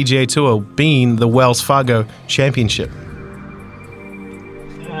of the PGA Tour, being the Wells Fargo Championship?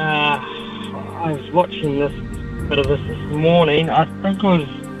 I was watching this bit of this morning. I think it was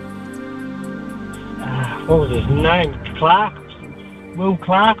what was his name? Clark? Will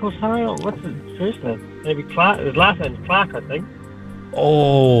Clark or something? What's his first name? Maybe Clark. His last name's Clark, I think.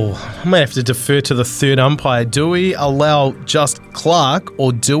 Oh, I may have to defer to the third umpire. Do we allow just Clark,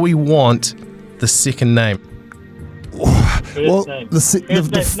 or do we want the second name? Well,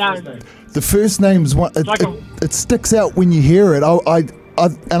 the first name's one. It sticks out when you hear it.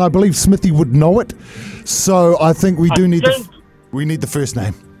 I believe Smithy would know it. So I think we need the first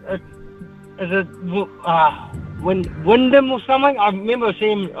name. Is it Wyndham or something? I remember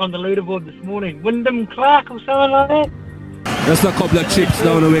seeing him on the leaderboard this morning. Wyndham Clark or something like that. Just a couple of chips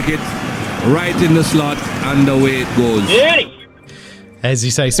down the wicket, right in the slot, and away it goes. Yeah. As you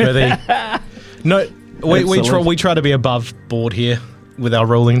say, Smithy. No, we try to be above board here with our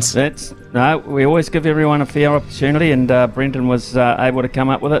rulings. We always give everyone a fair opportunity, and Brendan was able to come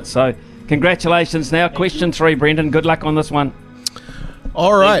up with it. So, congratulations. Now, question 3, Brendan. Good luck on this one.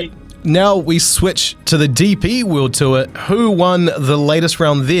 All right. Now we switch to the DP World Tour. Who won the latest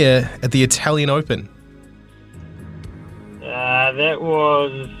round there at the Italian Open? That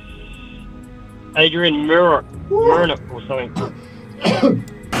was Adrian Murnick or something.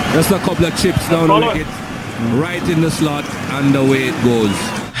 Just a couple of chips down the wicket, right in the slot, and away it goes.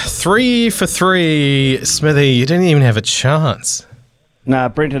 3 for 3. Smithy, you didn't even have a chance. No,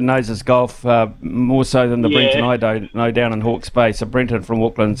 Brenton knows his golf more so than the Brenton I don't know down in Hawke's Bay. So Brenton from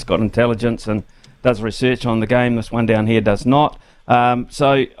Auckland's got intelligence and does research on the game. This one down here does not.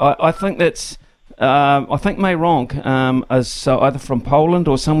 So I think that's... I think May Ronk is either from Poland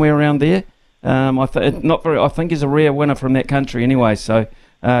or somewhere around there. I think he's a rare winner from that country anyway. So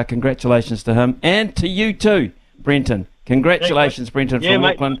congratulations to him and to you too, Brenton. Congratulations, Brenton from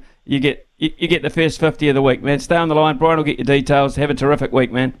Auckland. You get the first 50 of the week, man. Stay on the line. Brian will get your details. Have a terrific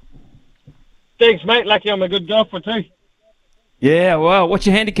week, man. Thanks, mate. Lucky I'm a good golfer too. Yeah. Well, what's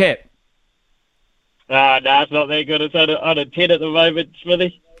your handicap? No, it's not that good. It's on a 10 at the moment,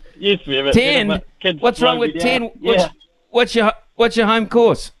 Smithy. Used to be a bit 10? What's wrong with 10? Yeah. What's your home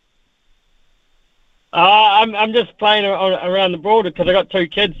course? I'm just playing around the border because I got 2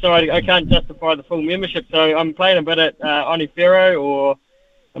 kids, so I can't justify the full membership. So I'm playing a bit at Onifero, or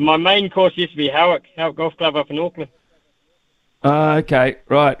my main course used to be Howick Golf Club up in Auckland. Okay,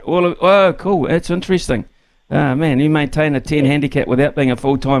 right. Oh, cool. That's interesting. Man, you maintain a 10 handicap without being a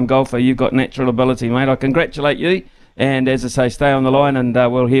full-time golfer. You've got natural ability, mate. I congratulate you. And as I say, stay on the line and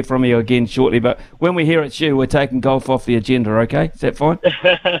we'll hear from you again shortly. But when we hear it's you, we're taking golf off the agenda, okay? Is that fine?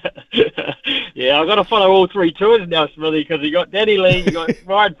 Yeah, I've got to follow all 3 tours now, Smithy, because you got Danny Lee, you got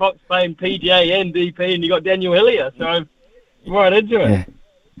Ryan Fox playing PGA and DP, and you got Daniel Hillier. So I'm right into it.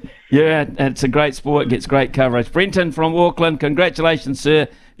 Yeah, it's a great sport. It gets great coverage. Brenton from Auckland, congratulations, sir.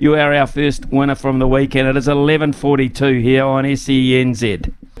 You are our first winner from the weekend. It is 11:42 here on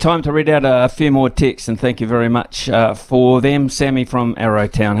SENZ. Time to read out a few more texts, and thank you very much for them. Sammy from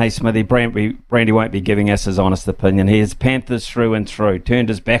Arrowtown. Hey, Smithy, Brandy won't be giving us his honest opinion. He is Panthers through and through. Turned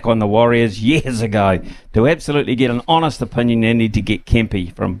his back on the Warriors years ago. To absolutely get an honest opinion, you need to get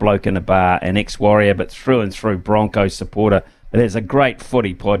Kempy from Bloke in a Bar, an ex-Warrior, but through and through Broncos supporter. It is a great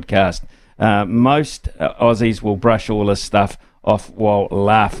footy podcast. Most Aussies will brush all this stuff off while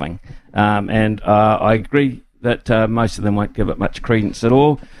laughing. And I agree that most of them won't give it much credence at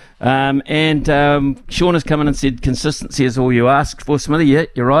all. Sean has come in and said consistency is all you asked for, Smithy. Yeah,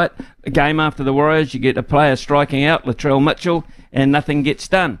 you're right. A game after the Warriors, you get a player striking out, Latrell Mitchell, and nothing gets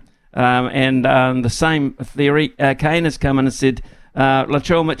done. The same theory, Kane has come in and said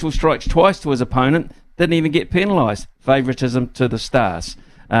Latrell Mitchell strikes twice to his opponent, didn't even get penalised. Favouritism to the Stars.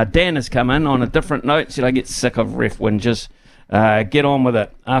 Dan has come in on a different note, said I get sick of ref whinges. Get on with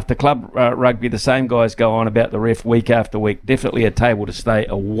it. After club rugby, the same guys go on about the ref week after week. Definitely a table to stay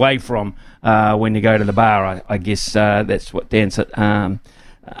away from when you go to the bar. I guess that's what Dan's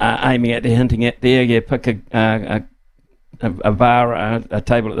aiming at, hinting at there. Yeah, pick a bar, a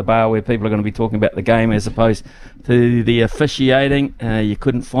table at the bar where people are going to be talking about the game as opposed to the officiating. You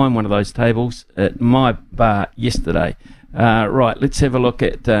couldn't find one of those tables at my bar yesterday. Right, let's have a look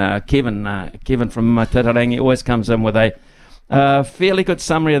at Kevin. Kevin from Tatarangi always comes in with a fairly good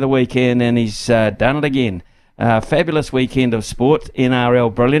summary of the weekend, and he's done it again. Fabulous weekend of sport.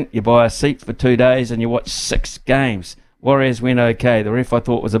 NRL brilliant. You buy a seat for 2 days and you watch 6 games. Warriors went okay. The ref I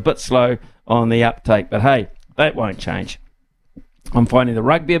thought was a bit slow on the uptake, but hey, that won't change. I'm finding the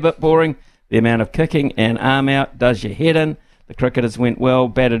rugby a bit boring. The amount of kicking and arm out does your head in. The cricketers went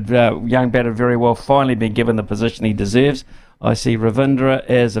well. Young batted very well. Finally been given the position he deserves. I see Ravindra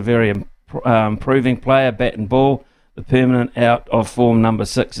as a very improving player, bat and ball. The permanent out of form number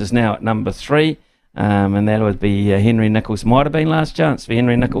 6 is now at number 3. And that would be Henry Nicholls. Might have been last chance for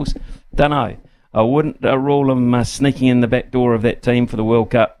Henry Nicholls. Don't know. I wouldn't rule him sneaking in the back door of that team for the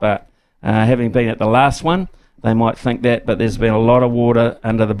World Cup, but having been at the last one, they might think that, but there's been a lot of water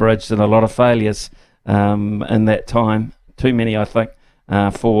under the bridge and a lot of failures in that time. Too many, I think,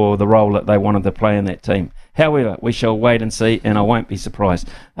 for the role that they wanted to play in that team. However, we shall wait and see, and I won't be surprised.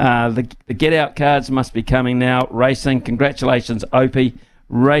 The get-out cards must be coming now. Racing, congratulations, Opie.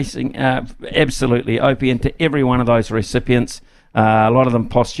 Racing, absolutely, Opie, and to every one of those recipients. A lot of them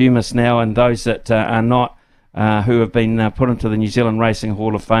posthumous now, and those that are not, who have been put into the New Zealand Racing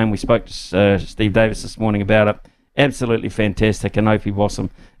Hall of Fame. We spoke to Steve Davis this morning about it. Absolutely fantastic, and Opie Bossum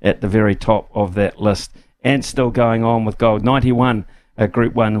at the very top of that list. And still going on with gold. 91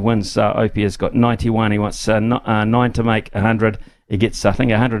 Group 1 wins. Opie has got 91. He wants 9 to make 100. He gets, I think,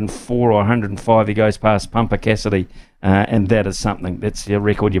 104 or 105. He goes past Pumper Cassidy, and that is something. That's a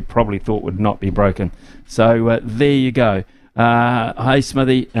record you probably thought would not be broken. So there you go. Hey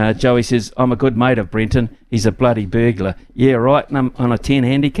Smithy, Joey says, I'm a good mate of Brenton. He's a bloody burglar. Yeah, right, and I'm on a 10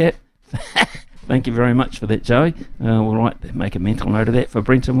 handicap. Thank you very much for that, Joey. We'll make a mental note of that for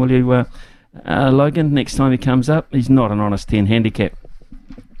Brenton, will you, Logan? Next time he comes up, he's not an honest 10 handicap.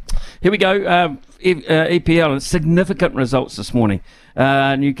 Here we go. EPL, significant results this morning.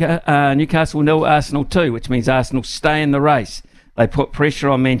 Newcastle 0, Arsenal 2, which means Arsenal stay in the race. They put pressure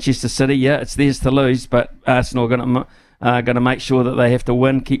on Manchester City. Yeah, it's theirs to lose, but Arsenal are going to make sure that they have to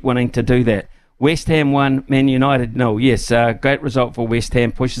win, keep winning to do that. West Ham 1, Man United 0. Yes, great result for West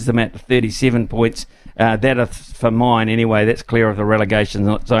Ham, pushes them out to 37 points. That is, for mine anyway, that's clear of the relegation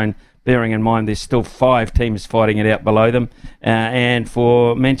zone, bearing in mind there's still 5 teams fighting it out below them. And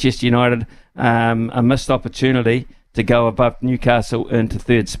for Manchester United, a missed opportunity to go above Newcastle into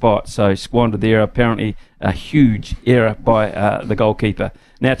 3rd spot. So squandered there, apparently a huge error by the goalkeeper.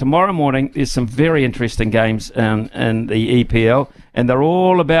 Now, tomorrow morning, there's some very interesting games in the EPL, and they're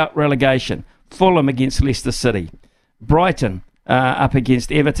all about relegation. Fulham against Leicester City, Brighton up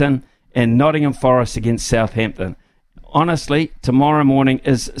against Everton, and Nottingham Forest against Southampton. Honestly, tomorrow morning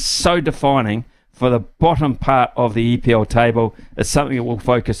is so defining for the bottom part of the EPL table. It's something that we'll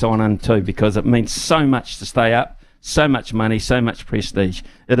focus on in too, because it means so much to stay up, so much money, so much prestige.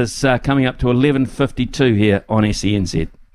 It is coming up to 11:52 here on SENZ.